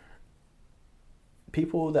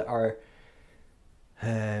 people that are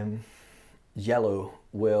yellow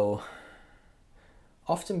will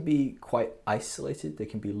often be quite isolated. They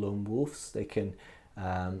can be lone wolves. They can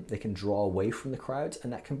draw away from the crowd,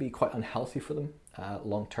 and that can be quite unhealthy for them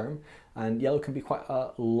long term. And yellow can be quite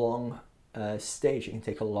a long stage. It can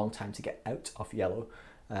take a long time to get out of yellow.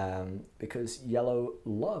 because yellow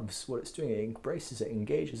loves what it's doing. It embraces it,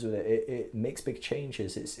 engages with it. It makes big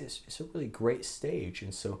changes. It's a really great stage.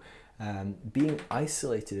 And so being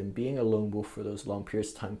isolated and being a lone wolf for those long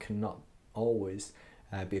periods of time cannot always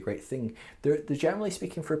be a great thing. They're generally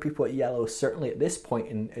speaking, for people at yellow, certainly at this point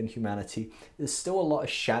in humanity, there's still a lot of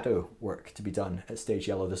shadow work to be done at stage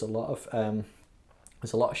yellow. There's a lot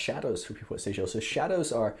of shadows for people at stage yellow. So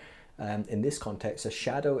shadows are, in this context, a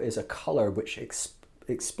shadow is a color which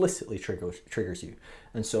explicitly triggers you.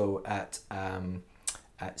 And so at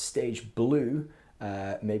stage blue,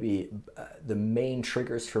 maybe the main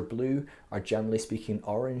triggers for blue are, generally speaking,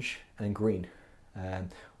 orange and green, or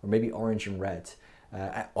maybe orange and red.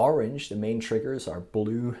 At orange, the main triggers are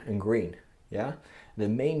blue and green. Yeah, the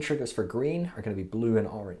main triggers for green are going to be blue and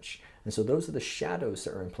orange. And so those are the shadows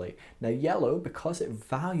that are in play. Now yellow, because it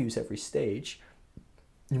values every stage,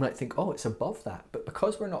 you might think, oh, it's above that. But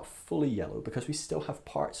because we're not fully yellow, because we still have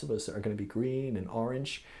parts of us that are going to be green and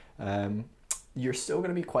orange, you're still going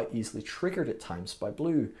to be quite easily triggered at times by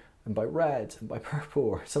blue and by red and by purple,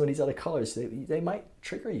 or some of these other colors. They might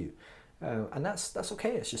trigger you. And that's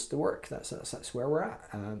okay. It's just the work. That's where we're at,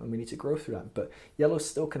 and we need to grow through that. But yellow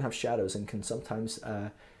still can have shadows and can sometimes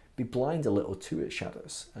be blind a little to its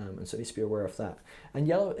shadows, and so it needs to be aware of that. And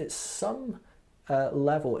yellow, at some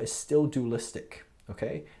level, is still dualistic.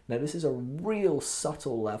 Okay. Now this is a real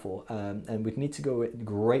subtle level, and we'd need to go into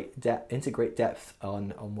great depth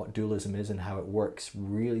on what dualism is and how it works,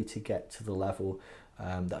 really, to get to the level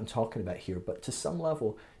that I'm talking about here. But to some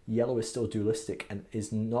level, yellow is still dualistic and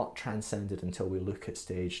is not transcended until we look at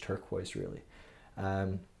stage turquoise, really.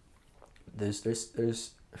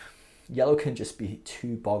 There's yellow can just be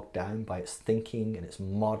too bogged down by its thinking and its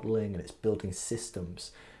modeling and its building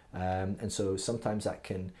systems, and so sometimes that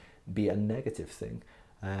can be a negative thing.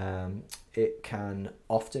 It can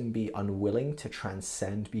often be unwilling to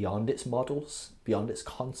transcend beyond its models, beyond its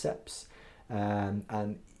concepts,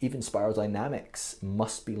 and even spiral dynamics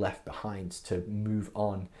must be left behind to move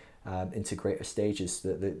on into greater stages.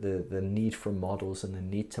 The need for models and the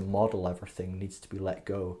need to model everything needs to be let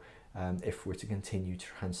go if we're to continue to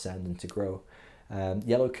transcend and to grow.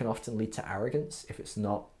 Yellow can often lead to arrogance if it's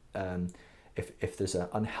not, if there's an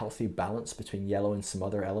unhealthy balance between yellow and some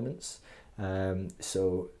other elements. Like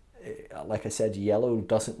I said, yellow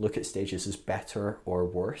doesn't look at stages as better or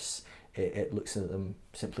worse. It looks at them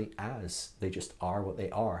simply as they just are what they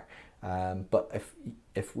are. But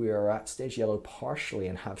if we are at stage yellow partially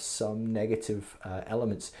and have some negative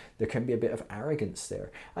elements, there can be a bit of arrogance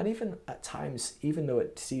there. And even at times, even though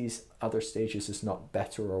it sees other stages as not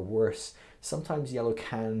better or worse, sometimes yellow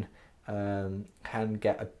can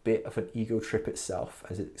get a bit of an ego trip itself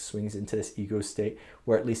as it swings into this ego state,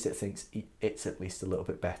 where at least it thinks it's at least a little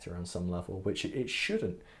bit better on some level, which it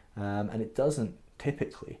shouldn't, and it doesn't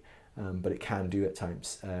typically. But it can do at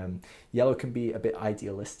times. Yellow can be a bit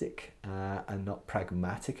idealistic and not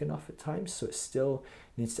pragmatic enough at times, so it still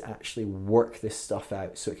needs to actually work this stuff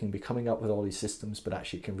out. So it can be coming up with all these systems, but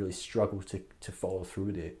actually it can really struggle to follow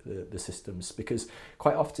through the systems, because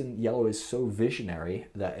quite often yellow is so visionary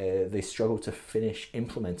that they struggle to finish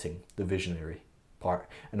implementing the visionary part,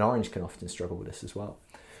 and orange can often struggle with this as well.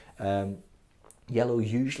 Yellow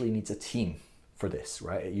usually needs a team for this,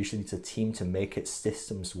 right? It usually needs a team to make its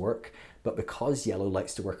systems work, but because yellow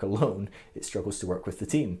likes to work alone, it struggles to work with the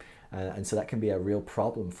team, and so that can be a real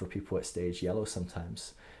problem for people at stage yellow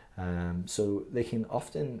sometimes. So they can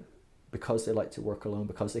often, because they like to work alone,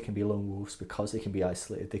 because they can be lone wolves, because they can be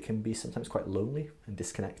isolated, they can be sometimes quite lonely and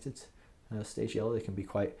disconnected. Stage yellow, they can be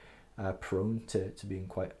quite prone to being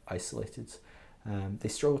quite isolated. They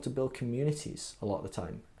struggle to build communities a lot of the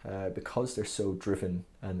time, because they're so driven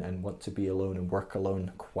and want to be alone and work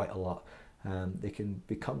alone quite a lot. They can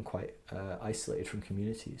become quite isolated from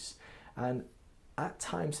communities, and at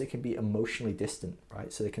times they can be emotionally distant,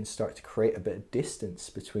 right? So they can start to create a bit of distance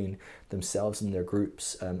between themselves and their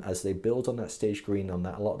groups as they build on that stage green, on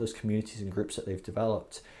that a lot of those communities and groups that they've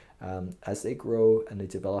developed. As they grow and they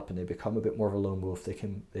develop and they become a bit more of a lone wolf, they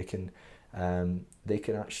can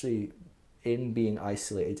actually, in being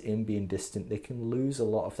isolated, in being distant, they can lose a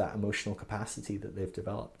lot of that emotional capacity that they've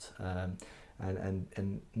developed,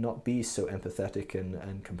 and not be so empathetic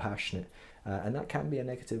and compassionate, and that can be a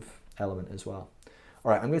negative element as well. All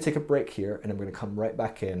right, I'm going to take a break here, and I'm going to come right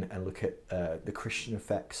back in and look at the Christian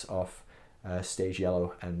effects of stage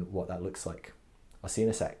yellow and what that looks like. I'll see you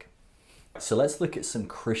in a sec. So let's look at some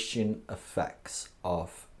Christian effects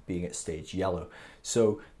of being at stage yellow.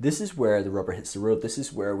 So this is where the rubber hits the road. This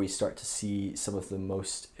is where we start to see some of the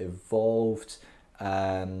most evolved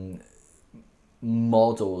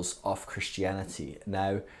models of Christianity.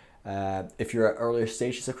 Now, If you're at earlier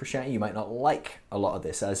stages of Christianity, you might not like a lot of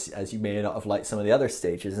this, as you may not have liked some of the other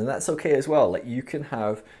stages, and that's okay as well. Like, you can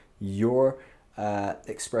have your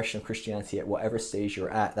expression of Christianity at whatever stage you're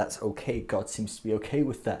at. That's okay. God seems to be okay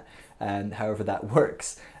with that, and however that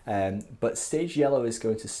works. But stage yellow is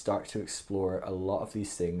going to start to explore a lot of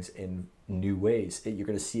these things in new ways. You're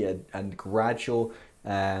going to see a gradual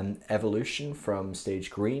evolution from stage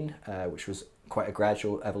green, which was quite a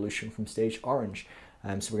gradual evolution from stage orange.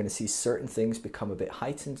 So we're going to see certain things become a bit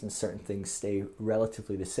heightened and certain things stay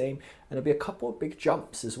relatively the same. And there'll be a couple of big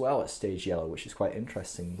jumps as well at stage yellow, which is quite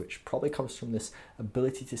interesting, which probably comes from this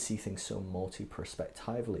ability to see things so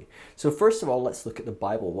multi-perspectively. So first of all, let's look at the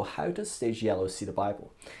Bible. Well, how does stage yellow see the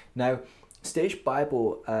Bible? Now, stage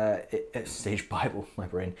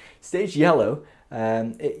yellow,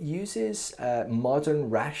 it uses modern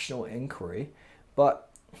rational inquiry, but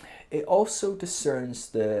it also discerns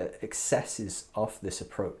the excesses of this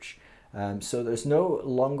approach. So there's no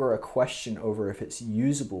longer a question over if it's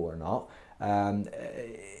usable or not.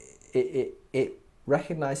 It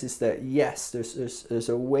recognizes that, yes, there's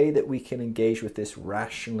a way that we can engage with this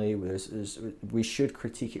rationally. We should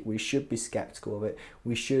critique it. We should be skeptical of it.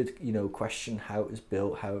 We should, question how it was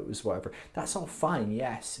built, how it was whatever. That's all fine,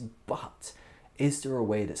 yes, but is there a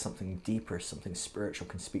way that something deeper, something spiritual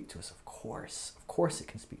can speak to us? Of course it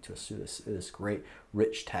can speak to us through this great,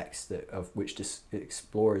 rich text of which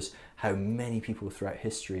explores how many people throughout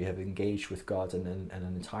history have engaged with God, and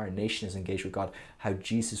an entire nation has engaged with God, how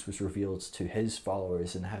Jesus was revealed to his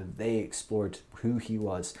followers and how they explored who he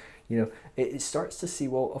was. It starts to see,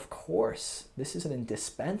 well, of course, this is an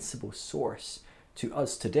indispensable source to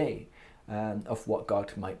us today. Of what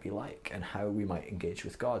God might be like and how we might engage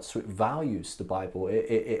with God. So it values the Bible.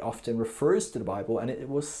 It often refers to the Bible, and it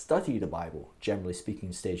will study the Bible, generally speaking,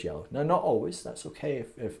 in stage yellow. Now, not always. That's okay.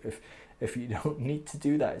 If you don't need to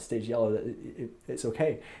do that at stage yellow, it's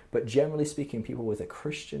okay. But generally speaking, people with a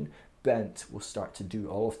Christian bent will start to do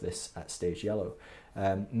all of this at stage yellow.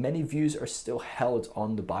 Many views are still held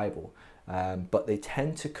on the Bible, but they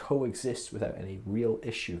tend to coexist without any real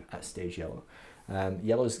issue at stage yellow.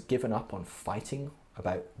 Yellow's given up on fighting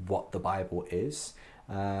about what the Bible is.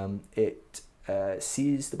 It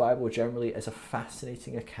sees the Bible generally as a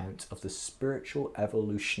fascinating account of the spiritual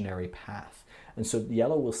evolutionary path. And so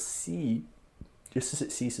yellow will see, just as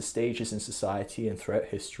it sees the stages in society and throughout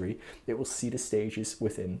history, it will see the stages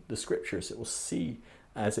within the scriptures. It will see,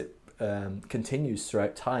 as it continues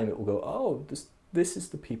throughout time, it will go, oh, this is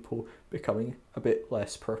the people becoming a bit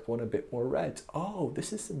less purple and a bit more red. Oh,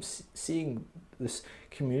 this is them seeing this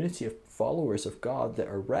community of followers of God that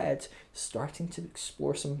are red starting to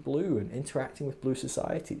explore some blue and interacting with blue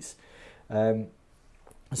societies. So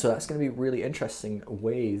that's going to be a really interesting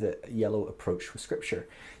way that yellow approached with scripture.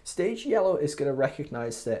 Stage yellow is going to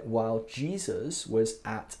recognize that while Jesus was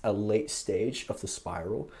at a late stage of the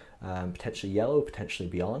spiral, potentially yellow, potentially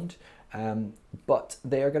beyond, but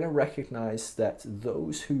they are going to recognize that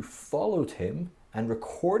those who followed him and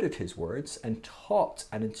recorded his words and taught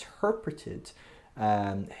and interpreted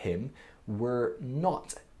him were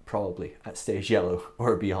not probably at stage yellow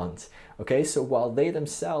or beyond. Okay, so while they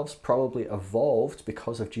themselves probably evolved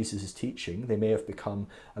because of Jesus' teaching, they may have become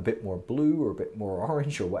a bit more blue or a bit more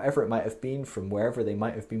orange or whatever it might have been from wherever they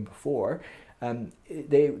might have been before,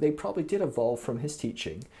 they probably did evolve from his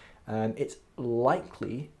teaching. It's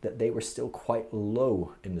likely that they were still quite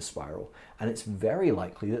low in the spiral, and it's very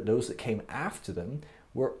likely that those that came after them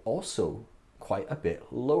were also quite a bit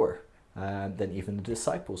lower than even the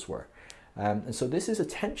disciples were. And so this is a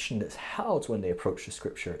tension that's held when they approach the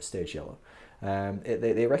scripture at stage yellow.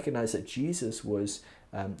 They recognize that Jesus was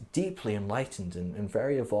deeply enlightened and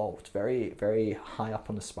very evolved, very, very high up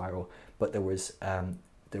on the spiral, but there was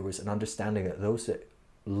an understanding that those that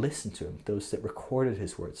listened to him, those that recorded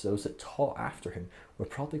his words, those that taught after him, were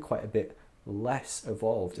probably quite a bit less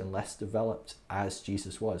evolved and less developed as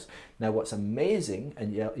Jesus was. Now, what's amazing,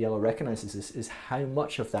 and Yellow recognizes this, is how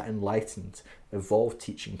much of that enlightened, evolved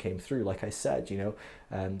teaching came through. Like I said,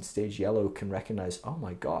 stage yellow can recognize, oh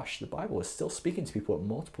my gosh, the Bible is still speaking to people at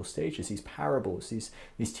multiple stages. These parables,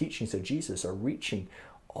 these teachings of Jesus are reaching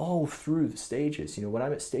all through the stages. When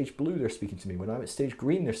I'm at stage blue, they're speaking to me. When I'm at stage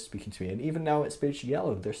green, they're speaking to me. And even now at stage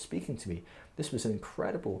yellow, they're speaking to me. This was an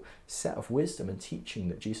incredible set of wisdom and teaching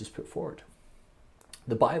that Jesus put forward.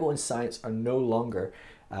 The Bible and science are no longer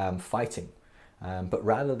fighting, but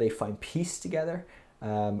rather they find peace together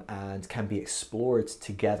and can be explored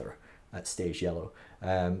together at stage yellow.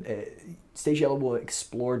 Stage yellow will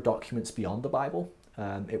explore documents beyond the Bible.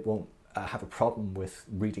 It won't have a problem with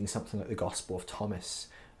reading something like the Gospel of Thomas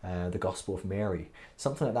the Gospel of Mary.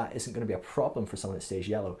 Something like that isn't going to be a problem for someone at stage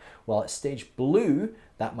yellow. While at stage blue,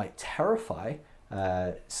 that might terrify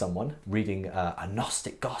someone reading a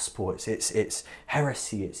Gnostic gospel. It's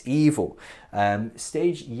heresy, it's evil.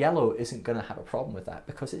 Stage yellow isn't going to have a problem with that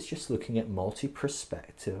because it's just looking at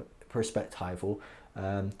perspectival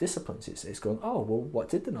disciplines. It's going, oh, well, what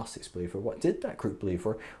did the Gnostics believe, or what did that group believe,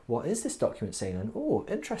 or what is this document saying? And oh,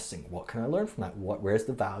 interesting, what can I learn from that? Where's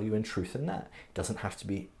the value and truth in that? It doesn't have to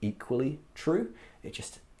be equally true. It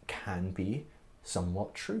just can be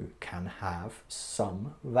somewhat true, can have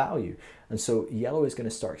some value. And so yellow is going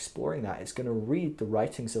to start exploring that. It's going to read the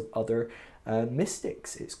writings of other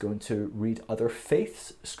mystics. It's going to read other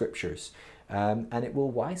faith scriptures. And it will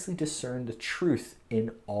wisely discern the truth in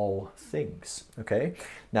all things. Okay.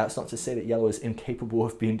 Now, it's not to say that yellow is incapable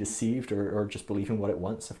of being deceived or just believing what it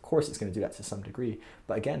wants. Of course, it's going to do that to some degree.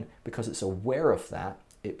 But again, because it's aware of that,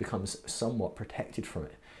 it becomes somewhat protected from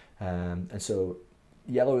it. And so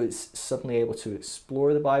yellow is suddenly able to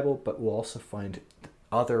explore the Bible, but will also find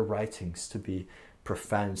other writings to be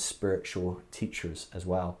profound spiritual teachers as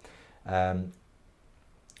well.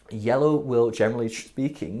 Yellow will, generally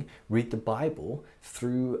speaking, read the Bible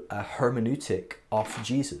through a hermeneutic of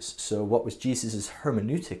Jesus. So what was Jesus's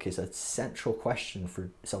hermeneutic is a central question for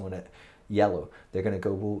someone at yellow. They're going to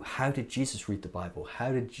go, well, how did Jesus read the Bible?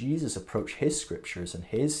 How did Jesus approach his scriptures and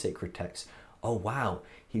his sacred texts? Oh, wow,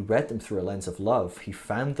 he read them through a lens of love. He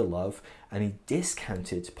found the love and he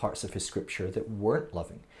discounted parts of his scripture that weren't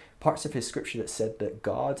loving. Parts of his scripture that said that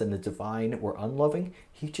God and the divine were unloving,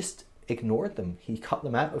 he just ignored them. He cut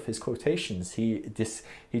them out of his quotations. He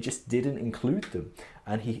just didn't include them.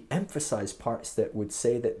 And he emphasized parts that would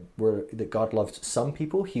say that God loved some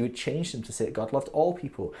people. He would change them to say that God loved all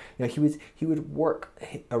people. You know, he would work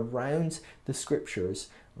around the scriptures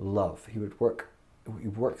love. He would work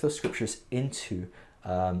those scriptures into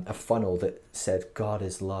a funnel that said God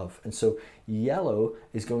is love. And so yellow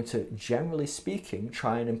is going to, generally speaking,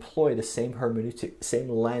 try and employ the same hermeneutic, same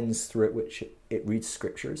lens through which it reads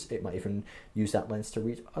scriptures. It might even use that lens to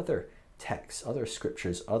read other texts, other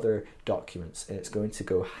scriptures, other documents. And it's going to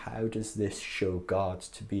go, how does this show God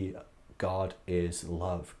to be? God is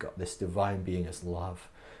love. God, this divine being is love.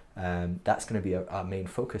 That's going to be our main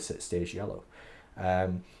focus at stage yellow.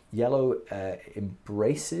 Yellow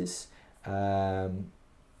embraces,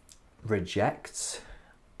 rejects,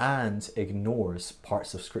 and ignores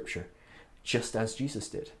parts of Scripture, just as Jesus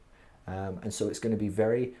did. And so it's going to be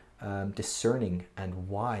very discerning and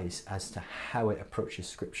wise as to how it approaches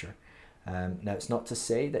Scripture. Now, it's not to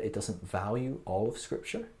say that it doesn't value all of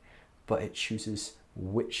Scripture, but it chooses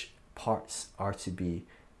which parts are to be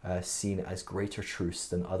seen as greater truths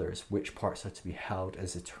than others, which parts are to be held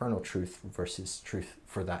as eternal truth versus truth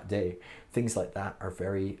for that day. Things like that are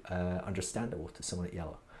very understandable to someone at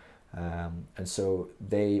yellow. And so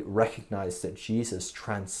they recognize that Jesus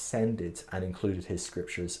transcended and included his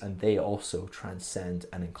scriptures, and they also transcend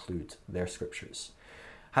and include their scriptures.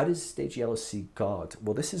 How does stage yellow see God?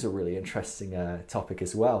 Well, this is a really interesting topic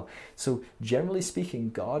as well. So generally speaking,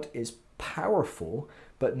 God is powerful,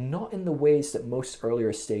 but not in the ways that most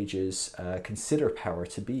earlier stages consider power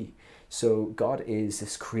to be. So God is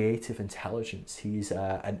this creative intelligence. He's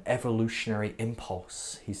an evolutionary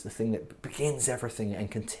impulse. He's the thing that begins everything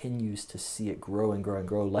and continues to see it grow and grow and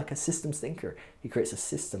grow. Like a systems thinker, he creates a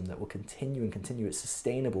system that will continue and continue. It's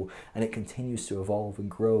sustainable and it continues to evolve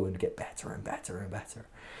and grow and get better and better and better.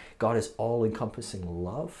 God is all-encompassing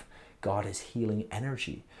love. God is healing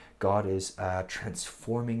energy. God is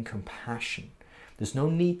transforming compassion. There's no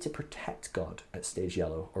need to protect God at stage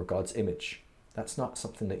yellow or God's image. That's not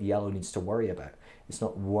something that yellow needs to worry about. It's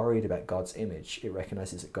not worried about God's image. It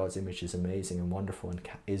recognizes that God's image is amazing and wonderful and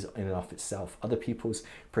is in and of itself. Other people's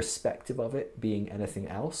perspective of it being anything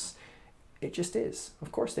else, it just is.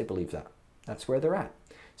 Of course they believe that. That's where they're at.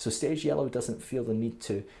 So stage yellow doesn't feel the need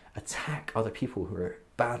to attack other people who are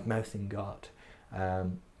bad-mouthing God.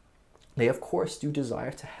 They, of course, do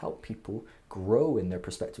desire to help people grow in their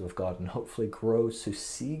perspective of God and hopefully grow to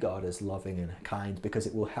see God as loving and kind, because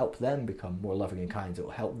it will help them become more loving and kind. It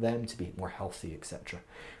will help them to be more healthy, etc.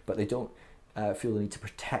 But they don't feel the need to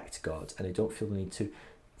protect God, and they don't feel the need to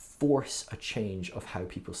force a change of how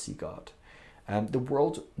people see God. The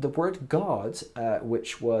word God,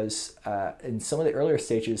 which was in some of the earlier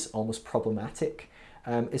stages almost problematic,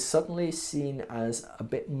 is suddenly seen as a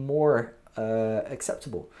bit more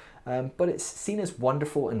acceptable. But it's seen as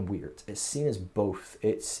wonderful and weird. It's seen as both.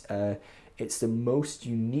 It It's the most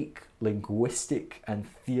unique linguistic and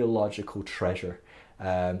theological treasure,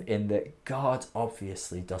 in that God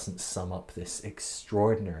obviously doesn't sum up this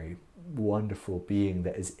extraordinary, wonderful being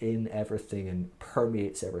that is in everything and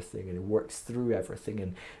permeates everything and works through everything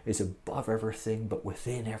and is above everything but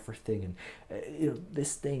within everything. And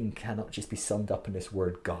this thing cannot just be summed up in this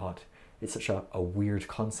word God. It's such a weird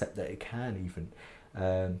concept that it can even.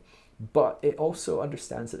 But it also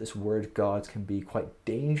understands that this word God can be quite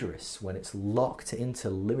dangerous when it's locked into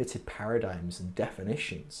limited paradigms and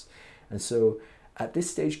definitions. And so at this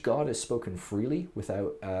stage, God is spoken freely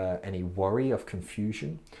without any worry of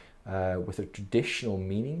confusion with a traditional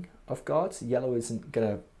meaning of God. Yellow isn't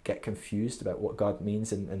going to get confused about what God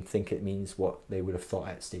means and think it means what they would have thought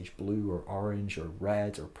at stage blue or orange or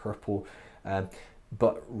red or purple.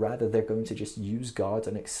 But rather they're going to just use God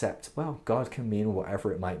and accept, well, God can mean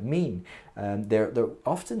whatever it might mean. They're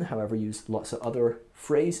often, however, use lots of other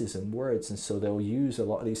phrases and words, and so they'll use a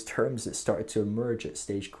lot of these terms that started to emerge at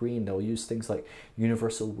stage green. They'll use things like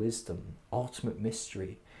universal wisdom, ultimate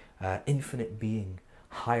mystery, infinite being,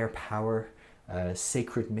 higher power,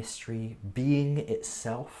 sacred mystery, being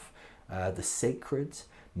itself, the sacred,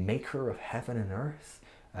 maker of heaven and earth,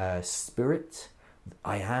 spirit,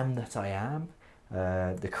 I am that I am,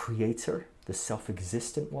 the creator, the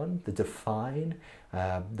self-existent one, the divine,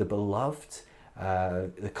 the beloved,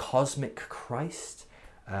 the cosmic Christ,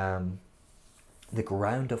 the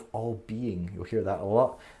ground of all being. You'll hear that a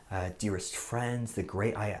lot. Dearest friends, the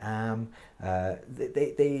great I am.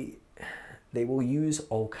 They will use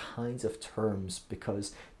all kinds of terms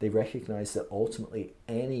because they recognize that ultimately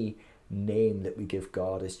any name that we give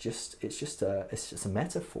God is just a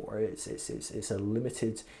metaphor. It's a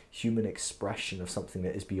limited human expression of something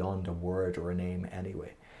that is beyond a word or a name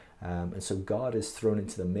anyway. And so God is thrown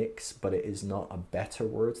into the mix, but it is not a better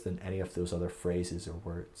word than any of those other phrases or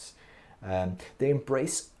words. They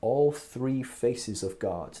embrace all three faces of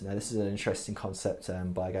God. Now this is an interesting concept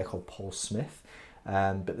by a guy called Paul Smith.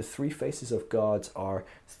 But the three faces of God are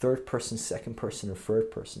third person, second person, and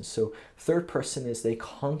third person. So third person is they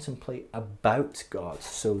contemplate about God.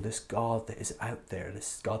 So this God that is out there,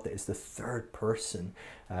 this God that is the third person,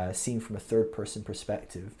 seen from a third person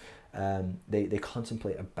perspective, they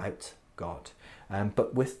contemplate about God.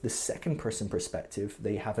 But with the second person perspective,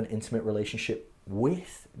 they have an intimate relationship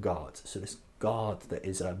with God. So this God that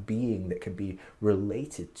is a being that can be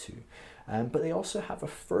related to. But they also have a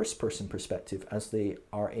first person perspective as they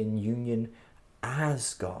are in union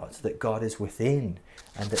as God, that God is within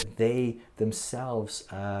and that they themselves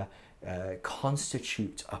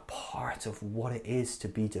constitute a part of what it is to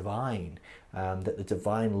be divine, that the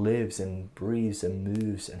divine lives and breathes and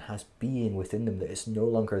moves and has being within them, that it's no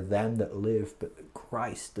longer them that live but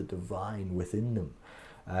Christ, the divine, within them.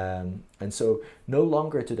 And so no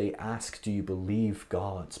longer do they ask, do you believe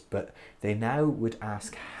God? But they now would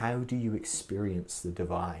ask, how do you experience the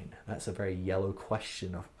divine? That's a very yellow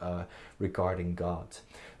question regarding God.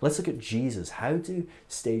 Let's look at Jesus. How do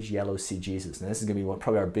stage yellow see Jesus? Now this is going to be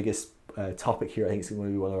probably our biggest topic here. I think it's going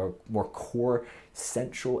to be one of our more core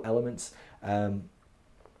central elements.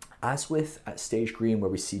 As with at stage green,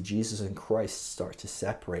 where we see Jesus and Christ start to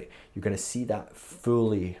separate, you're going to see that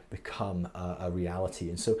fully become a reality.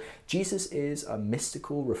 And so Jesus is a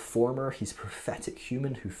mystical reformer. He's a prophetic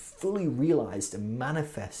human who fully realized and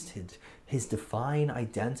manifested his divine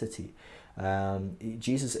identity.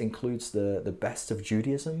 Jesus includes the best of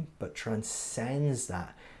Judaism, but transcends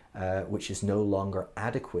that, which is no longer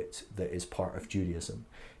adequate, that is part of Judaism.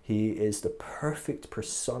 He is the perfect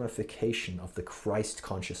personification of the Christ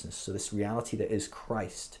consciousness. So this reality that is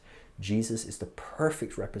Christ, Jesus is the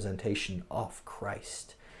perfect representation of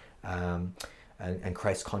Christ and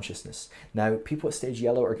Christ consciousness. Now, people at stage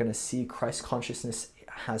yellow are going to see Christ consciousness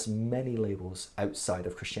has many labels outside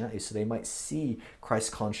of Christianity. So they might see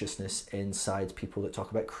Christ consciousness inside people that talk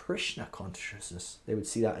about Krishna consciousness. They would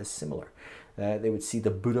see that as similar. They would see the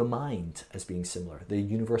Buddha mind as being similar, the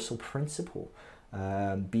universal principle,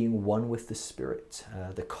 being one with the spirit,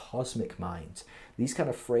 the cosmic mind. These kind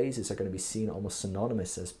of phrases are going to be seen almost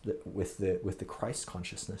synonymous with the Christ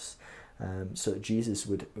consciousness. So that Jesus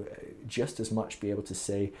would just as much be able to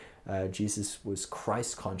say Jesus was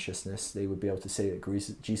Christ consciousness. They would be able to say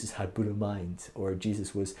that Jesus had Buddha mind, or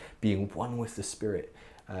Jesus was being one with the spirit.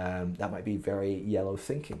 That might be very yellow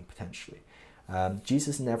thinking potentially.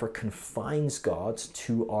 Jesus never confines God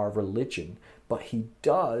to our religion, but he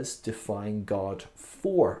does define God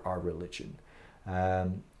for our religion.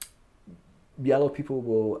 Yellow people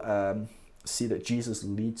will see that Jesus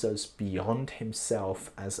leads us beyond himself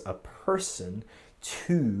as a person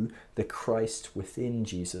to the Christ within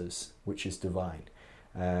Jesus, which is divine.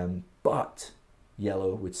 But,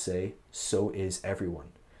 yellow would say, so is everyone.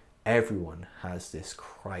 Everyone has this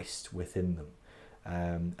Christ within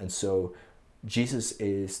them. And so Jesus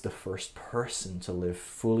is the first person to live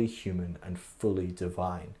fully human and fully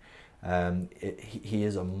divine. He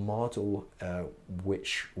is a model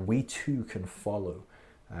which we too can follow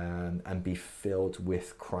and be filled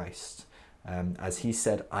with Christ. As he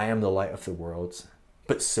said, I am the light of the world,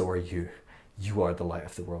 but so are you. You are the light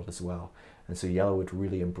of the world as well. And so yellow would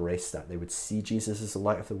really embrace that. They would see Jesus as the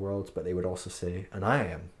light of the world, but they would also say, and I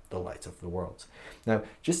am the light of the world. Now,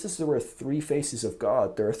 just as there were three faces of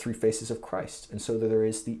God, there are three faces of Christ. And so there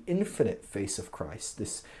is the infinite face of Christ,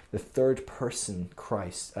 the third person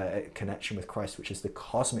Christ, connection with Christ, which is the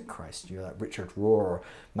cosmic Christ. You know, that Richard Rohr or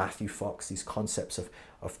Matthew Fox, these concepts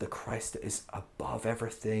of the Christ that is above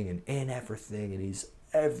everything and in everything, and he's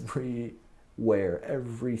everywhere.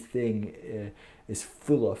 Everything is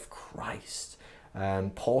full of Christ.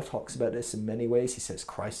 Paul talks about this in many ways. He says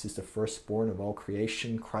Christ is the firstborn of all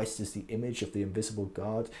creation. Christ is the image of the invisible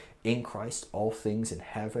God. In Christ, all things in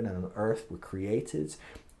heaven and on earth were created,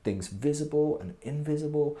 things visible and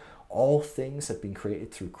invisible. All things have been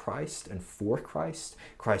created through Christ and for Christ.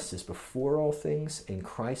 Christ is before all things. In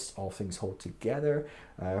Christ, all things hold together.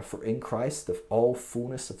 For in Christ, all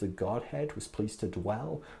fullness of the Godhead was pleased to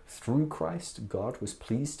dwell. Through Christ, God was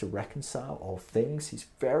pleased to reconcile all things. He's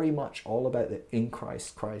very much all about the in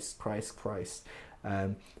Christ, Christ, Christ, Christ.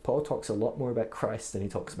 Paul talks a lot more about Christ than he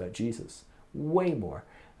talks about Jesus. Way more.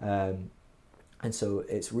 And so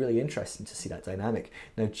it's really interesting to see that dynamic.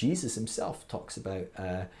 Now, Jesus himself talks about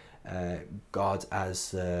God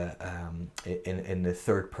as in the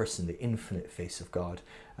third person, the infinite face of God.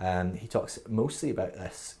 He talks mostly about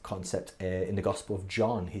this concept in the Gospel of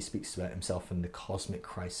John. He speaks about himself in the cosmic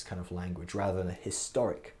Christ kind of language rather than a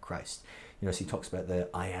historic Christ. You know, so he talks about the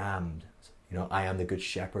I am. You know, I am the good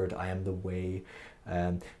shepherd. I am the way.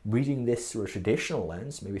 Reading this through a traditional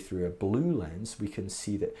lens, maybe through a blue lens, we can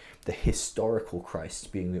see that the historical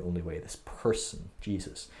Christ being the only way, this person,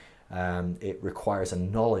 Jesus, it requires a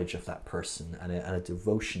knowledge of that person and a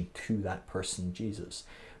devotion to that person, Jesus.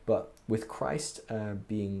 But with Christ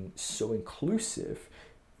being so inclusive,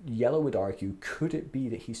 Yellow would argue, could it be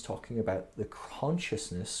that he's talking about the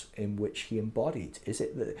consciousness in which he embodied? Is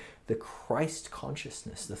it the Christ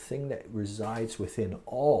consciousness, the thing that resides within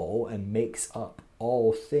all and makes up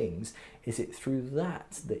all things? Is it through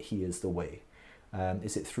that he is the way?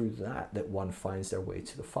 Is it through that one finds their way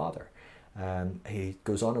to the Father? He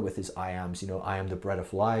goes on with his I ams, you know, I am the bread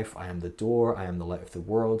of life, I am the door, I am the light of the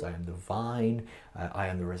world, I am the vine, I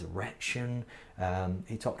am the resurrection.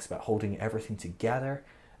 He talks about holding everything together.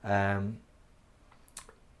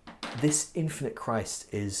 This infinite Christ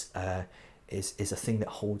is a thing that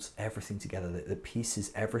holds everything together, that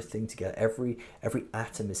pieces everything together. Every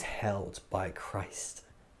atom is held by Christ.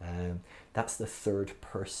 That's the third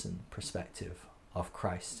person perspective of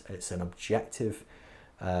Christ. It's an objective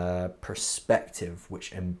perspective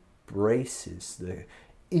which embraces the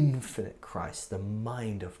infinite Christ, the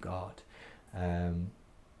mind of God.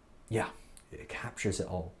 It captures it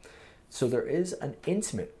all. So there is an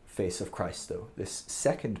intimate face of Christ, though, this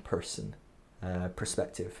second person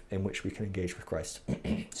perspective in which we can engage with Christ.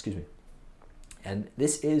 Excuse me. And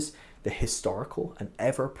this is the historical and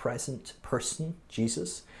ever-present person,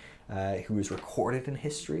 Jesus, who is recorded in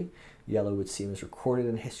history. Yellow would see him as recorded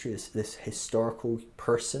in history, this historical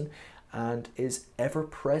person, and is ever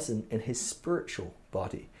present in his spiritual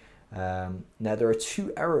body. Now, there are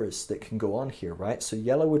two errors that can go on here, right? So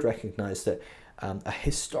Yellow would recognize that a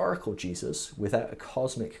historical Jesus without a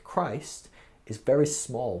cosmic Christ is very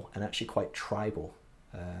small and actually quite tribal.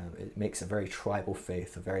 It makes a very tribal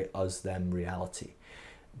faith, a very us-them reality.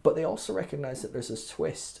 But they also recognize that there's this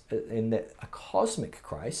twist in that a cosmic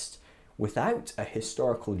Christ without a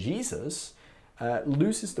historical Jesus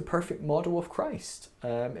loses the perfect model of Christ.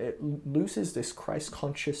 It loses this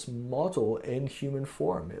Christ-conscious model in human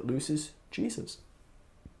form. It loses Jesus.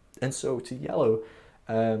 And so to Yellow,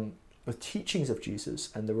 the teachings of Jesus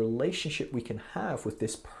and the relationship we can have with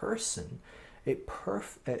this person, the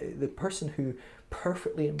person who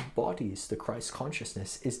perfectly embodies the Christ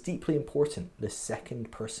consciousness, is deeply important, the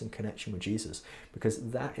second person connection with Jesus, because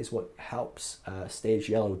that is what helps Stage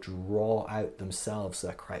Yellow draw out themselves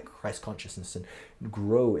that Christ consciousness and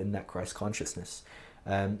grow in that Christ consciousness.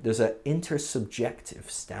 There's an intersubjective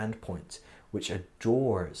standpoint which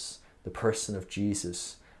adores the person of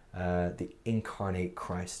Jesus, the incarnate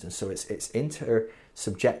Christ. And so it's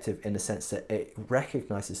intersubjective in the sense that it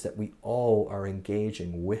recognizes that we all are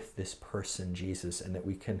engaging with this person Jesus, and that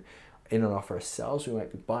we can in and of ourselves we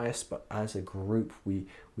might be biased, but as a group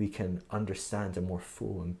we can understand a more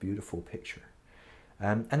full and beautiful picture.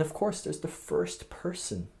 And of course, there's the first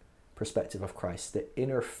person perspective of Christ, the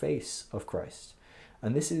inner face of Christ.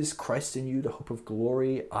 And this is Christ in you, the hope of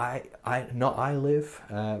glory. Not I live,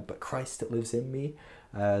 but Christ that lives in me.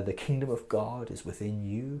 The kingdom of God is within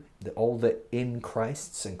you. All the in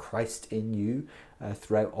Christs and Christ in you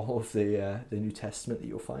throughout all of the New Testament that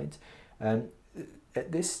you'll find.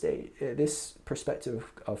 At this stage, this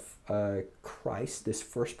perspective of Christ, this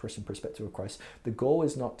first person perspective of Christ, the goal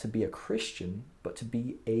is not to be a Christian, but to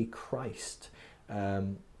be a Christ.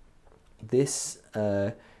 This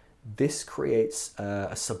creates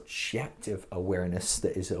a subjective awareness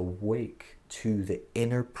that is awake to the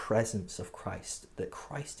inner presence of Christ, that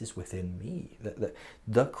Christ is within me, that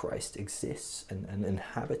the Christ exists and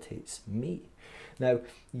inhabitates me. Now,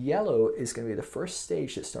 yellow is going to be the first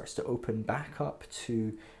stage that starts to open back up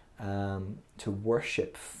to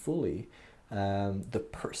worship fully the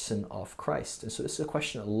person of Christ. And so this is a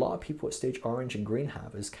question that a lot of people at stage orange and green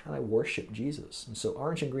have, is can I worship Jesus? And so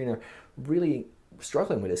orange and green are really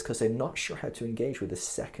struggling with this because they're not sure how to engage with the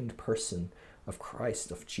second person of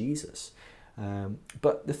Christ, of Jesus.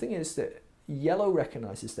 But the thing is that yellow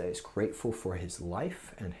recognizes that it's grateful for his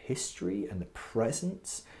life and history and the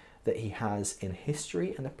presence that he has in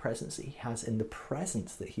history and the presence that he has in the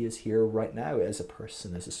presence that he is here right now as a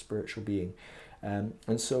person, as a spiritual being.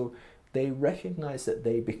 And so they recognize that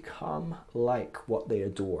they become like what they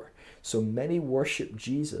adore. So many worship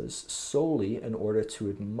Jesus solely in order to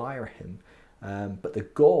admire him. But the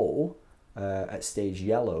goal at stage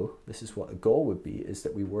yellow, this is what the goal would be, is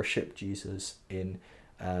that we worship Jesus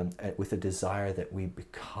with a desire that we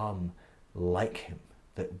become like him,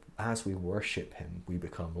 that as we worship him, we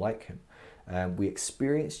become like him. We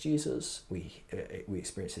experience Jesus, we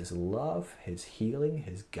experience his love, his healing,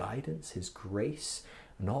 his guidance, his grace,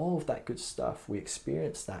 and all of that good stuff. We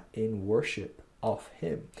experience that in worship of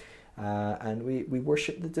him. And we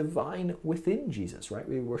worship the divine within Jesus, right?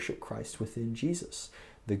 We worship Christ within Jesus,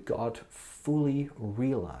 the God fully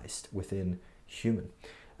realized within human.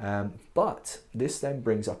 But this then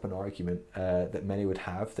brings up an argument that many would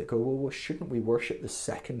have that go, well, shouldn't we worship the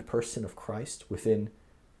second person of Christ within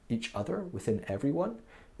each other, within everyone?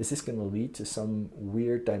 Is this going to lead to some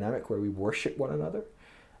weird dynamic where we worship one another?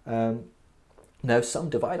 Now, some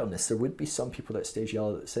divide on this. There would be some people at stage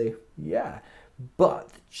yellow that say, yeah, but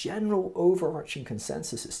the general overarching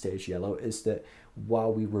consensus at stage yellow is that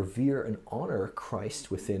while we revere and honor Christ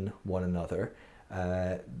within one another,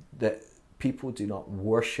 that people do not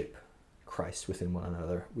worship Christ within one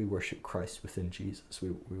another. We worship Christ within Jesus.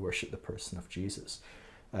 We worship the person of Jesus.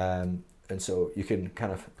 And so you can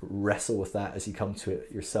kind of wrestle with that as you come to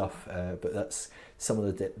it yourself. But that's some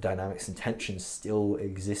of the dynamics and tensions still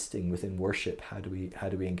existing within worship. How do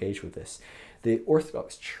we engage with this? The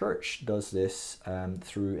Orthodox Church does this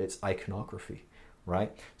through its iconography,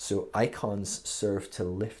 right? So icons serve to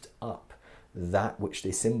lift up that which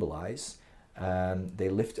they symbolize. They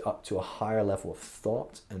lift it up to a higher level of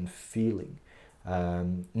thought and feeling.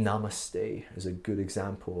 Namaste is a good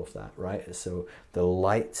example of that, right? So the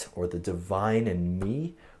light or the divine in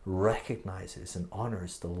me recognizes and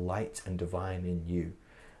honors the light and divine in you.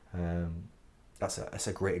 That's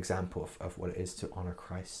a great example of what it is to honor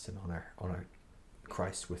Christ and honor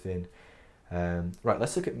Christ within. Right,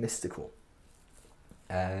 let's look at mystical.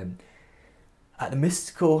 At the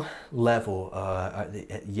mystical level,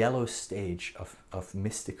 at yellow stage of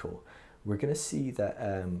mystical, we're going to see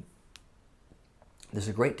that there's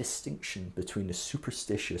a great distinction between the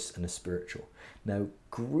superstitious and the spiritual. Now,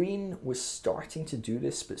 green was starting to do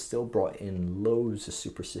this, but still brought in loads of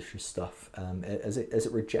superstitious stuff. As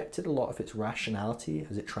it rejected a lot of its rationality,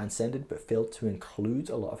 as it transcended but failed to include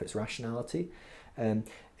a lot of its rationality.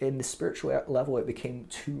 In the spiritual level, it became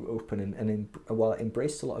too open, and while it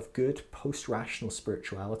embraced a lot of good post-rational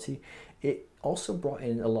spirituality, it also brought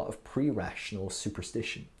in a lot of pre-rational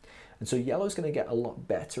superstition. And so yellow is going to get a lot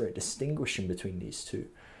better at distinguishing between these two.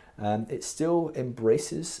 It still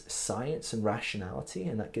embraces science and rationality,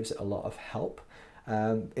 and that gives it a lot of help.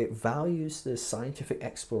 It values the scientific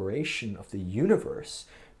exploration of the universe,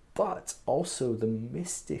 but also the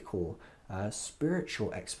mystical,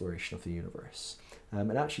 spiritual exploration of the universe.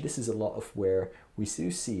 And actually, this is a lot of where we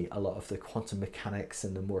do see a lot of the quantum mechanics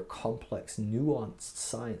and the more complex, nuanced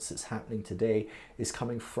science that's happening today is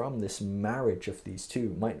coming from this marriage of these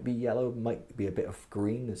two. Might be yellow, might be a bit of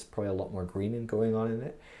green. There's probably a lot more green going on in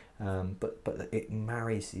it, but it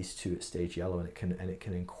marries these two at stage yellow, and it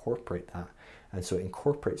can incorporate that. And so it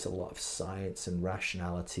incorporates a lot of science and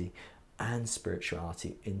rationality and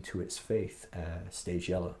spirituality into its faith, stage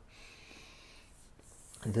yellow.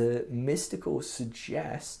 The mystical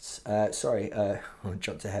suggests, I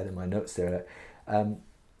jumped ahead in my notes there. Um,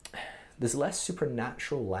 there's less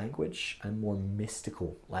supernatural language and more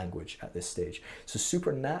mystical language at this stage. So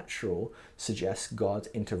supernatural suggests God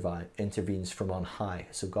intervenes from on high.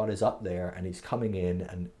 So God is up there and he's coming in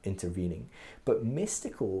and intervening. But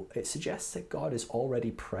mystical, it suggests that God is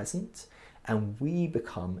already present and we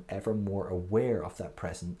become ever more aware of that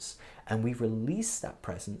presence and we release that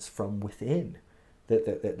presence from within.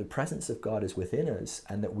 That the presence of God is within us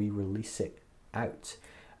and that we release it out.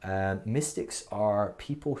 Mystics are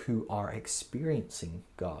people who are experiencing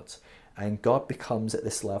God, and God becomes at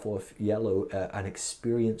this level of yellow an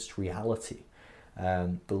experienced reality.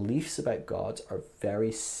 Beliefs about God are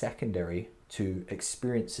very secondary to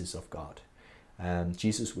experiences of God.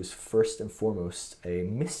 Jesus was first and foremost a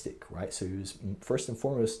mystic, right? So he was first and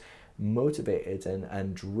foremost motivated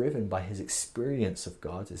and driven by his experience of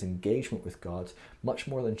God, his engagement with God, much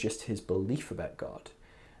more than just his belief about God.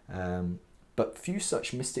 But few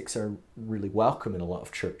such mystics are really welcome in a lot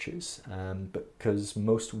of churches, because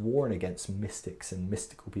most warn against mystics and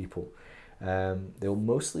mystical people. They'll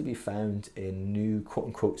mostly be found in new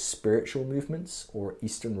quote-unquote spiritual movements or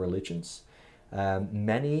Eastern religions.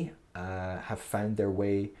 Many have found their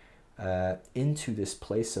way into this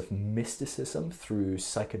place of mysticism through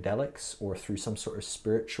psychedelics or through some sort of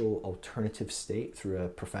spiritual alternative state, through a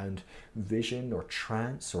profound vision or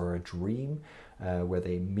trance or a dream where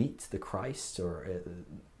they meet the Christ or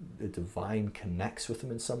the divine connects with them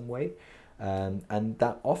in some way. And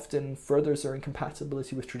that often furthers their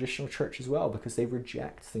incompatibility with traditional church as well, because they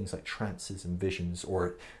reject things like trances and visions,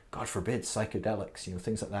 or God forbid psychedelics,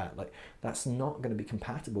 things like that. Like, that's not going to be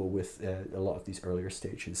compatible with a lot of these earlier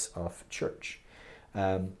stages of church.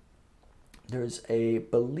 There's a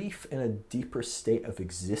belief in a deeper state of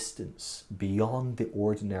existence beyond the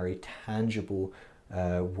ordinary tangible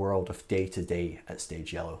world of day-to-day at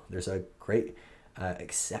stage yellow. There's a great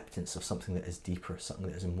acceptance of something that is deeper, something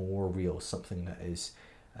that is more real, something that is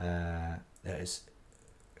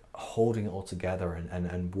holding it all together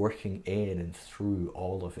and working in and through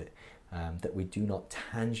all of it, that we do not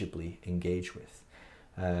tangibly engage with.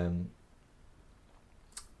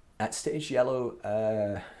 At stage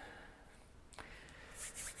yellow,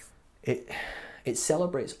 it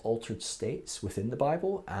celebrates altered states within the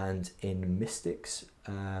Bible and in mystics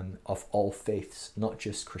of all faiths, not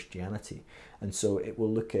just Christianity. And so it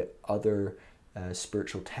will look at other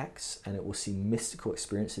spiritual texts and it will see mystical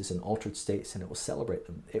experiences and altered states and it will celebrate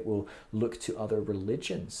them. It will look to other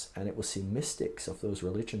religions and it will see mystics of those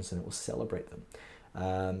religions and it will celebrate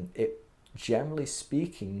them. It, generally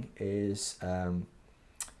speaking, is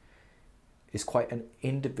quite an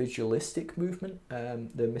individualistic movement,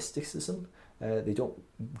 the mysticism. They don't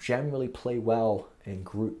generally play well in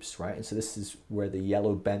groups, right? And so this is where the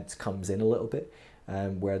yellow bent comes in a little bit,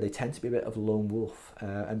 where they tend to be a bit of a lone wolf.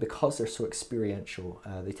 And because they're so experiential,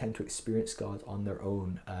 they tend to experience God on their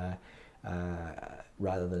own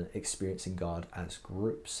rather than experiencing God as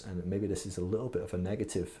groups. And maybe this is a little bit of a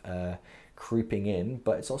negative creeping in,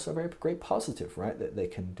 but it's also a very great positive, right, that they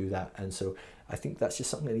can do that. And so I think that's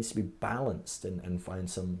just something that needs to be balanced and find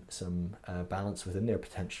some balance within there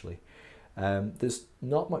potentially. There's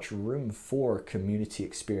not much room for community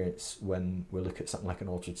experience when we look at something like an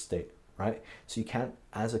altered state, right? So you can't,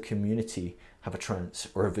 as a community, have a trance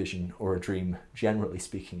or a vision or a dream, generally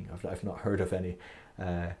speaking. I've not heard of any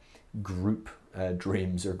group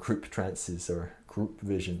dreams or group trances or group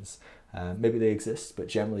visions. Maybe they exist, but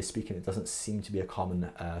generally speaking, it doesn't seem to be a common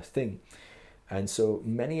thing. And so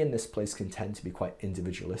many in this place can tend to be quite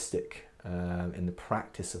individualistic in the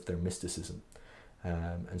practice of their mysticism.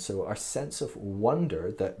 And so our sense of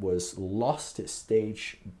wonder that was lost at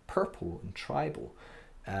stage purple and tribal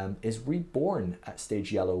is reborn at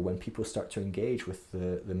stage yellow when people start to engage with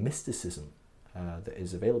the mysticism that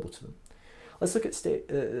is available to them. Let's look at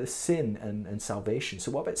sin and salvation.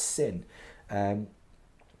 So what about sin?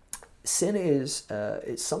 Sin is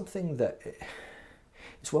it's something that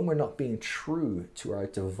it's when we're not being true to our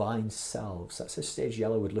divine selves. That's how stage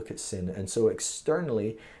yellow would look at sin. And so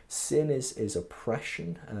externally, sin is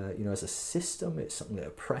oppression. As a system, it's something that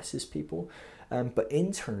oppresses people. But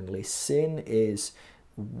internally, sin is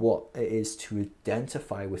what it is to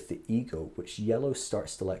identify with the ego, which yellow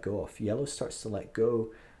starts to let go of. Yellow starts to let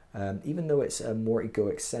go, even though it's a more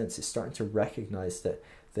egoic sense, it's starting to recognize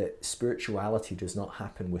that spirituality does not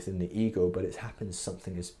happen within the ego, but it happens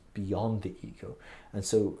something is beyond the ego. And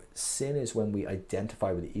so sin is when we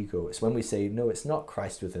identify with the ego. It's when we say, no, it's not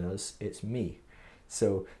Christ within us, it's me.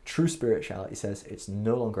 So true spirituality says it's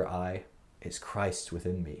no longer I, it's Christ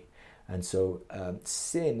within me. And so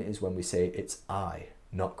sin is when we say it's I.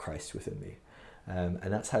 not Christ within me.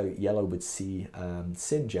 And that's how yellow would see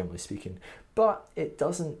sin, generally speaking. But it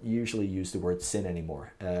doesn't usually use the word sin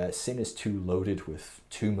anymore. Sin is too loaded with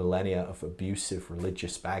 2 millennia of abusive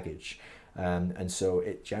religious baggage. And so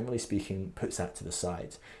it, generally speaking, puts that to the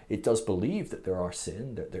side. It does believe that there are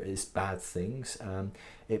sin, that there is bad things.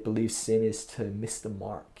 It believes sin is to miss the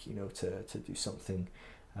mark, to do something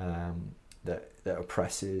that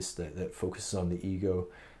oppresses, that focuses on the ego.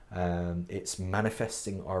 It's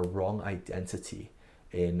manifesting our wrong identity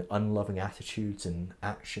in unloving attitudes and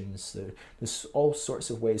actions. There's all sorts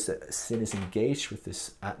of ways that sin is engaged with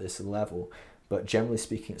this at this level, but generally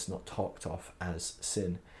speaking, it's not talked of as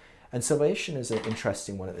sin. And salvation is an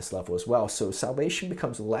interesting one at this level as well. So salvation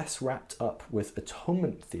becomes less wrapped up with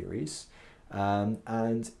atonement theories,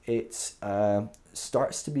 and it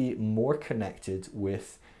starts to be more connected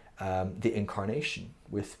with the incarnation,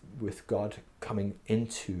 with God coming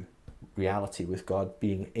into reality, with God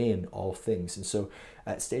being in all things. And so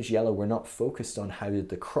at stage yellow, we're not focused on how did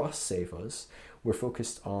the cross save us. We're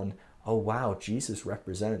focused on, oh wow, Jesus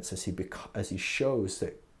represents as he shows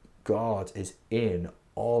that God is in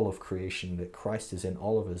all of creation, that Christ is in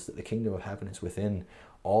all of us, that the kingdom of heaven is within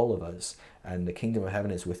all of us, and the kingdom of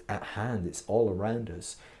heaven is at hand, it's all around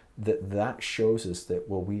us. That shows us that,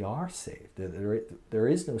 well, we are saved, that there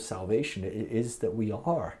is no salvation, it is that we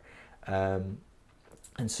are.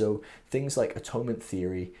 And so things like atonement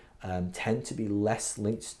theory tend to be less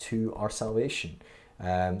linked to our salvation.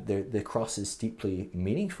 The cross is deeply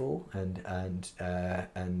meaningful and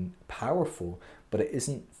powerful, but it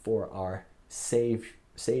isn't for our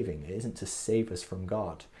saving. It isn't to save us from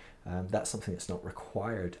God. That's something that's not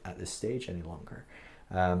required at this stage any longer.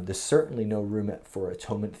 There's certainly no room for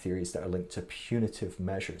atonement theories that are linked to punitive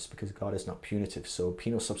measures, because God is not punitive. So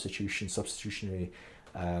penal substitution, substitutionary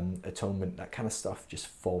atonement, that kind of stuff just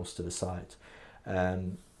falls to the side.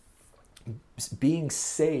 Being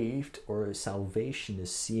saved, or salvation,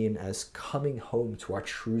 is seen as coming home to our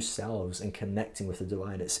true selves and connecting with the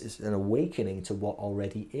divine. It's an awakening to what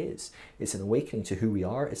already is. It's an awakening to who we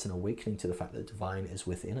are. It's an awakening to the fact that the divine is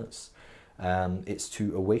within us. It's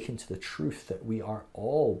to awaken to the truth that we are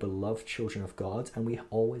all beloved children of God, and we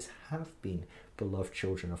always have been beloved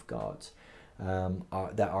children of God.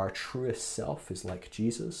 That our truest self is like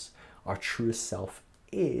Jesus. Our truest self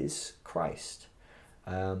is Christ.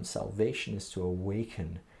 Salvation is to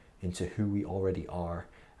awaken into who we already are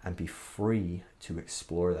and be free to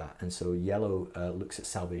explore that. And so yellow looks at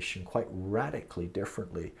salvation quite radically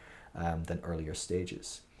differently than earlier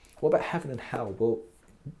stages. What about heaven and hell? Well,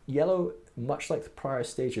 yellow, much like the prior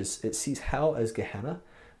stages, it sees hell as Gehenna,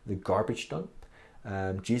 the garbage dump.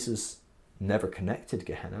 Jesus never connected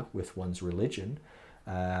Gehenna with one's religion.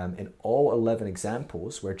 In all 11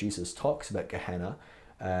 examples where Jesus talks about Gehenna,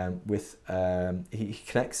 he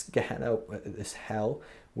connects Gehenna, this hell,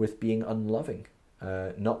 with being unloving,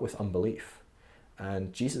 not with unbelief.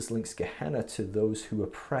 And Jesus links Gehenna to those who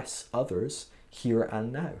oppress others here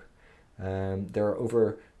and now. There are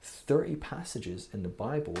over 30 passages in the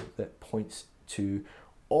Bible that point to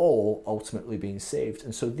all ultimately being saved.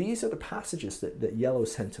 And so these are the passages that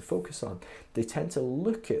yellows tend to focus on. They tend to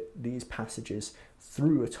look at these passages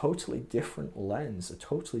through a totally different lens, a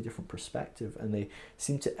totally different perspective, and they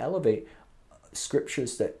seem to elevate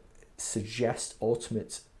scriptures that suggest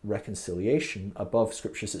ultimate reconciliation above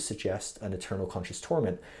scriptures that suggest an eternal conscious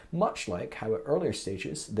torment, much like how at earlier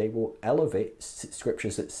stages they will elevate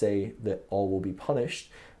scriptures that say that all will be punished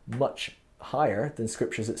much higher than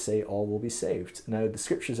scriptures that say all will be saved. Now, the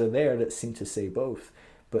scriptures are there that seem to say both,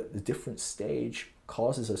 but the different stage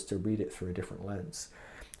causes us to read it through a different lens.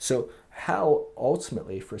 So hell,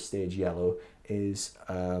 ultimately, for stage yellow, is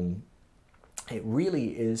it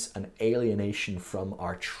really is an alienation from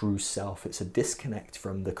our true self. It's a disconnect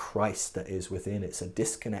from the Christ that is within. It's a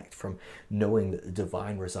disconnect from knowing that the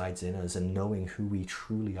divine resides in us and knowing who we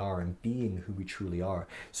truly are and being who we truly are.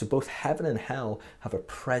 So both heaven and hell have a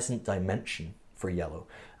present dimension for yellow,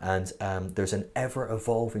 and there's an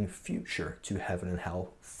ever-evolving future to heaven and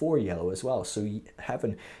hell for yellow as well. So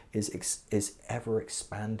heaven is ever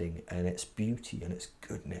expanding in its beauty and its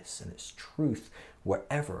goodness and its truth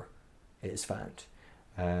wherever it is found.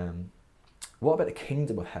 What about the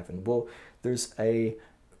kingdom of heaven? Well, the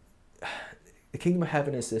kingdom of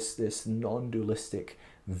heaven is this non-dualistic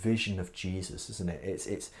vision of Jesus, isn't it?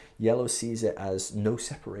 It's yellow sees it as no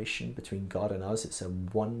separation between God and us. It's a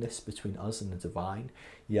oneness between us and the divine.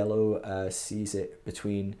 Yellow sees it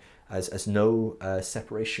as no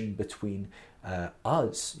separation between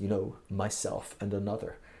us, myself and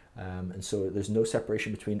another. And so there's no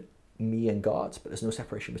separation between me and God, but there's no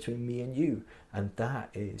separation between me and you. And that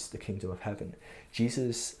is the kingdom of heaven.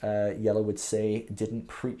 Jesus, Yellow would say, didn't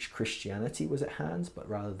preach Christianity was at hand, but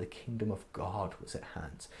rather the kingdom of God was at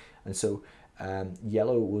hand. And so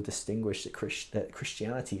Yellow will distinguish that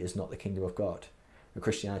Christianity is not the kingdom of God.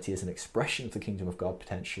 Christianity is an expression of the kingdom of God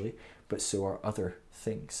potentially, but so are other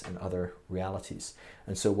things and other realities.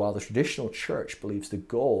 And so while the traditional church believes the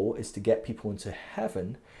goal is to get people into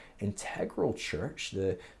heaven, integral church,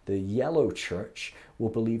 the yellow church, will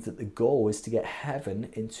believe that the goal is to get heaven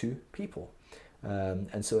into people.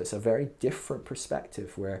 And so it's a very different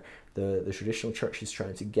perspective where the traditional church is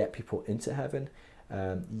trying to get people into heaven.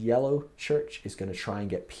 Yellow church is going to try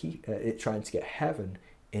and trying to get heaven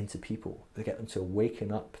into people, to get them to waken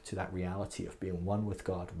up to that reality of being one with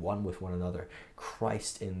God, one with one another,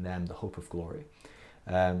 Christ in them, the hope of glory.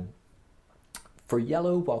 For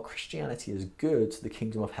Yellow, while Christianity is good, the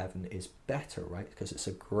kingdom of heaven is better, right? Because it's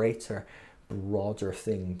a greater, broader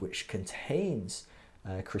thing which contains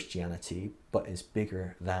Christianity, but is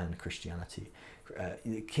bigger than Christianity.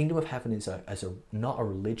 The kingdom of heaven is not a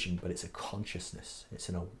religion, but it's a consciousness. It's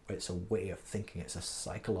a way of thinking. It's a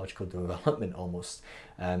psychological development almost.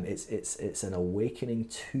 It's an awakening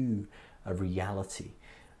to a reality.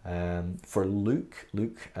 For Luke,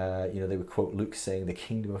 they would quote Luke saying, "The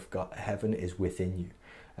kingdom of heaven is within you."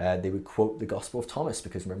 They would quote the Gospel of Thomas,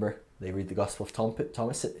 because remember, they read the Gospel of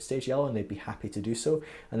Thomas at Stage Yellow, and they'd be happy to do so.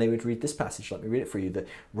 And they would read this passage. Let me read it for you. That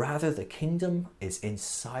rather the kingdom is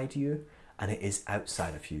inside you, and it is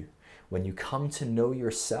outside of you. When you come to know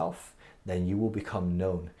yourself, then you will become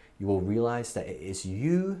known. You will realize that it is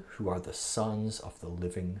you who are the sons of the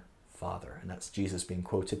living Father. And that's Jesus being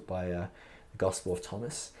quoted by the Gospel of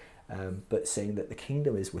Thomas, but saying that the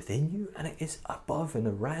kingdom is within you, and it is above and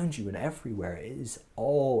around you and everywhere. It is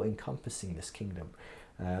all encompassing, this kingdom.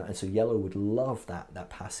 And so Yellow would love that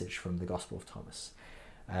passage from the Gospel of Thomas.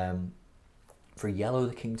 For Yellow,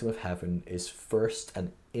 the kingdom of heaven is first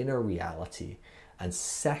an inner reality, and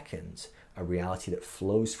second, a reality that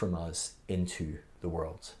flows from us into the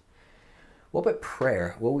world. What about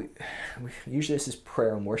prayer? Well, we usually this is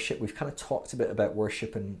prayer and worship. We've kind of talked a bit about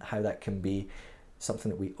worship and how that can be something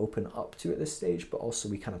that we open up to at this stage, but also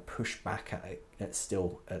we kind of push back at it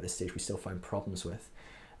at this stage we still find problems with.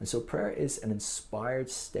 And so prayer is an inspired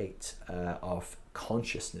state of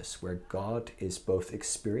consciousness where God is both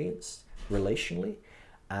experienced relationally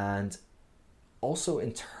and also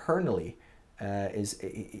internally.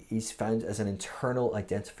 He's found as an internal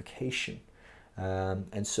identification.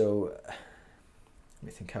 And so let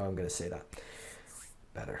me think how I'm going to say that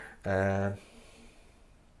better.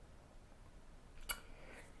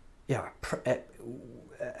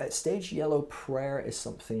 At Stage Yellow, prayer is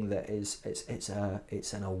something that is it's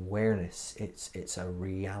an awareness, it's a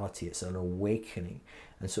reality, it's an awakening.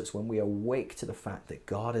 And so it's when we awake to the fact that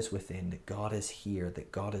God is within, that God is here,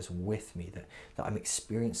 that God is with me, that I'm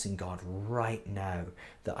experiencing God right now,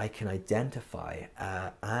 that I can identify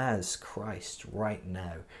as Christ right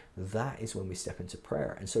now. That is when we step into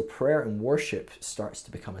prayer. And so prayer and worship starts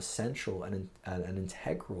to become essential and an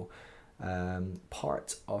integral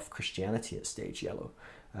part of Christianity at Stage Yellow.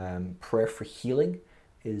 Prayer for healing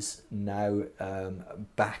is now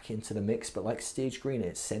back into the mix, but like Stage Green,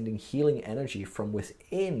 it's sending healing energy from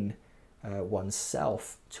within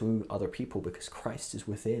oneself to other people, because Christ is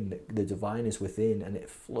within, the divine is within, and it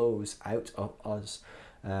flows out of us.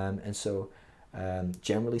 And so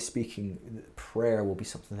generally speaking, prayer will be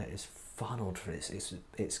something that is funneled.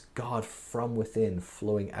 It's God from within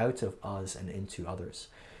flowing out of us and into others.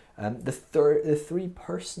 The three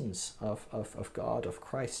persons of God, of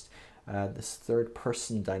Christ, this third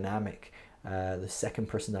person dynamic, the second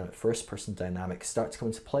person dynamic, first person dynamic start to come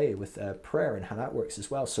into play with prayer and how that works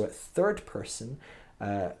as well. So at third person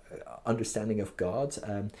understanding of God,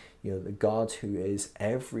 the God who is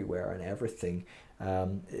everywhere and everything,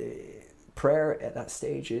 prayer at that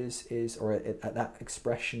stage at that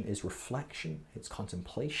expression is reflection, it's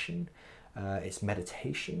contemplation, it's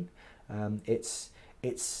meditation,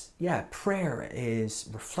 prayer is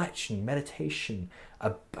reflection, meditation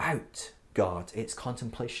about God. It's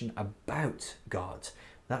contemplation about God.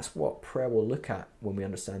 That's what prayer will look at when we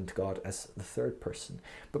understand God as the third person.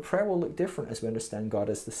 But prayer will look different as we understand God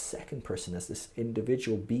as the second person, as this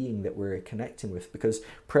individual being that we're connecting with, because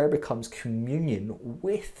prayer becomes communion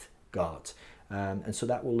with God. And so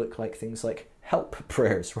that will look like things like help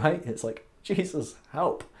prayers, right? It's like, Jesus,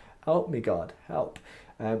 help me, God, help.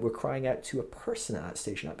 We're crying out to a person at that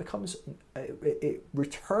stage, and that becomes, it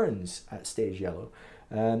returns at Stage Yellow.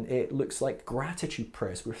 It looks like gratitude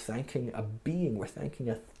prayers. We're thanking a being, we're thanking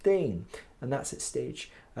a thing and that's at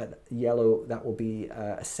stage yellow. That will be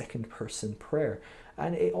a second person prayer.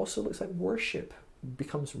 And it also looks like worship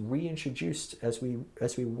becomes reintroduced as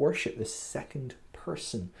we worship this second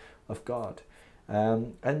person of God.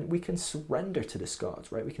 And we can surrender to this God,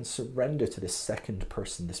 right? We can surrender to this second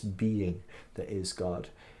person, this being that is God.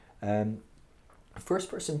 First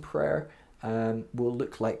person prayer will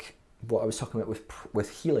look like what I was talking about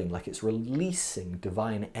with healing, like it's releasing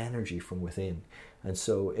divine energy from within. And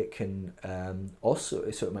so it can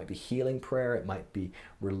so it might be healing prayer, it might be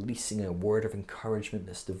releasing a word of encouragement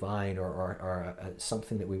that's divine, or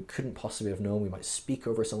something that we couldn't possibly have known. We might speak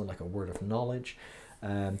over someone like a word of knowledge.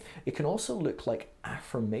 It can also look like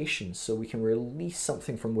affirmation, so we can release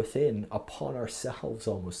something from within upon ourselves,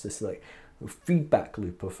 almost this like feedback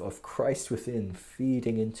loop of Christ within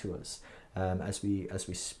feeding into us as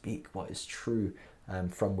we speak what is true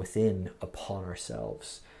from within upon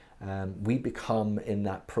ourselves. We become in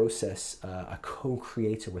that process a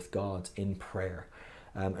co-creator with God in prayer,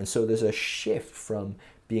 and so there's a shift from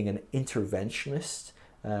being an interventionist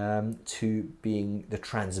to being the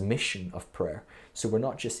transmission of prayer. So we're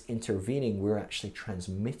not just intervening, we're actually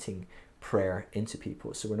transmitting prayer into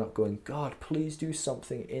people. So we're not going, God, please do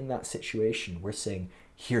something in that situation. We're saying,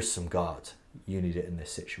 here's some God, you need it in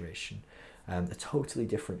this situation. A totally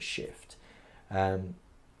different shift.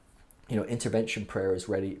 Intervention prayer is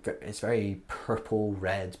very purple,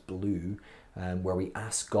 red, blue, where we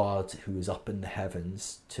ask God who is up in the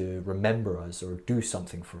heavens to remember us or do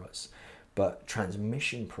something for us. But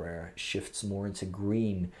transmission prayer shifts more into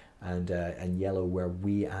green and yellow, where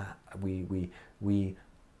we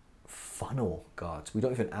funnel God. We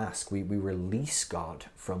don't even ask. We release God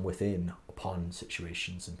from within upon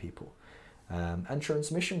situations and people. And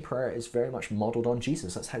transmission prayer is very much modeled on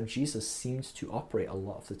Jesus. That's how Jesus seems to operate a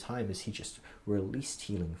lot of the time, is he just released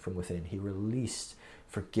healing from within. He released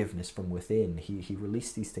forgiveness from within. He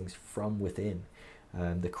released these things from within.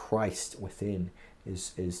 The Christ within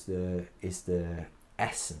is the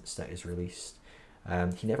essence that is released.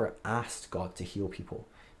 He never asked God to heal people.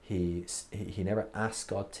 He never asked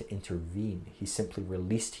God to intervene. He simply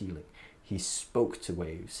released healing. He spoke to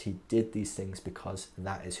waves. He did these things because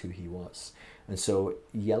that is who he was. And so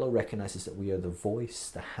yellow recognizes that we are the voice,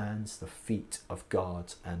 the hands, the feet of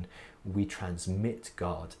God, and we transmit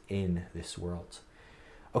God in this world.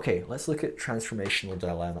 Okay, let's look at transformational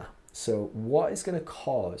dilemma. So what is going to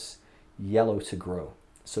cause yellow to grow?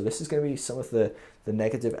 So this is going to be some of the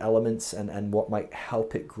negative elements and what might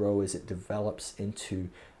help it grow as it develops into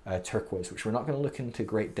turquoise, which we're not going to look into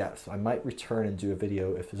great depth. I might return and do a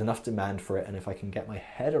video if there's enough demand for it and if I can get my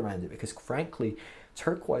head around it, because frankly,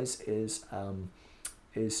 turquoise is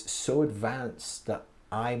so advanced that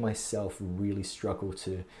I myself really struggle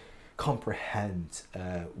to comprehend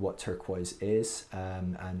what turquoise is,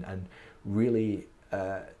 and really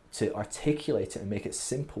to articulate it and make it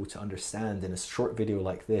simple to understand in a short video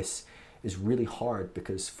like this is really hard,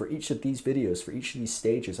 because for each of these videos, for each of these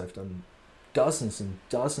stages, I've done dozens and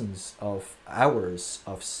dozens of hours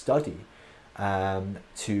of study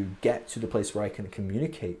to get to the place where I can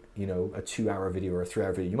communicate, a 2-hour video or a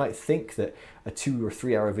 3-hour video. You might think that a 2 or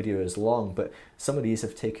 3 hour video is long, but some of these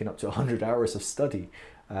have taken up to 100 hours of study.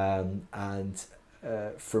 And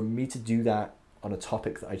for me to do that on a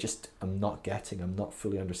topic that I just am not getting, I'm not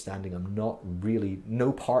fully understanding,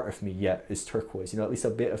 no part of me yet is turquoise, at least a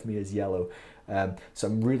bit of me is yellow. So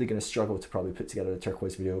I'm really going to struggle to probably put together a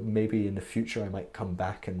turquoise video. Maybe in the future I might come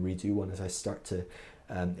back and redo one as I start to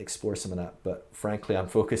explore some of that. But frankly, I'm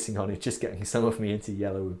focusing on it. Just getting some of me into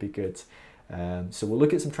yellow would be good. So we'll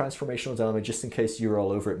look at some transformational dilemma just in case you're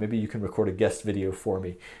all over it. Maybe you can record a guest video for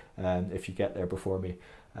me if you get there before me.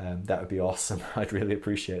 That would be awesome. I'd really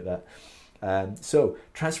appreciate that. So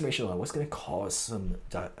transformational, what's going to cause some,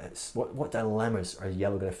 what dilemmas are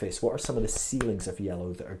yellow going to face? What are some of the ceilings of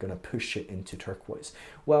yellow that are going to push it into turquoise?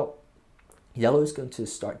 Well, yellow is going to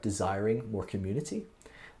start desiring more community.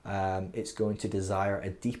 It's going to desire a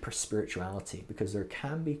deeper spirituality, because there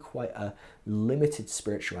can be quite a limited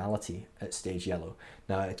spirituality at stage yellow.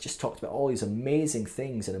 Now, I just talked about all these amazing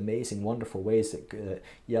things and amazing, wonderful ways that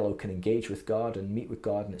yellow can engage with God and meet with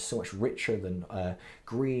God, and it's so much richer than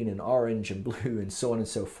green and orange and blue and so on and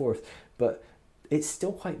so forth. But it's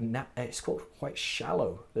still quite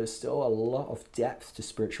shallow. There's still a lot of depth to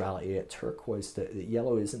spirituality at turquoise that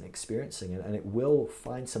yellow isn't experiencing, and it will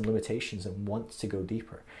find some limitations and want to go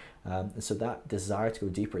deeper. And so that desire to go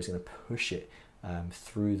deeper is going to push it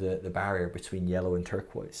through the barrier between yellow and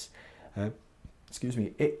turquoise.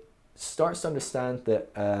 It starts to understand that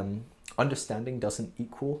understanding doesn't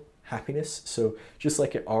equal happiness. So just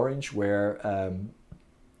like at orange, where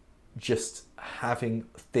just having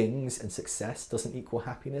things and success doesn't equal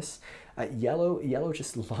happiness. Yellow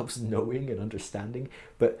just loves knowing and understanding,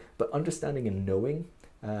 but understanding and knowing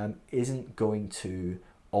isn't going to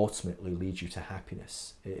ultimately lead you to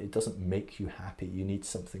happiness. It doesn't make you happy. You need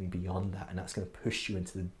something beyond that, and that's going to push you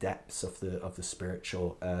into the depths of the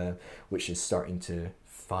spiritual, which is starting to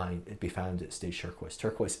be found at stage turquoise.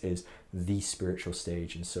 Turquoise is the spiritual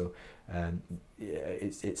stage, and so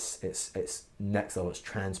it's next level. It's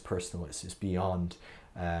transpersonal. It's beyond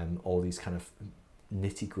all these kind of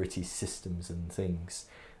nitty gritty systems and things,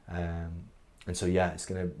 and so it's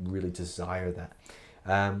going to really desire that.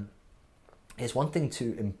 It's one thing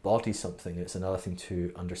to embody something, it's another thing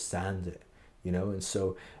to understand it, and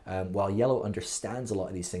so while yellow understands a lot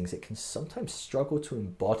of these things, it can sometimes struggle to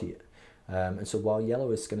embody it. And so while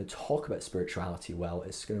yellow is going to talk about spirituality well,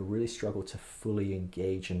 it's going to really struggle to fully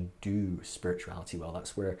engage and do spirituality well.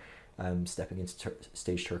 That's where stepping into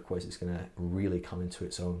stage turquoise is going to really come into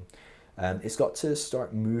its own. It's got to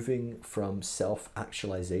start moving from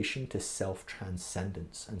self-actualization to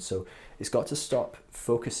self-transcendence. And so it's got to stop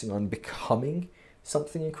focusing on becoming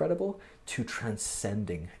something incredible to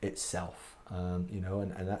transcending itself,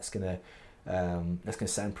 and that's going to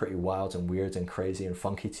sound pretty wild and weird and crazy and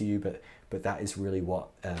funky to you, but that is really what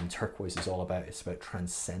turquoise is all about. It's about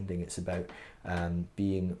transcending. It's about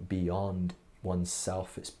being beyond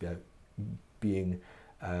oneself. It's about being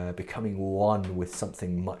becoming one with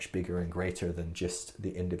something much bigger and greater than just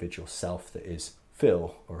the individual self that is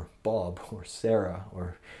Phil or Bob or Sarah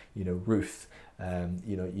or Ruth.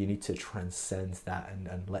 You need to transcend that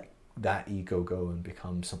and let that ego go and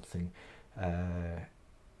become something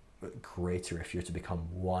greater if you're to become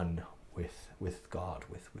one with God,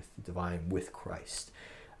 with the divine, with Christ.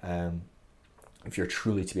 If you're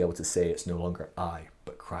truly to be able to say it's no longer I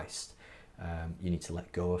but Christ, you need to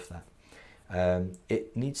let go of that.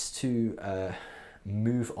 It needs to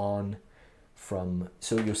move on from,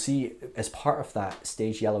 so you'll see as part of that,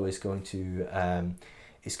 stage yellow is going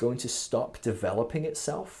to stop developing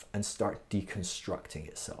itself and start deconstructing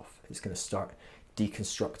itself. It's going to start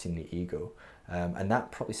deconstructing the ego, and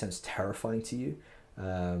that probably sounds terrifying to you,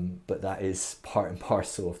 but that is part and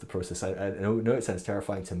parcel of the process. I know it sounds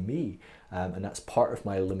terrifying to me, and that's part of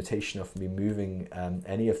my limitation of me moving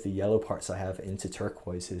any of the yellow parts I have into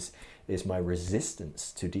turquoise is my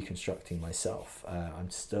resistance to deconstructing myself. I'm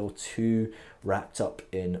still too wrapped up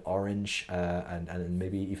in orange, and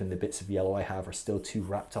maybe even the bits of yellow I have are still too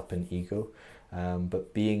wrapped up in ego.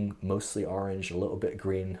 But being mostly orange, a little bit of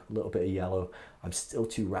green, a little bit of yellow, I'm still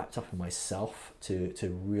too wrapped up in myself to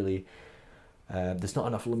really, there's not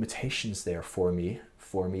enough limitations there for me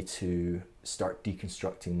to start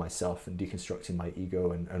deconstructing myself and deconstructing my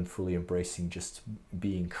ego and fully embracing just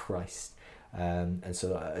being Christ. And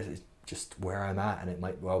so it's just where I'm at, and it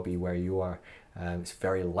might well be where you are. It's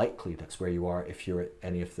very likely that's where you are if you're at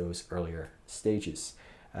any of those earlier stages.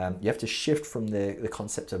 You have to shift from the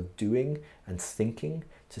concept of doing and thinking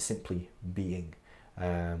to simply being.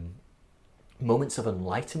 Moments of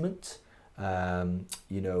enlightenment,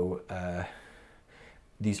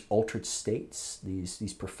 these altered states,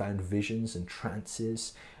 these profound visions and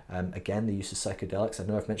trances. Again, the use of psychedelics. I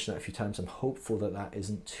know I've mentioned that a few times. I'm hopeful that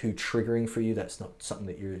isn't too triggering for you. That's not something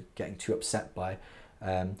that you're getting too upset by.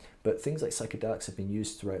 But things like psychedelics have been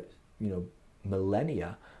used throughout,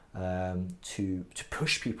 millennia, to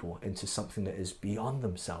push people into something that is beyond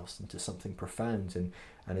themselves, into something profound, and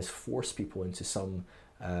has forced people into some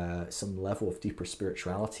level of deeper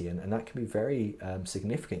spirituality, and that can be very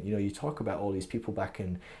significant. You talk about all these people back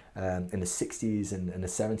in the 60s and the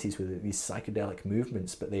 70s with these psychedelic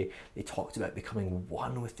movements, but they talked about becoming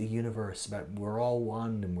one with the universe, about we're all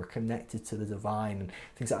one and we're connected to the divine and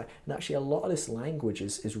things like that. And actually a lot of this language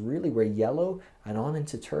is really where yellow and on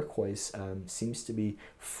into turquoise seems to be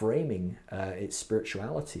framing its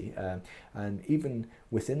spirituality. And even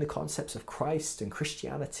within the concepts of Christ and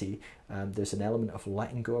Christianity, there's an element of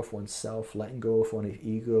letting go of oneself, letting go of one's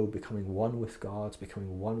ego, becoming one with God,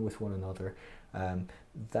 becoming one with one another.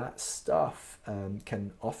 That stuff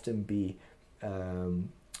can often be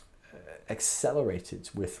accelerated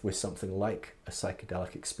with something like a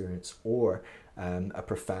psychedelic experience or a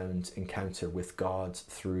profound encounter with God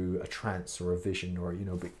through a trance or a vision, or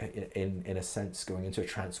in a sense going into a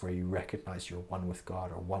trance where you recognize you're one with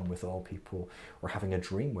God or one with all people, or having a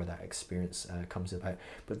dream where that experience comes about.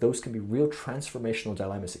 But those can be real transformational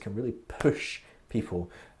dilemmas. It can really push people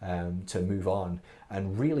to move on,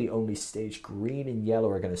 and really only stage green and yellow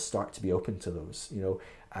are going to start to be open to those.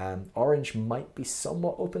 Orange might be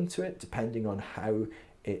somewhat open to it depending on how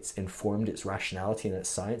it's informed its rationality and its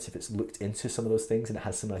science, if it's looked into some of those things and it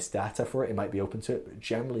has some nice data for it, it might be open to it. But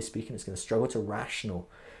generally speaking, it's going to struggle to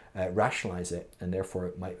rationalize it, and therefore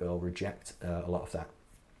it might well reject a lot of that.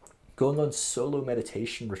 Going on solo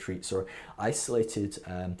meditation retreats or isolated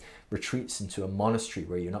retreats into a monastery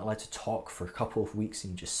where you're not allowed to talk for a couple of weeks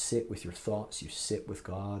and you just sit with your thoughts, you sit with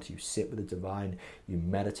God, you sit with the divine, you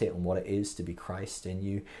meditate on what it is to be Christ in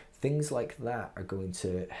you. Things like that are going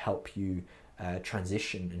to help you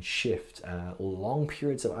transition and shift. Long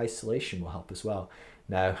periods of isolation will help as well.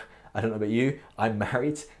 Now, I don't know about you, I'm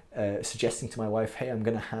married. Suggesting to my wife, hey, I'm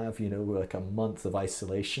going to have, like a month of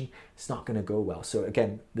isolation, it's not going to go well. So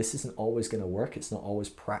again, this isn't always going to work. It's not always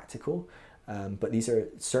practical. But these are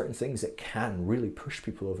certain things that can really push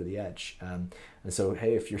people over the edge. And so,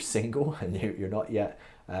 hey, if you're single and you're not yet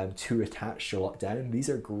too attached to lock down, these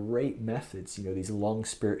are great methods, these long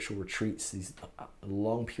spiritual retreats, these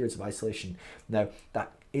long periods of isolation. Now,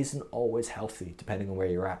 that isn't always healthy depending on where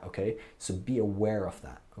you're at, okay? So be aware of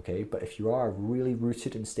that, okay? But if you are really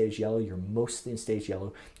rooted in stage yellow, you're mostly in stage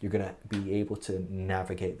yellow, you're gonna be able to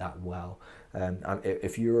navigate that well.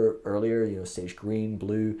 If you're earlier, stage green,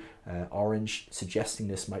 blue, orange, suggesting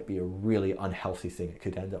this might be a really unhealthy thing. It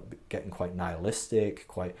could end up getting quite nihilistic,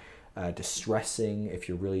 quite distressing. If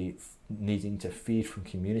you're really needing to feed from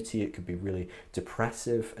community, it could be really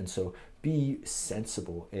depressive. And so be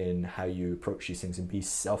sensible in how you approach these things and be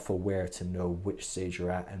self-aware to know which stage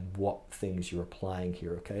you're at and what things you're applying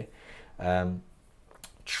here, okay?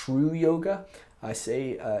 True yoga, I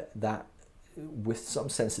say that with some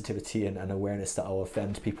sensitivity and awareness that I'll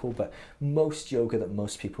offend people, but most yoga that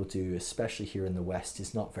most people do, especially here in the West,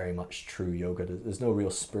 is not very much true yoga. There's no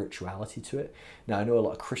real spirituality to it. Now, I know a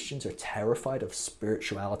lot of Christians are terrified of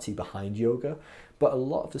spirituality behind yoga, but a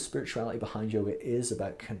lot of the spirituality behind yoga is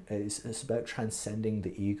about transcending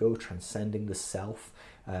the ego, transcending the self,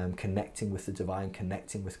 connecting with the divine,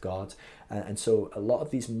 connecting with God. And so a lot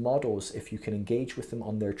of these models, if you can engage with them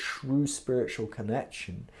on their true spiritual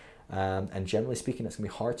connection, and generally speaking, it's going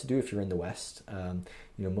to be hard to do if you're in the West.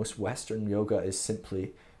 Most Western yoga is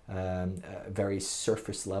simply very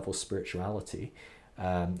surface level spirituality.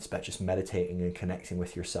 It's about just meditating and connecting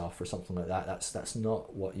with yourself or something like that. That's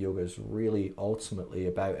not what yoga is really ultimately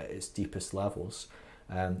about at its deepest levels.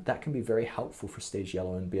 That can be very helpful for stage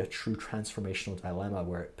yellow and be a true transformational dilemma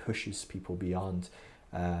where it pushes people beyond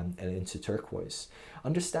and into turquoise.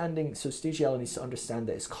 So stage yellow needs to understand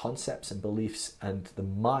that its concepts and beliefs and the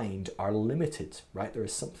mind are limited, right? There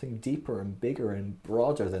is something deeper and bigger and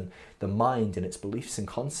broader than the mind and its beliefs and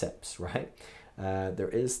concepts, right? There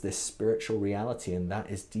is this spiritual reality, and that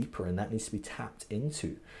is deeper, and that needs to be tapped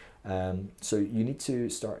into. So you need to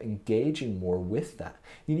start engaging more with that.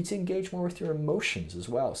 You need to engage more with your emotions as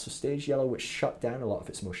well. So stage yellow, which shut down a lot of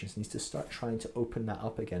its emotions, needs to start trying to open that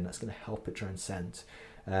up again. That's going to help it transcend.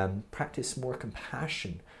 Practice more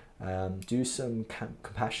compassion. Do some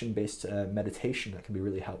compassion-based meditation. That can be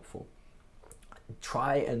really helpful.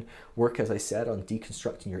 Try and work, as I said, on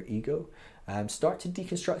deconstructing your ego. Start to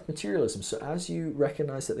deconstruct materialism. So as you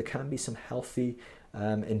recognize that there can be some healthy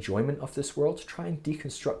enjoyment of this world, try and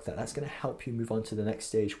deconstruct that. That's going to help you move on to the next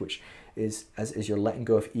stage, which is as you're letting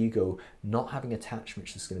go of ego, not having attachment,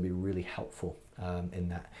 which is going to be really helpful in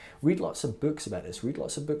that. Read lots of books about this. Read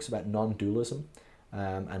lots of books about non-dualism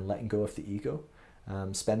and letting go of the ego.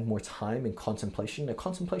 Spend more time in contemplation. Now,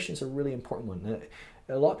 contemplation is a really important one. Now,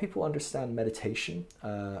 a lot of people understand meditation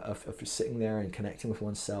of sitting there and connecting with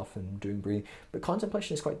oneself and doing breathing, but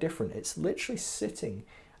contemplation is quite different. It's literally sitting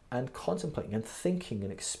and contemplating and thinking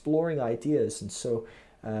and exploring ideas. And so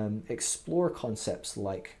explore concepts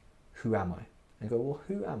like, who am I? And go, well,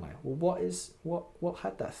 who am I? Well, what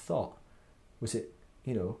had that thought? Was it,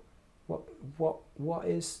 what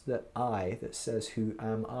is the I that says, who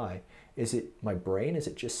am I? Is it my brain? Is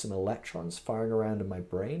it just some electrons firing around in my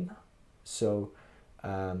brain? So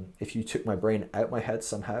if you took my brain out my head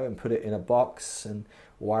somehow and put it in a box and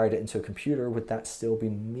wired it into a computer, would that still be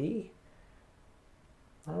me?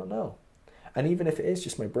 I don't know. And even if it is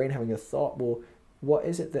just my brain having a thought, well, what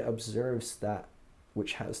is it that observes that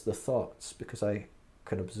which has the thoughts? Because I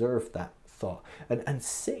can observe that thought. And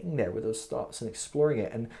sitting there with those thoughts and exploring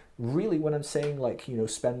it. And really, when I'm saying,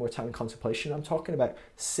 spend more time in contemplation, I'm talking about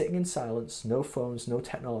sitting in silence, no phones, no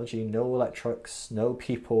technology, no electrics, no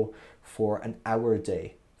people, for an hour a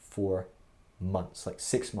day for months, like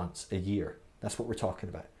 6 months, a year. That's what we're talking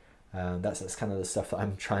about. That's kind of the stuff that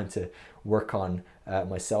I'm trying to work on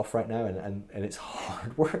myself right now, and it's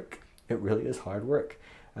hard work. It really is hard work.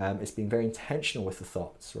 It's being very intentional with the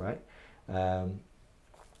thoughts, right? And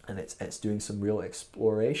it's doing some real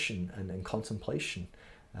exploration and contemplation.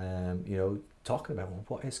 You know, talking about, well,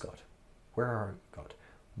 what is God? Where are God?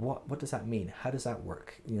 What does that mean? How does that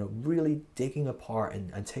work? You know, really digging apart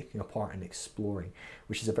and taking apart and exploring,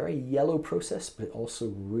 which is a very yellow process, but it also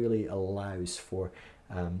really allows for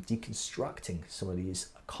deconstructing some of these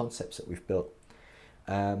concepts that we've built.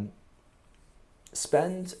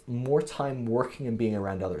 Spend more time working and being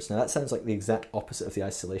around others. Now that sounds like the exact opposite of the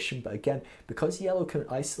isolation, but again, because yellow can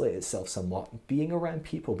isolate itself somewhat, being around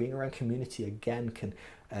people, being around community again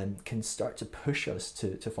can start to push us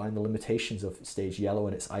to find the limitations of stage yellow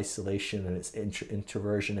and its isolation and its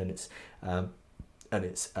introversion and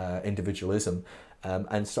its individualism,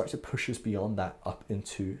 and start to push us beyond that up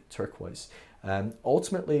into turquoise.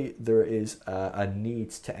 Ultimately, there is a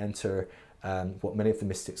need to enter what many of the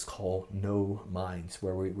mystics call no mind,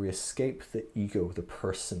 where we escape the ego, the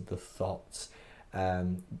person, the thoughts.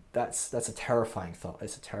 That's a terrifying thought.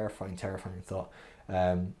 It's a terrifying thought.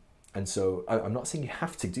 And so I'm not saying you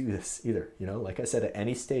have to do this either. You know, like I said, at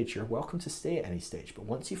any stage, you're welcome to stay at any stage. But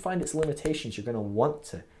once you find its limitations, you're going to want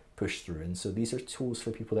to push through. And so these are tools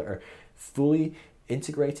for people that are fully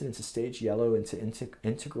integrated into stage yellow, into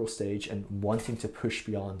integral stage, and wanting to push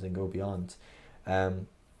beyond and go beyond.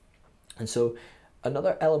 And so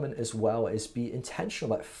another element as well is be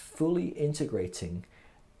intentional about fully integrating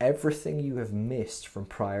everything you have missed from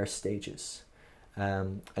prior stages.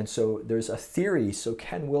 And so there's a theory, so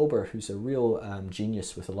Ken Wilber, who's a real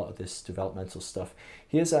genius with a lot of this developmental stuff,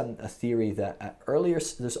 he has a theory that at earlier,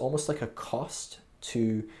 there's almost like a cost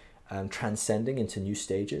to transcending into new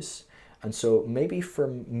stages. And so maybe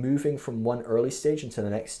from moving from one early stage into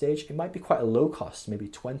the next stage, it might be quite a low cost, maybe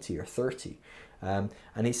 20 or 30.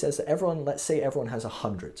 And he says that everyone, let's say everyone has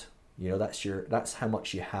 100, you know, that's how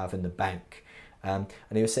much you have in the bank. And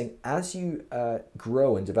he was saying, as you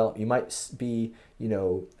grow and develop, you might be, you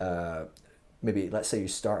know, maybe let's say you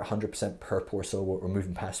start 100% purple or so, we're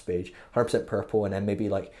moving past beige, 100% purple, and then maybe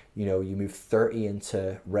like, you know, you move 30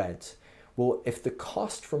 into red. Well, if the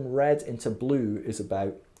cost from red into blue is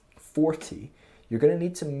about 40, you're going to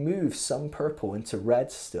need to move some purple into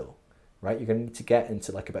red still, right? You're going to need to get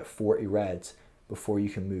into like about 40 red before you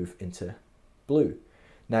can move into blue.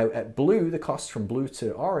 Now at blue, the cost from blue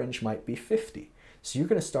to orange might be 50. So you're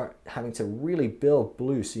going to start having to really build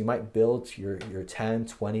blue. So you might build your 10,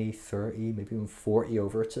 20, 30, maybe even 40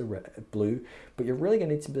 over to blue, but you're really going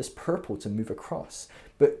to need to this purple to move across.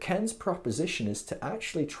 But Ken's proposition is to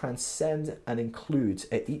actually transcend and include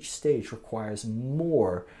at each stage requires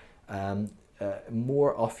more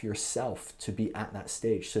of yourself to be at that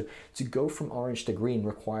stage. So to go from orange to green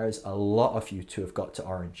requires a lot of you to have got to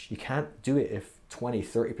orange. You can't do it if 20,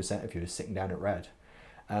 30% of you is sitting down at red.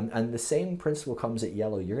 And the same principle comes at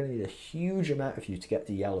yellow. You're going to need a huge amount of you to get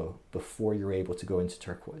to yellow before you're able to go into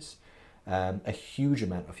turquoise. A huge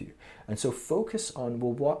amount of you. And so focus on,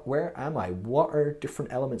 well, where am I? What are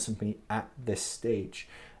different elements of me at this stage?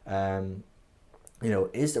 You know,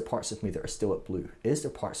 is there parts of me that are still at blue? Is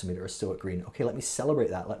there parts of me that are still at green? Okay, let me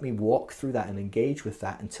celebrate that. Let me walk through that and engage with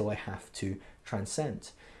that until I have to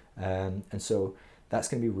transcend. And so that's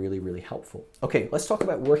going to be really, really helpful. Okay, let's talk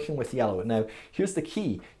about working with yellow. Now, here's the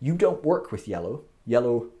key. You don't work with yellow.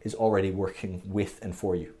 Yellow is already working with and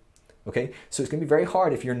for you. Okay, so it's going to be very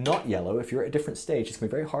hard if you're not yellow, if you're at a different stage, it's going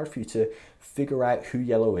to be very hard for you to figure out who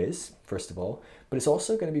yellow is, first of all, but it's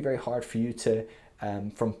also going to be very hard for you to,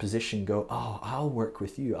 from position, go, oh, I'll work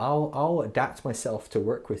with you. I'll adapt myself to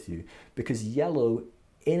work with you, because yellow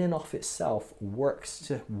in and of itself works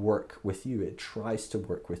to work with you. It tries to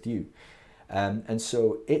work with you. And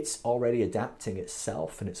so it's already adapting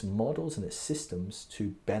itself and its models and its systems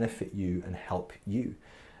to benefit you and help you.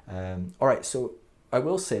 All right, so I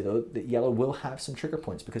will say though that yellow will have some trigger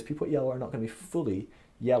points because people at yellow are not going to be fully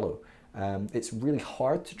yellow. It's really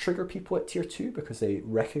hard to trigger people at tier 2 because they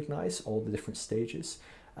recognize all the different stages.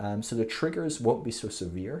 So the triggers won't be so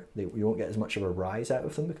severe. You won't get as much of a rise out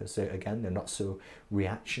of them because they're not so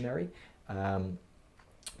reactionary.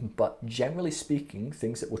 But generally speaking,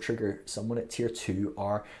 things that will trigger someone at tier 2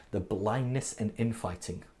 are the blindness and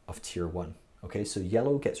infighting of tier 1. Okay, so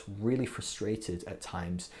yellow gets really frustrated at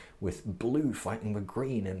times with blue fighting with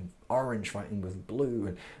green and orange fighting with blue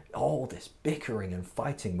and all this bickering and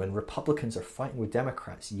fighting. When Republicans are fighting with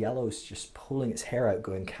Democrats, yellow's just pulling its hair out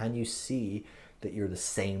going, can you see that you're the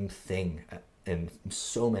same thing in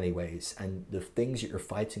so many ways? And the things that you're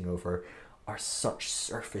fighting over are such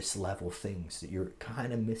surface level things that you're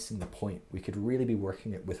kind of missing the point. We could really be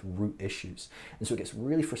working it with root issues. And so it gets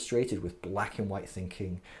really frustrated with black and white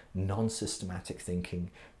thinking, non-systematic thinking,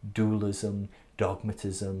 dualism,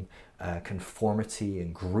 dogmatism, conformity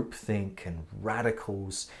and groupthink and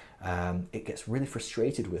radicals. It gets really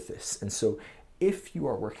frustrated with this. And so if you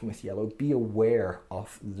are working with yellow, be aware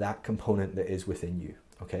of that component that is within you.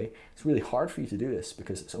 Okay, it's really hard for you to do this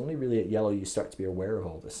because it's only really at yellow you start to be aware of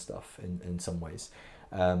all this stuff in some ways.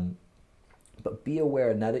 But be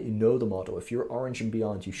aware, now that you know the model, if you're orange and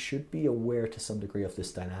beyond, you should be aware to some degree of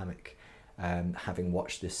this dynamic, having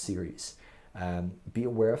watched this series. Be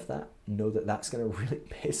aware of that, know that that's going to really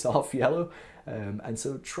piss off yellow, and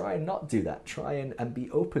so try and not do that. Try and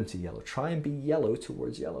be open to yellow. Try and be yellow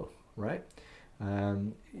towards yellow, right?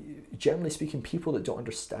 Generally speaking, people that don't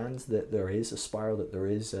understand that there is a spiral, that there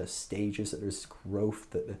is stages, that there's growth,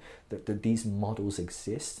 that these models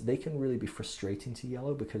exist, they can really be frustrating to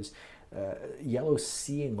yellow because yellow's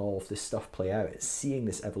seeing all of this stuff play out. It's seeing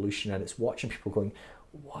this evolution and it's watching people going,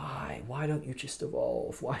 why don't you just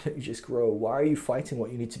evolve? Why don't you just grow? Why are you fighting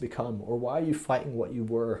what you need to become? Or why are you fighting what you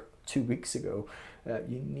were 2 weeks ago?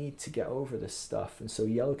 You need to get over this stuff. And so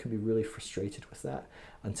yellow can be really frustrated with that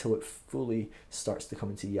until it fully starts to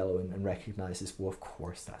come into yellow and recognizes, well, of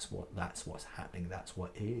course that's what's happening, that's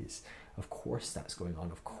what is. Of course that's going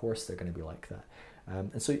on, of course they're going to be like that.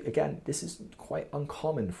 And so again, this is quite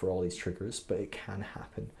uncommon for all these triggers, but it can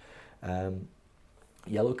happen.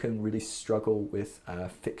 Yellow can really struggle with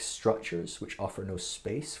fixed structures which offer no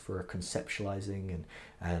space for conceptualizing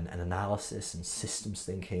and analysis and systems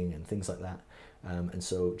thinking and things like that. And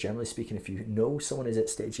so generally speaking, if you know someone is at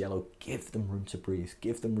stage yellow, give them room to breathe,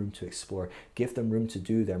 give them room to explore, give them room to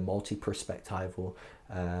do their multi-perspectival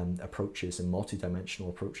approaches and multi-dimensional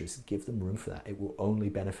approaches. Give them room for that. It will only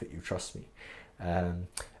benefit you, trust me.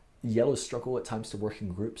 Yellows struggle at times to work in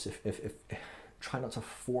groups. If try not to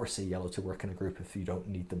force a yellow to work in a group if you don't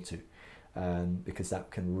need them to, because that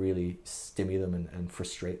can really stimulate them and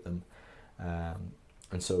frustrate them.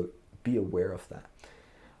 And so be aware of that.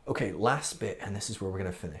 Okay, last bit, and this is where we're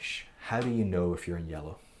going to finish. How do you know if you're in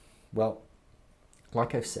yellow? Well,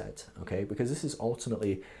 like I've said, okay, because this is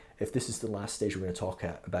ultimately, if this is the last stage we're going to talk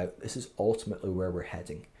about, this is ultimately where we're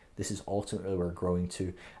heading. This is ultimately where we're growing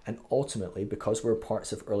to. And ultimately, because we're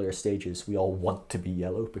parts of earlier stages, we all want to be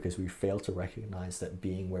yellow because we fail to recognize that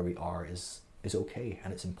being where we are is okay.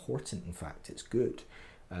 And it's important, in fact, it's good.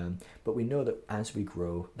 But we know that as we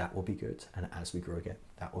grow, that will be good. And as we grow again,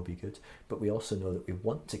 that will be good. But we also know that we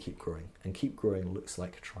want to keep growing. And keep growing looks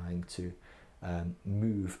like trying to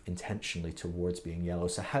move intentionally towards being yellow.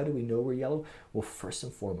 So how do we know we're yellow? Well, first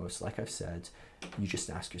and foremost, like I've said, you just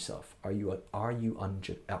ask yourself, are you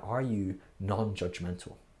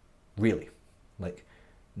non-judgmental? Really? Like,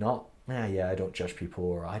 not, yeah, I don't judge people,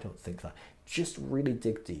 or I don't think that. Just really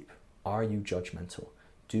dig deep. Are you judgmental?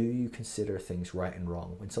 Do you consider things right and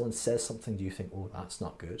wrong? When someone says something, do you think, oh, that's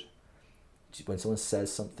not good? When someone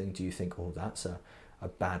says something, do you think, oh, that's a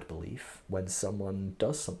bad belief? When someone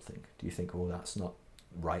does something, do you think, oh, that's not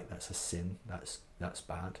right, that's a sin, that's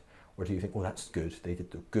bad? Or do you think, oh, that's good, they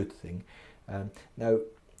did the good thing? Now,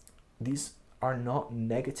 these are not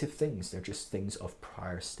negative things, they're just things of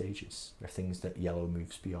prior stages. They're things that yellow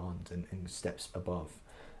moves beyond and steps above.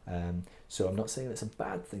 So I'm not saying it's a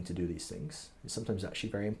bad thing to do these things. It's sometimes actually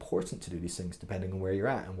very important to do these things depending on where you're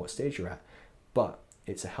at and what stage you're at. But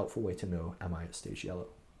it's a helpful way to know, am I at stage yellow?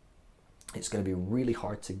 It's going to be really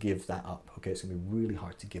hard to give that up, okay? It's going to be really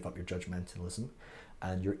hard to give up your judgmentalism,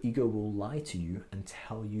 and your ego will lie to you and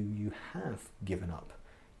tell you you have given up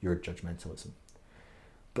your judgmentalism.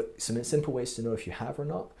 But some simple ways to know if you have or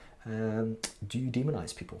not. Do you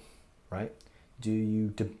demonize people, right? Do you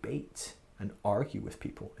debate and argue with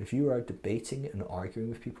people? If you are debating and arguing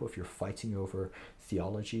with people, if you're fighting over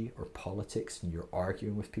theology or politics and you're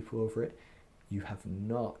arguing with people over it, you have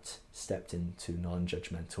not stepped into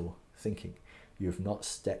non-judgmental thinking. You have not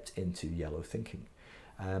stepped into yellow thinking.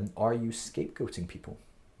 Are you scapegoating people,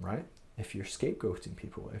 right? If you're scapegoating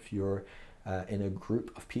people, if you're in a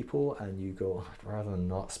group of people and you go, I'd rather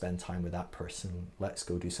not spend time with that person, let's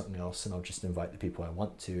go do something else and I'll just invite the people I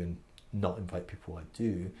want to and not invite people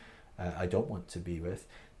I don't want to be with,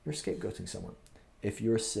 you're scapegoating someone. If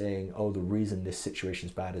you're saying, oh, the reason this situation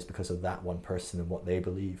is bad is because of that one person and what they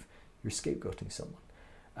believe, you're scapegoating someone.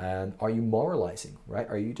 Are you moralizing, right?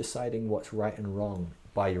 Are you deciding what's right and wrong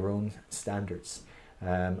by your own standards?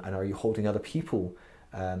 And are you holding other people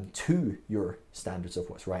to your standards of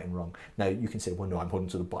what's right and wrong? Now, you can say, well, no, I'm holding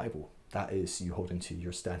to the Bible. That is you holding to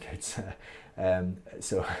your standards.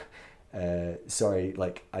 Sorry,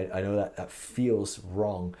 like, I know that feels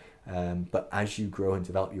wrong, but as you grow and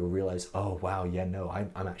develop, you'll realize, oh, wow, yeah, no,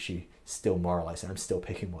 I'm actually still moralizing. I'm still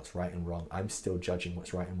picking what's right and wrong. I'm still judging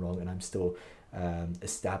what's right and wrong, and I'm still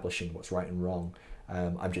establishing what's right and wrong.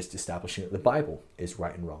 I'm just establishing that the Bible is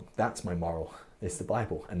right and wrong. That's my moral. It's the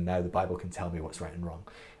Bible, and now the Bible can tell me what's right and wrong.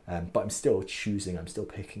 But I'm still choosing, I'm still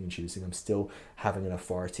picking and choosing, I'm still having an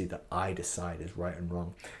authority that I decide is right and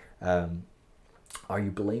wrong. Are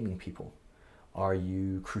you blaming people? Are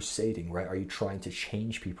you crusading, right? Are you trying to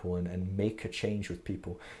change people and make a change with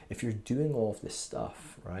people? If you're doing all of this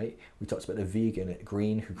stuff, right? We talked about the vegan at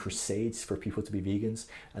green who crusades for people to be vegans,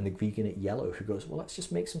 and the vegan at yellow who goes, well, let's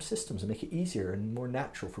just make some systems and make it easier and more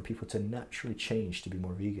natural for people to naturally change to be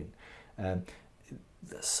more vegan.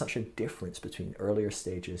 There's such a difference between earlier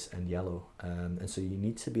stages and yellow. And so you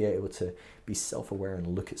need to be able to be self-aware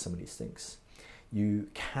and look at some of these things. You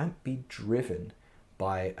can't be driven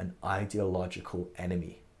by an ideological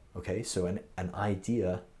enemy, okay? So an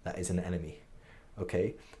idea that is an enemy,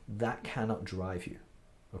 okay? That cannot drive you,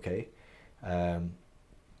 okay?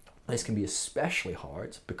 This can be especially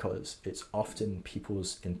hard because it's often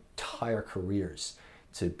people's entire careers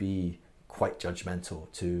to be quite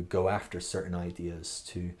judgmental, to go after certain ideas,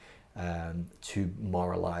 to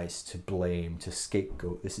moralize, to blame, to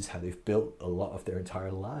scapegoat. This is how they've built a lot of their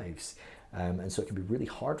entire lives. And so it can be really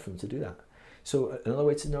hard for them to do that. So another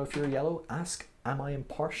way to know if you're yellow, ask, am I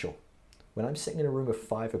impartial? When I'm sitting in a room of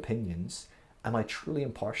 5 opinions, am I truly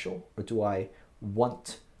impartial, or do I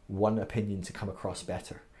want one opinion to come across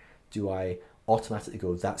better? Do I automatically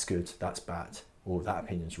go, that's good, that's bad, or that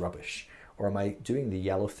opinion's rubbish? Or am I doing the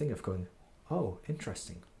yellow thing of going, oh,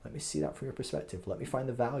 interesting, let me see that from your perspective, let me find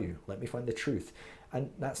the value, let me find the truth.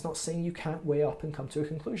 And that's not saying you can't weigh up and come to a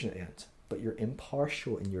conclusion at the end, but you're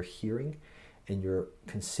impartial in your hearing, in your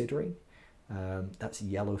considering. That's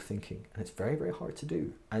yellow thinking, and it's very, very hard to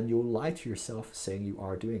do, and you'll lie to yourself saying you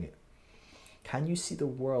are doing it. Can you see the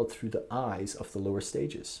world through the eyes of the lower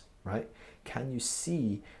stages, right? Can you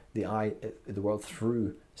see the world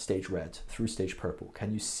through stage red, through stage purple?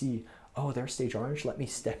 Can you see, oh, they're stage orange, let me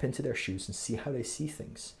step into their shoes and see how they see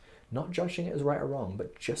things, not judging it as right or wrong,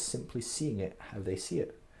 but just simply seeing it how they see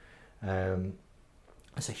it.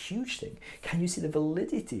 That's a huge thing. Can you see the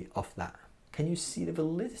validity of that? Can you see the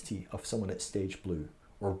validity of someone at stage blue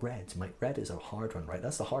or red? Red is a hard one, right?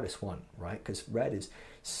 That's the hardest one, right? Because red is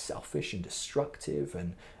selfish and destructive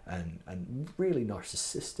and really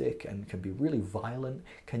narcissistic and can be really violent.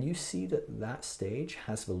 Can you see that stage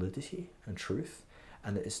has validity and truth,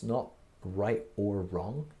 and that it's not right or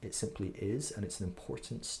wrong? It simply is, and it's an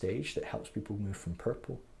important stage that helps people move from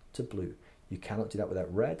purple to blue. You cannot do that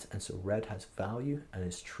without red, and so red has value and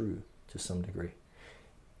is true to some degree.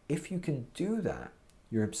 If you can do that,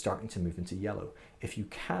 you're starting to move into yellow. If you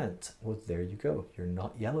can't, well, there you go. You're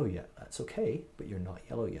not yellow yet. That's okay, but you're not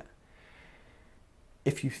yellow yet.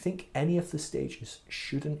 If you think any of the stages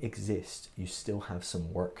shouldn't exist, you still have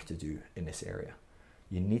some work to do in this area.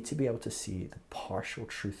 You need to be able to see the partial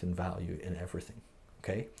truth and value in everything,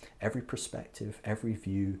 okay? Every perspective, every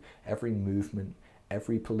view, every movement,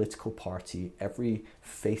 every political party, every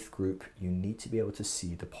faith group, you need to be able to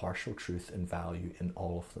see the partial truth and value in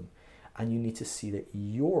all of them. And you need to see that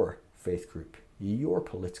your faith group, your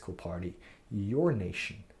political party, your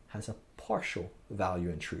nation has a partial value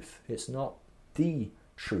and truth. It's not the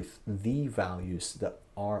truth, the values that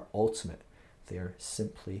are ultimate. They are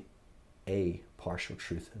simply a partial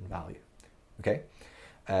truth and value, okay?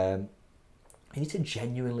 You need to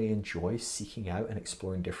genuinely enjoy seeking out and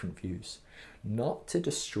exploring different views. Not to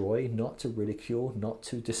destroy, not to ridicule, not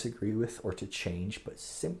to disagree with or to change, but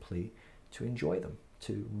simply to enjoy them,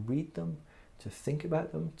 to read them, to think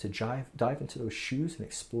about them, to dive into those shoes and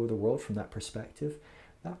explore the world from that perspective.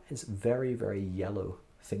 That is very, very yellow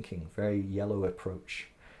thinking, very yellow approach.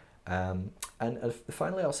 And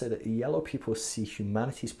finally, I'll say that yellow people see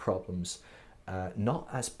humanity's problems not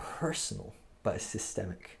as personal, but as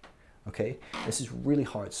systemic. Okay, this is really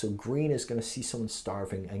hard. So green is going to see someone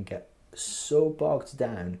starving and get so bogged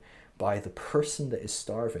down by the person that is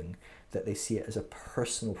starving that they see it as a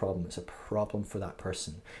personal problem. It's a problem for that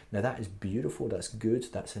person. Now that is beautiful, that's good,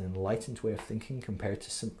 that's an enlightened way of thinking compared to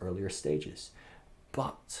some earlier stages.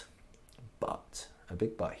 But, a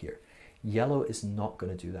big but here, yellow is not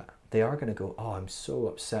going to do that. They are going to go, oh, I'm so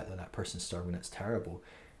upset that that person's starving, that's terrible.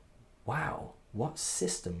 Wow, what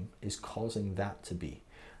system is causing that to be?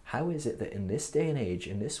 How is it that in this day and age,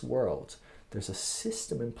 in this world, there's a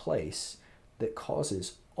system in place that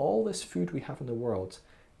causes all this food we have in the world,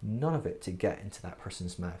 none of it to get into that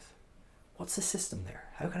person's mouth? What's the system there?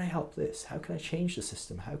 How can I help this? How can I change the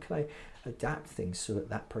system? How can I adapt things so that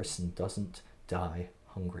that person doesn't die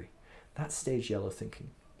hungry? That's stage yellow thinking.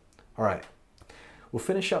 All right. We'll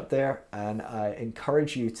finish up there, and I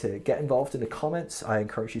encourage you to get involved in the comments. I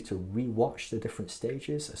encourage you to re-watch the different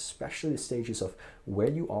stages, especially the stages of where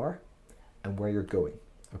you are and where you're going.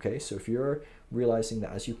 Okay, so if you're realizing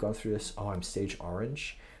that as you've gone through this, oh, I'm stage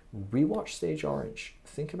orange, rewatch Stage Orange.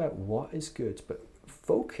 Think about what is good, but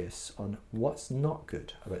focus on what's not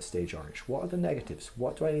good about Stage Orange. What are the negatives?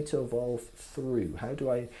 What do I need to evolve through? How do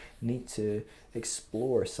I need to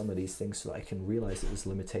explore some of these things so that I can realize that there's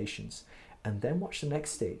limitations? And then watch the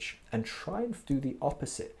next stage and try and do the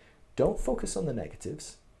opposite. Don't focus on the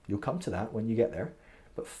negatives. You'll come to that when you get there.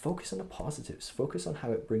 But focus on the positives. Focus on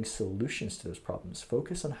how it brings solutions to those problems.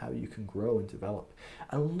 Focus on how you can grow and develop.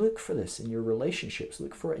 And look for this in your relationships.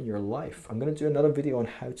 Look for it in your life. I'm going to do another video on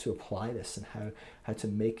how to apply this and how to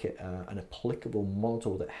make it an applicable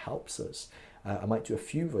model that helps us. I might do a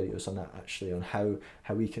few videos on that actually, on how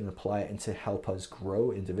we can apply it and to help us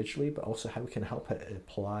grow individually, but also how we can help it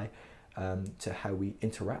apply to how we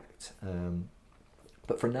interact.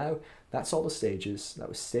 But for now, that's all the stages. That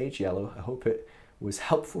was stage yellow. I hope it was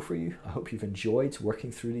helpful for you. I hope you've enjoyed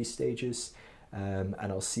working through these stages, and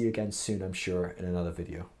I'll see you again soon, I'm sure, in another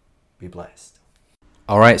video. Be blessed.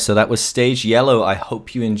 All right, so that was stage yellow. I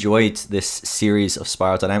hope you enjoyed this series of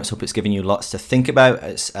Spiral Dynamics. Hope it's given you lots to think about.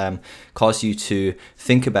 It's caused you to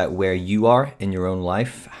think about where you are in your own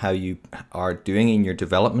life, how you are doing in your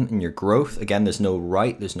development and your growth. Again, there's no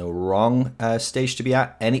right, there's no wrong stage to be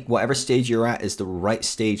at. Whatever stage you're at is the right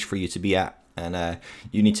stage for you to be at. And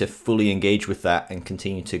you need to fully engage with that and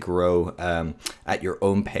continue to grow at your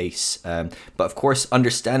own pace. But of course,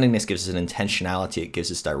 understanding this gives us an intentionality, it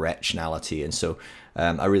gives us directionality. And so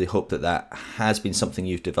I really hope that has been something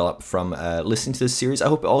you've developed from listening to this series. I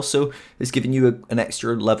hope it also has given you an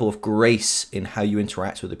extra level of grace in how you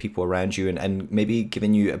interact with the people around you, and maybe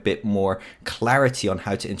given you a bit more clarity on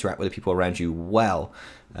how to interact with the people around you well.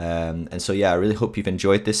 And so, yeah, I really hope you've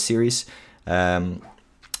enjoyed this series.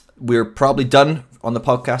 We're probably done on the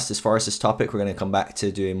podcast as far as this topic. We're going to come back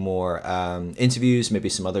to doing more interviews, maybe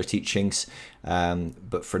some other teachings.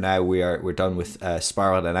 But for now, we're done with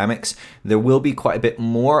Spiral Dynamics. There will be quite a bit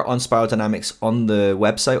more on Spiral Dynamics on the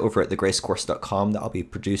website over at thegracecourse.com that I'll be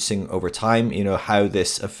producing over time. You know, how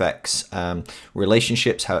this affects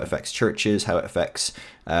relationships, how it affects churches, how it affects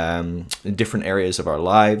different areas of our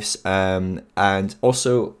lives, and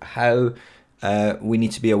also how we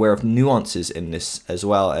need to be aware of nuances in this as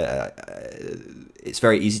well. It's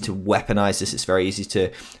very easy to weaponize this. It's very easy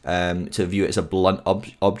to view it as a blunt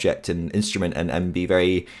object and instrument, and be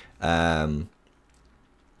very very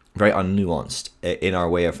unnuanced in our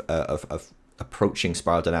way of approaching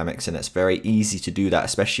Spiral Dynamics. And it's very easy to do that,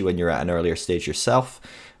 especially when you're at an earlier stage yourself.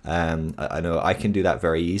 I know I can do that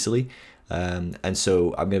very easily. And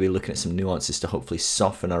so I'm going to be looking at some nuances to hopefully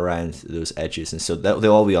soften around those edges. And so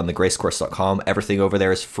they'll all be on thegracecourse.com. Everything over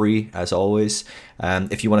there is free, as always.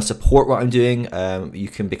 If you want to support what I'm doing, you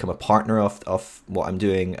can become a partner of what I'm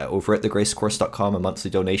doing over at thegracecourse.com. A monthly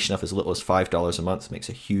donation of as little as $5 a month makes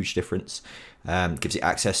a huge difference. Gives you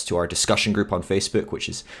access to our discussion group on Facebook, which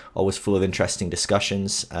is always full of interesting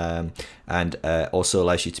discussions, and also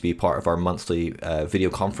allows you to be part of our monthly video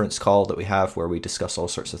conference call that we have, where we discuss all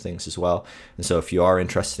sorts of things as well. And so if you are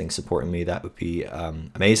interested in supporting me, that would be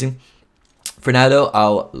amazing. For now, though,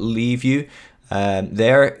 I'll leave you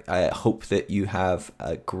there. I hope that you have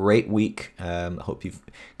a great week. I hope you've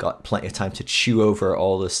got plenty of time to chew over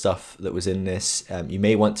all the stuff that was in this. You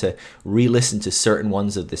may want to re-listen to certain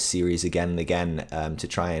ones of this series again and again to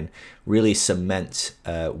try and really cement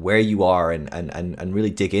where you are, and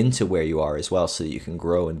really dig into where you are as well, so that you can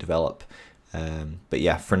grow and develop. But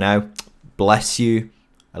yeah, for now, bless you.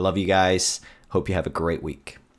 I love you guys. Hope you have a great week.